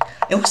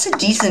 it was a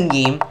decent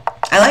game.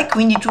 I like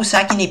queen d2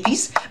 sacking a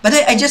piece, but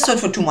I just thought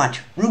for too much.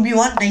 Rook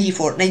b1, knight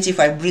e4, knight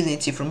c5,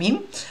 brilliancy from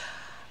him.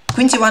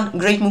 Queen c1,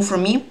 great move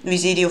from me,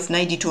 with the idea of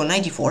knight d2 or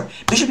knight d4.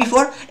 Bishop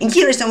e4, and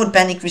here I somewhat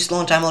panicked with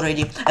long time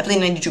already. I played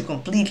knight d2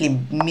 completely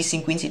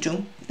missing queen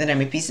c2, then I'm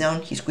a piece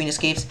down, his queen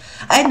escapes.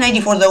 I had knight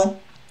d4 though,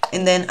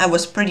 and then I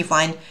was pretty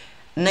fine.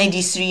 Knight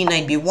d3,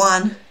 knight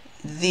b1,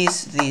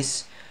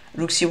 this,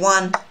 rook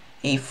c1,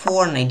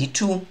 a4, knight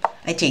d2.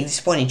 I take this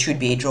pawn, it should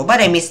be a draw,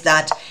 but I missed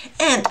that,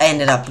 and I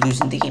ended up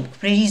losing the game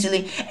pretty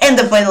easily. And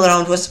the final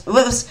round was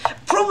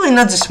probably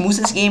not the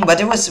smoothest game,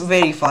 but it was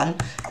very fun.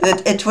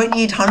 At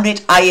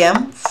 2800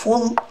 IM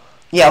full,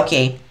 yeah,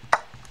 okay.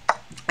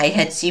 I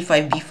had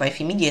c5, b5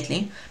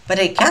 immediately, but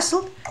I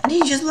castled, and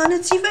he just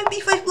landed c5,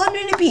 b5,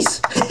 blundering a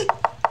piece.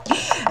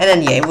 And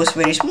then yeah, it was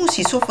very smooth.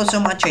 He suffered so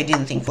much, I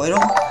didn't think for it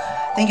all.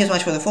 Thank you so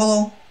much for the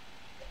follow.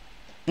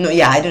 No,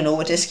 yeah, I don't know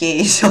what SK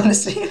is,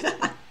 honestly.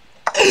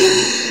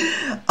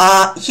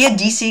 Here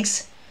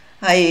d6,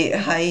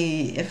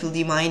 hi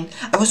FLD mine.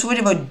 I was worried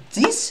about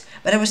this,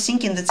 but I was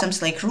thinking that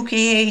something like rook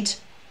a8,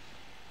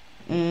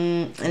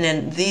 and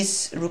then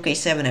this rook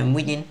a7, I'm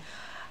winning.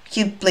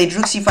 He played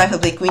rook c5, I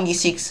played queen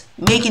d6,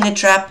 making a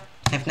trap.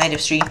 I have knight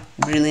f3,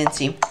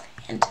 brilliancy,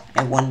 and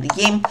I won the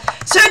game.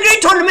 So a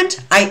great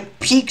tournament. I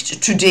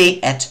peaked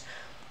today at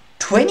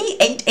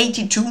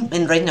 2882,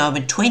 and right now I'm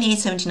at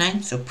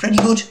 2879, so pretty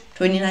good.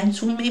 29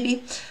 soon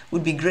maybe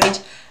would be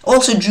great.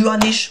 Also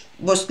Anish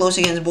was close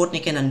against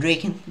Botnik and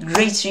Andreken.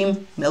 Great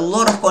stream, a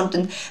lot of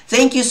content.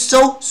 Thank you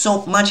so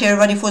much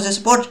everybody for the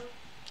support.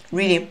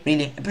 Really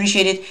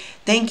appreciate it.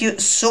 Thank you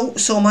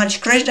so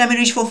much. Crash Damage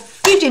reached for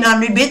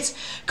 1500 bits,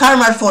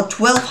 Karmar for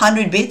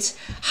 1200 bits,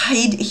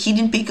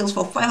 Hidden Pickles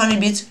for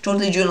 500 bits,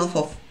 Totally Journal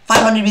for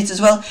 500 bits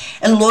as well,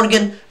 and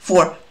Lorgan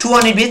for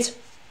 200 bits.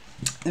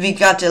 We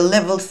got a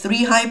level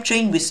 3 hype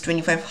train with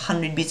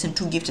 2500 bits and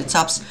 2 gifted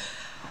subs.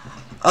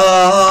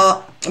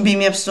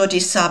 BMF Snotty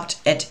subbed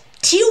at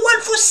tier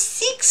 1 for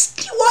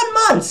 61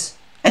 months.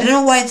 I don't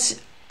know why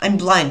I'm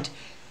blind.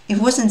 It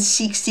wasn't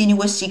 16, it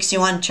was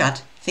 61,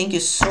 chat. Thank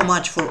you so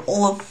much for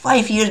over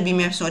 5 years,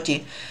 BMF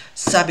Snotty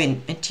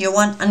subbing at tier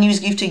 1.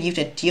 Unused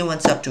gifted tier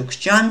 1 sub to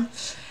Xjan.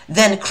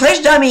 Then Crash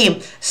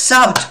Dummy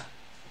subbed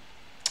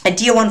at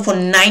tier 1 for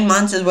 9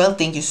 months as well.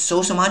 Thank you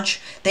so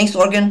much. Thanks,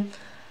 Lorgan.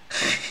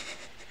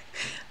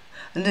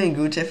 I'm doing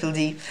good,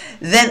 FLD.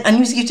 Then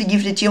Unused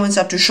gifted tier 1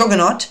 sub to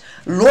Shogunot.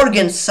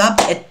 Lorgan subbed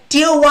at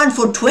tier 1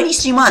 for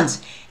 23 months.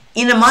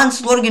 In a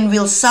month, Lorgan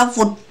will sub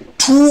for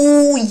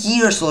 2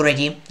 years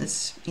already.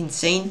 That's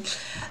insane.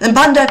 Then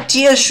Panda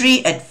tier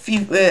 3 at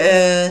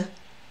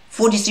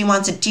 43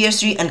 months at tier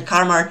 3, and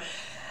Karmar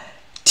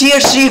tier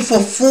 3 for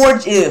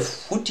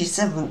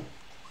 47.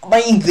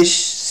 My English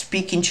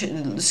speaking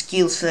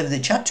skills left the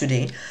chat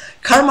today.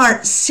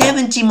 Karmar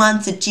 70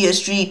 months at tier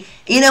 3.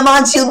 In a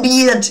month he'll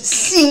be at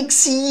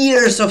 6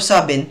 years of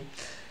subbing.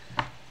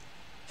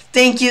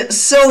 Thank you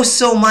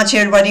so much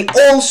everybody.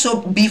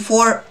 Also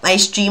before I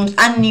streamed,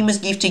 Anonymous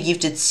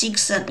gifted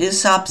 6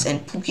 subs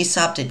and Pookie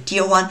subbed at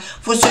tier 1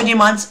 for 30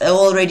 months,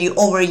 already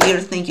over a year.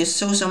 Thank you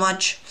so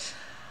much.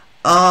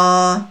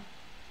 Yeah,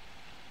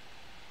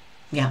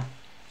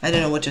 I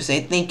don't know what to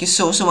say. Thank you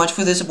so much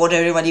for the support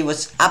everybody. It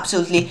was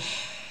absolutely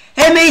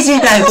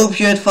amazing. I hope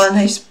you had fun.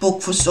 I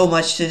spoke for so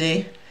much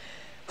today.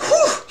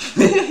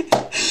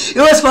 It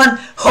was fun.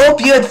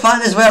 Hope you had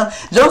fun as well.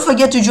 Don't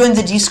forget to join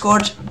the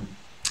Discord.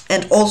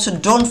 And also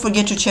don't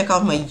forget to check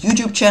out my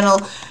YouTube channel,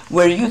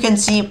 where you can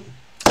see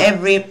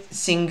every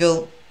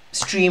single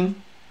stream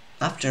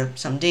after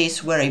some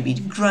days where I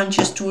beat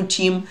Grunches Tour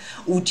Team,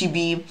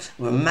 UTB,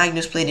 where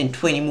Magnus played in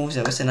 20 moves.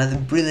 That was another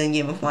brilliant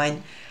game of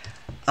mine.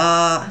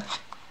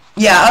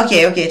 Yeah,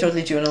 okay,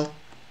 totally journal.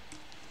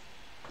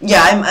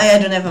 Yeah, I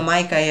don't have a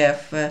mic. I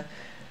have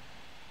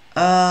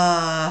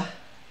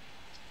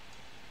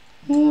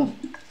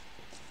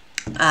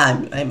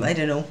I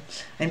don't know.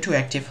 I'm too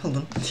active. Hold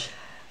on.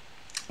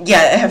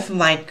 Yeah, I have a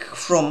mic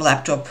from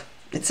laptop.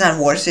 It's not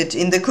worth it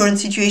in the current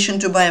situation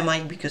to buy a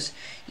mic, because,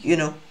 you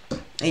know,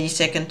 any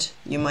second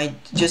you might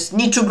just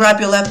need to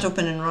grab your laptop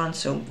and then run.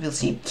 So we'll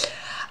see.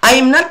 I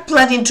am not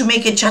planning to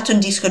make a chat on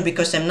Discord,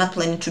 because I'm not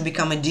planning to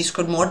become a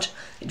Discord mod.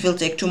 It will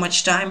take too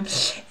much time,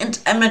 and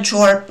I'm not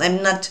sure.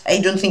 I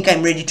don't think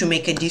I'm ready to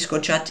make a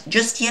Discord chat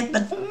just yet,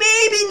 but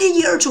maybe in a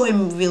year or two I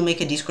will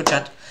make a Discord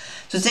chat.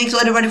 So thanks a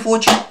lot everybody for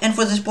watching and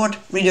for the support.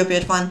 Really hope you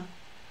had fun.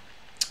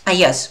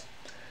 Yes,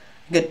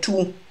 I got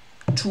two.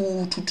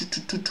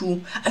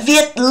 We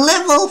had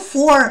level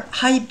 4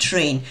 hype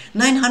train,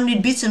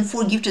 900 bits and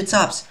 4 gifted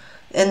subs.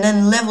 And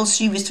then level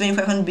 3 with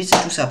 2500 bits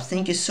and 2 subs.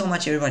 Thank you so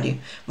much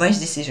everybody. Wise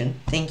decision.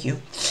 Thank you.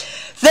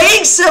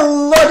 Thanks a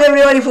lot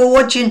everybody for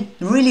watching.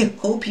 Really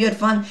hope you had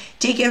fun.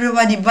 Take care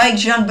everybody. Bye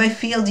John, bye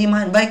FLD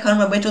Man, bye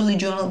Karma, bye Totally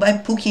Journal, bye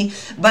Pookie,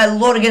 bye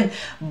Lorgan,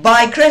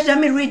 bye Crash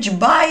Dummy Rich,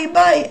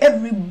 bye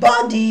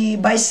everybody,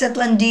 bye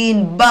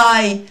Setlandine,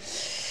 bye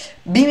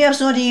Beam Me Up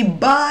Snotty,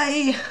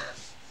 bye.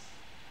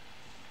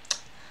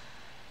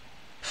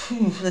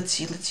 Let's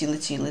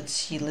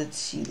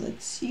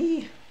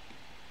see.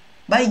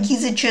 Bye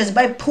Giza Chess,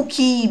 bye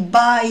Pookie,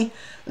 bye.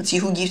 Let's see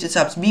who gifted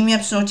subs. Beam Me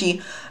Up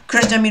Snotty,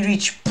 Crash Dummy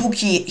Rich,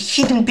 Pookie,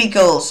 Hidden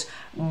Pickles,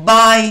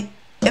 bye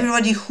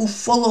everybody who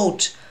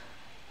followed.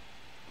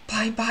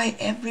 Bye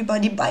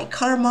everybody, bye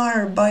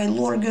Karmar, bye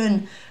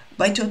Lorgan,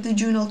 bye Totally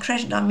Journal,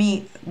 Crash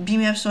Dummy, Beam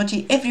Me Up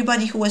Snotty,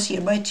 everybody who was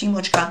here, bye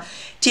Timochka.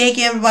 Take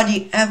care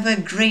everybody, have a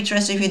great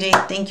rest of your day.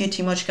 Thank you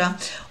Timochka.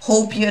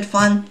 Hope you had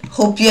fun.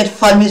 Hope you had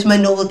fun with my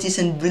novelties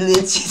and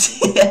brilliances.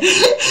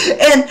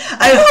 And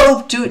I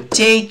hope to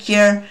take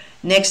care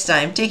next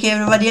time. Take care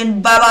everybody,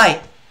 and bye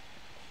bye.